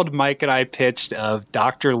 the world Mike and I pitched of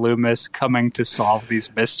Dr. Loomis coming to solve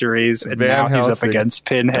these mysteries, and now he's up against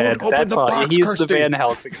Pinhead. That's all. He's the Van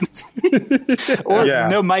Helsing.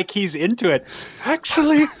 No, Mike, he's into it.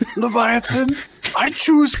 Actually, Leviathan, I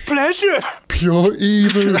choose pleasure. Pure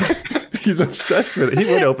evil. He's obsessed with it.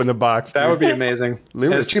 He would open the box. That would be amazing.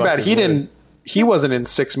 And it's too bad he wasn't in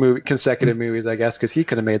 6 consecutive movies, I guess, because he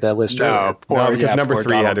could have made that list. Because number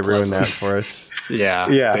 3 had to ruin that for us. Yeah.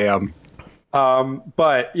 Damn.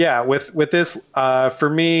 But yeah, with this, for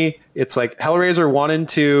me, it's like Hellraiser 1 and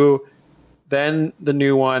 2, then the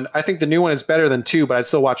new one. I think the new one is better than 2, but I'd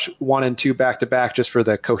still watch 1 and 2 back to back just for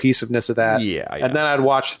the cohesiveness of that. Yeah. And then I'd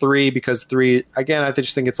watch 3 because 3, again, I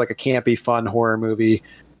just think it's like a campy, fun horror movie.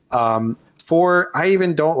 4, I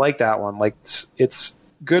even don't like that one. Like, it's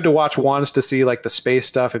good to watch once to see like the space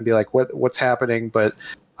stuff and be like, what's happening? But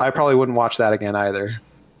I probably wouldn't watch that again either.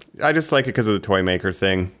 I just like it because of the toy maker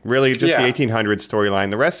thing. Really, just the 1800s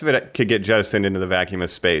storyline. The rest of it could get jettisoned into the vacuum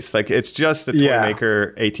of space. Like, it's just the toy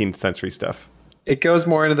maker 18th century stuff. It goes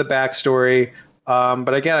more into the backstory.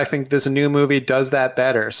 But again, I think this new movie does that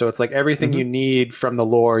better. So it's like everything you need from the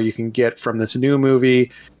lore you can get from this new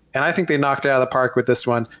movie. And I think they knocked it out of the park with this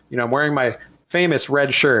one. I'm wearing my famous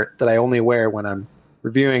red shirt that I only wear when I'm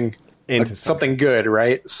reviewing something good,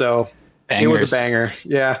 right? So bangers. It was a banger.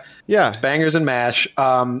 Yeah. Bangers and mash.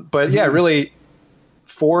 But yeah, really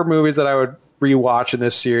 4 movies that I would rewatch in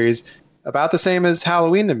this series about the same as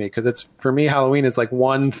Halloween to me, because it's, for me, Halloween is like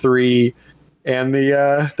 1, 3, and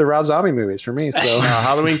the Rob Zombie movies for me. So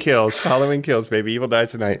Halloween kills. Halloween kills, baby. Evil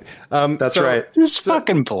dies tonight. That's right. This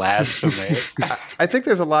fucking blasphemy. I think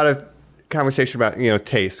there's a lot of conversation about,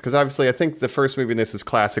 taste, because obviously I think the first movie in this is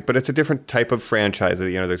classic, but it's a different type of franchise.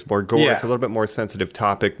 There's more gore. Yeah. It's a little bit more sensitive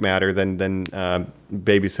topic matter than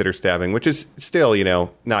babysitter stabbing, which is still,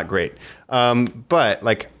 not great. But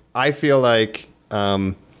like, I feel like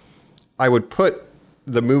I would put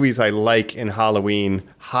the movies I like in Halloween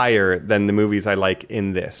higher than the movies I like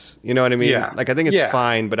in this. You know what I mean? Yeah. Like, I think it's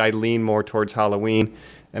fine, but I lean more towards Halloween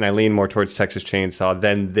and I lean more towards Texas Chainsaw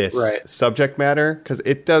than this subject matter, because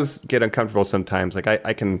it does get uncomfortable sometimes. Like,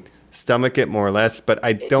 I can stomach it more or less, but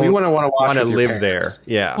I don't want to live there.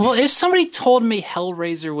 Yeah. Well, if somebody told me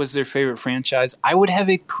Hellraiser was their favorite franchise, I would have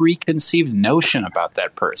a preconceived notion about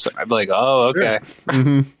that person. I'd be like, oh, okay.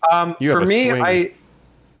 Sure. For me, swing.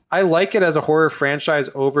 I like it as a horror franchise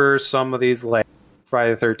over some of these, like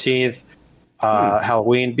Friday the 13th,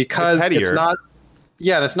 Halloween, because it's not.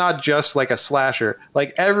 Yeah, and it's not just like a slasher.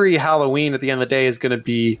 Like, every Halloween at the end of the day is going to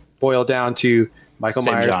be boiled down to Michael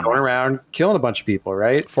Myers going around killing a bunch of people,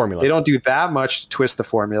 right? Formula. They don't do that much to twist the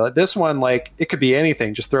formula. This one, like, it could be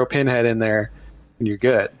anything. Just throw Pinhead in there and you're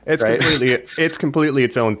good. It's right? completely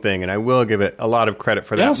its own thing, and I will give it a lot of credit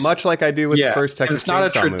for that. Yes. Much like I do with the first Texas Chainsaw movie.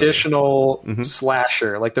 It's not a traditional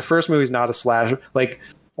slasher. Like, the first movie's not a slasher. Like,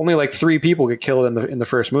 only like 3 people get killed in the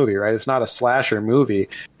first movie, right? It's not a slasher movie.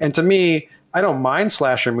 And to me, I don't mind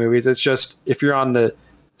slasher movies. It's just, if you're on the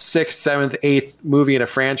 6th, 7th, 8th movie in a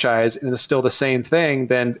franchise and it's still the same thing,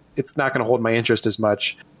 then it's not going to hold my interest as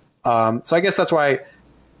much. So I guess that's why.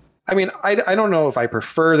 I mean, I don't know if I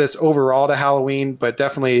prefer this overall to Halloween, but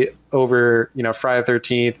definitely over, Friday the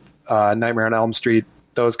 13th, Nightmare on Elm Street,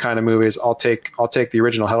 those kind of movies. I'll take the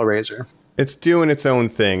original Hellraiser. It's doing its own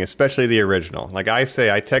thing, especially the original. Like I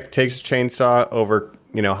say, I take Texas Chainsaw over,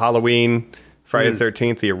 Halloween, Friday the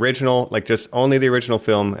 13th, the original, like just only the original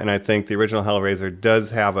film. And I think the original Hellraiser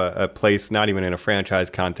does have a place, not even in a franchise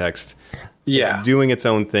context. Yeah. It's doing its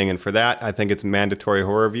own thing. And for that, I think it's mandatory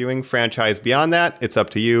horror viewing. Franchise beyond that, it's up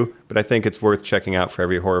to you. But I think it's worth checking out for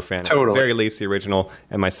every horror fan. Totally. At the very least, the original.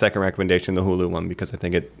 And my second recommendation, the Hulu one, because I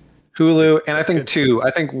think it... Hulu, and I think 2.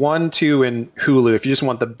 I think 1, 2, and Hulu. If you just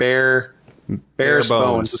want the bare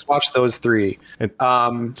bones, just watch those 3. Talk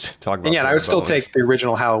about and I would still take the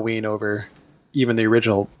original Halloween over even the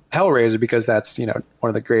original Hellraiser, because that's, one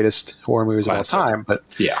of the greatest horror movies of all time. But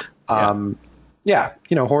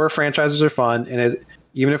horror franchises are fun, and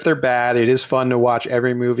even if they're bad, it is fun to watch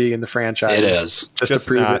every movie in the franchise. It is. Just to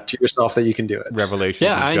prove it to yourself that you can do it. Revelation.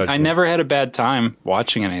 Yeah, I never had a bad time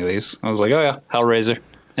watching any of these. I was like, oh yeah, Hellraiser.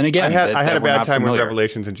 And again, I had a bad time with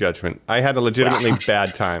Revelations and Judgment. I had a legitimately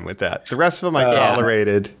bad time with that. The rest of them I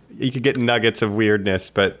tolerated. You could get nuggets of weirdness,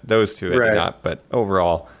 but those two I did not. But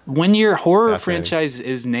overall, when your horror franchise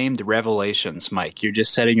is named Revelations, Mike, you're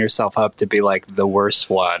just setting yourself up to be like the worst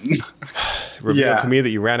one. Revealed to me that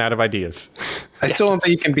you ran out of ideas. I still don't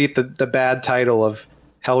think you can beat the bad title of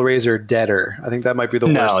Hellraiser Deader. I think that might be the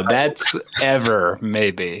worst. No, that's ever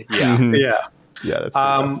maybe. Yeah. Yeah.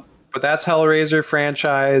 That's but that's Hellraiser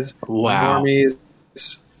franchise. Wow. Normies,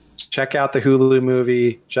 check out the Hulu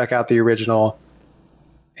movie. Check out the original.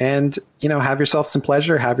 And, have yourself some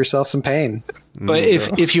pleasure. Have yourself some pain. But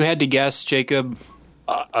if you had to guess, Jacob,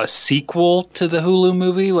 a sequel to the Hulu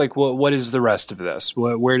movie, like what is the rest of this?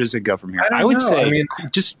 Where does it go from here? I would say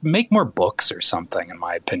just make more books or something, in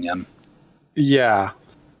my opinion. Yeah.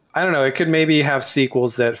 I don't know. It could maybe have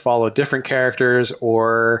sequels that follow different characters,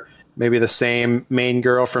 or maybe the same main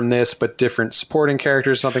girl from this, but different supporting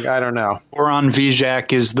characters, something. I don't know. Oron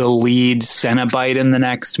Vizak is the lead Cenobite in the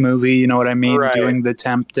next movie. You know what I mean? Right. Doing the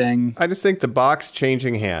tempting. I just think the box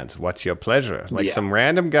changing hands. What's your pleasure? Like some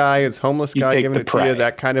random guy, it's homeless guy giving it to you,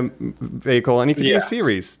 that kind of vehicle. And you can do a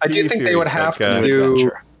series. I do think they would have to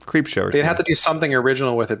do Creepshow. They'd have to do something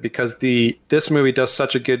original with it, because this movie does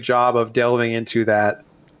such a good job of delving into that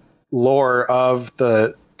lore of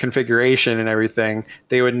the configuration and everything.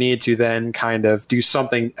 They would need to then kind of do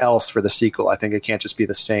something else for the sequel. I think it can't just be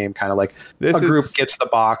the same kind of like group gets the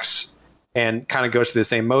box and kind of goes through the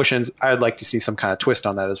same motions. I'd like to see some kind of twist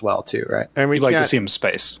on that as well too, right? And we'd like to see him in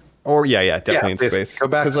space. Or definitely in space. Go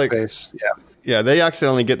back to space. Yeah, they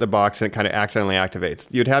accidentally get the box and it kind of accidentally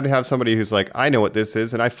activates. You'd have to have somebody who's like, I know what this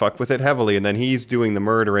is, and I fuck with it heavily, and then he's doing the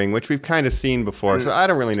murdering, which we've kind of seen before. So I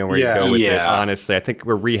don't really know where you go with it, honestly. I think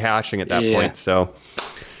we're rehashing at that point. So,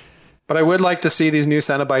 but I would like to see these new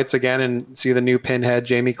Cenobites again and see the new Pinhead,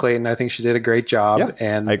 Jamie Clayton. I think she did a great job. Yeah,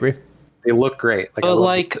 and I agree. They look great.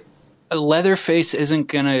 Leatherface isn't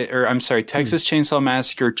gonna, or I'm sorry, Texas Chainsaw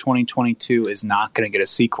Massacre 2022 is not gonna get a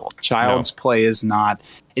sequel. Child's Play is not.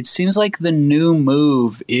 It seems like the new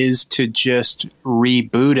move is to just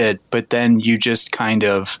reboot it, but then you just kind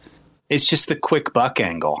of, it's just the quick buck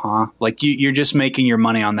angle, huh? Like you're just making your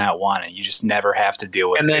money on that one, and you just never have to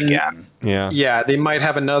deal with it again. Yeah, they might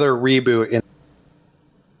have another reboot.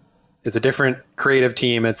 It's a different creative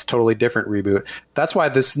team. It's a totally different reboot. That's why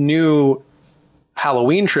this new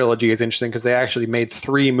Halloween trilogy is interesting, because they actually made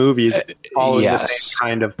 3 movies following the same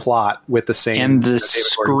kind of plot with the same. And the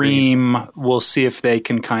Scream, we'll see if they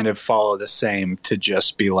can kind of follow the same to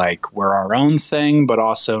just be like, we're our own thing, but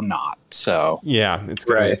also not. So yeah,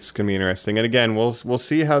 it's gonna be interesting. And again, we'll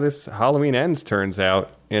see how this Halloween Ends turns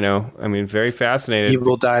out. You know, I mean, very fascinated.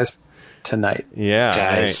 Evil dies tonight. Yeah,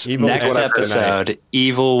 guys. Right. Next episode,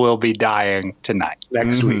 Evil will be dying tonight.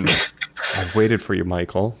 Next week. I've waited for you,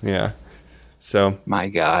 Michael. Yeah. So, my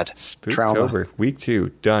God, Spooktober, week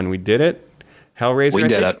 2, done. We did it. Hellraiser. We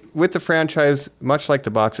did it. With the franchise, much like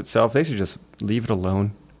the box itself, they should just leave it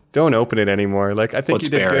alone. Don't open it anymore. Like, I think you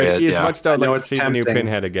did good. As much as I'd like to see the new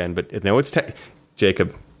Pinhead again, but it's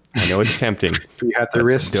Jacob. I know it's tempting. You had the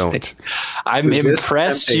wrist. Don't. I'm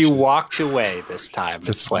impressed you walked away this time.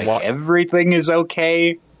 It's like everything is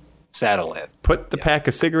okay. Settle it. Put the pack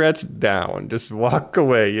of cigarettes down. Just walk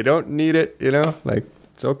away. You don't need it. You know, like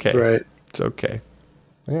it's okay. Right. It's okay.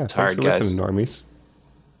 Yeah, it's hard, guys. Listening, normies.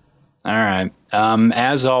 All right.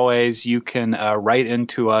 As always, you can write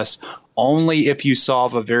into us only if you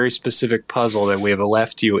solve a very specific puzzle that we have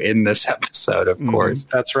left you in this episode, of course.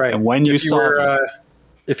 That's right. And when you solve it.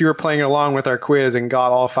 If you were playing along with our quiz and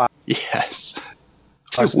got all 5. Yes.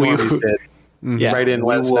 Us normies did. Yeah, right in,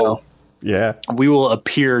 let us know. Yeah. We will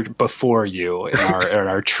appear before you in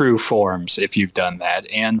our true forms if you've done that.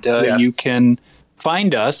 And you can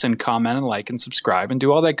find us and comment and like and subscribe and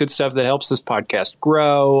do all that good stuff that helps this podcast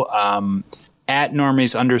grow. At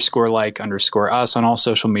normies_like_us on all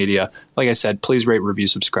social media. Like I said, please rate, review,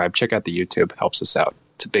 subscribe. Check out the YouTube. Helps us out.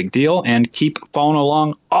 It's a big deal. And keep following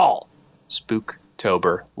along all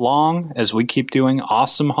Spooktober long as we keep doing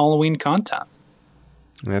awesome Halloween content.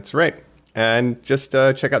 That's right. And just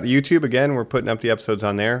check out the YouTube. Again, we're putting up the episodes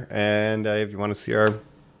on there. And if you want to see our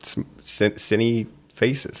cine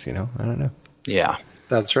faces, you know, I don't know. Yeah.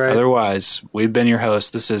 That's right. Otherwise, we've been your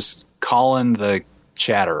host. This is Colin the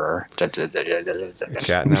Chatterer.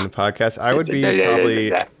 Chatting on the podcast. I would be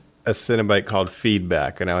probably a Cinebite called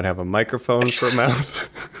Feedback, and I would have a microphone for a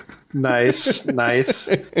mouth. Nice.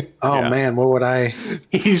 Oh man, what would I?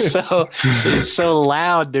 He's so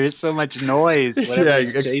loud. There's so much noise. Yeah,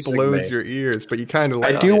 it explodes your ears, but you kind of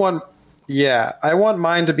like I do want. Yeah, I want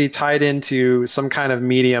mine to be tied into some kind of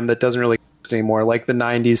medium that doesn't really exist anymore, like the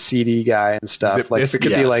 '90s CD guy and stuff. Like if it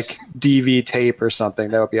could be like DV tape or something,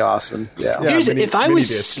 that would be awesome. Yeah. If I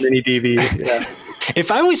was mini DV. Yeah.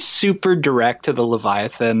 If I was super direct to the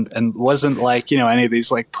Leviathan and wasn't like, any of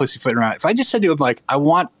these like pussyfooting around, if I just said to him like, I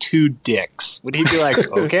want 2 dicks, would he be like,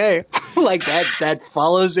 okay, like that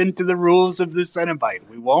follows into the rules of the Cenobite.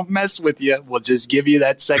 We won't mess with you. We'll just give you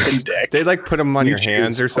that second dick. They'd like put them on your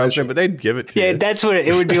hands or something, but they'd give it to you. Yeah, that's what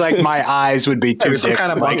it would be like. My eyes would be 2 dicks. Some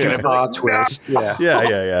kind of like twist.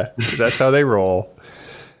 Yeah. That's how they roll.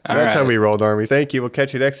 That's how we roll, Normie. Thank you. We'll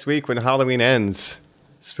catch you next week when Halloween ends.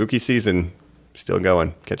 Spooky season. Still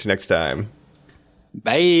going. Catch you next time.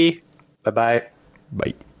 Bye. Bye-bye.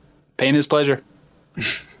 Bye. Pain is pleasure.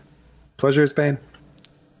 Pleasure is pain.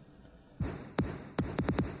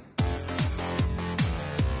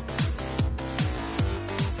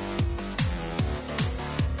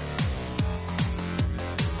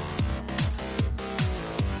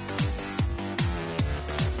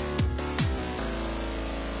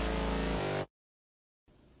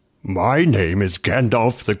 My name is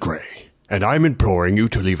Gandalf the Grey, and I'm imploring you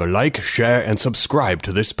to leave a like, share, and subscribe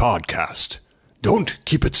to this podcast. Don't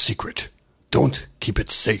keep it secret. Don't keep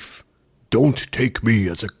it safe. Don't take me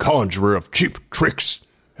as a conjurer of cheap tricks,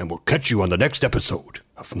 and we'll catch you on the next episode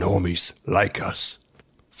of Normies Like Us.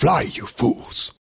 Fly, you fools!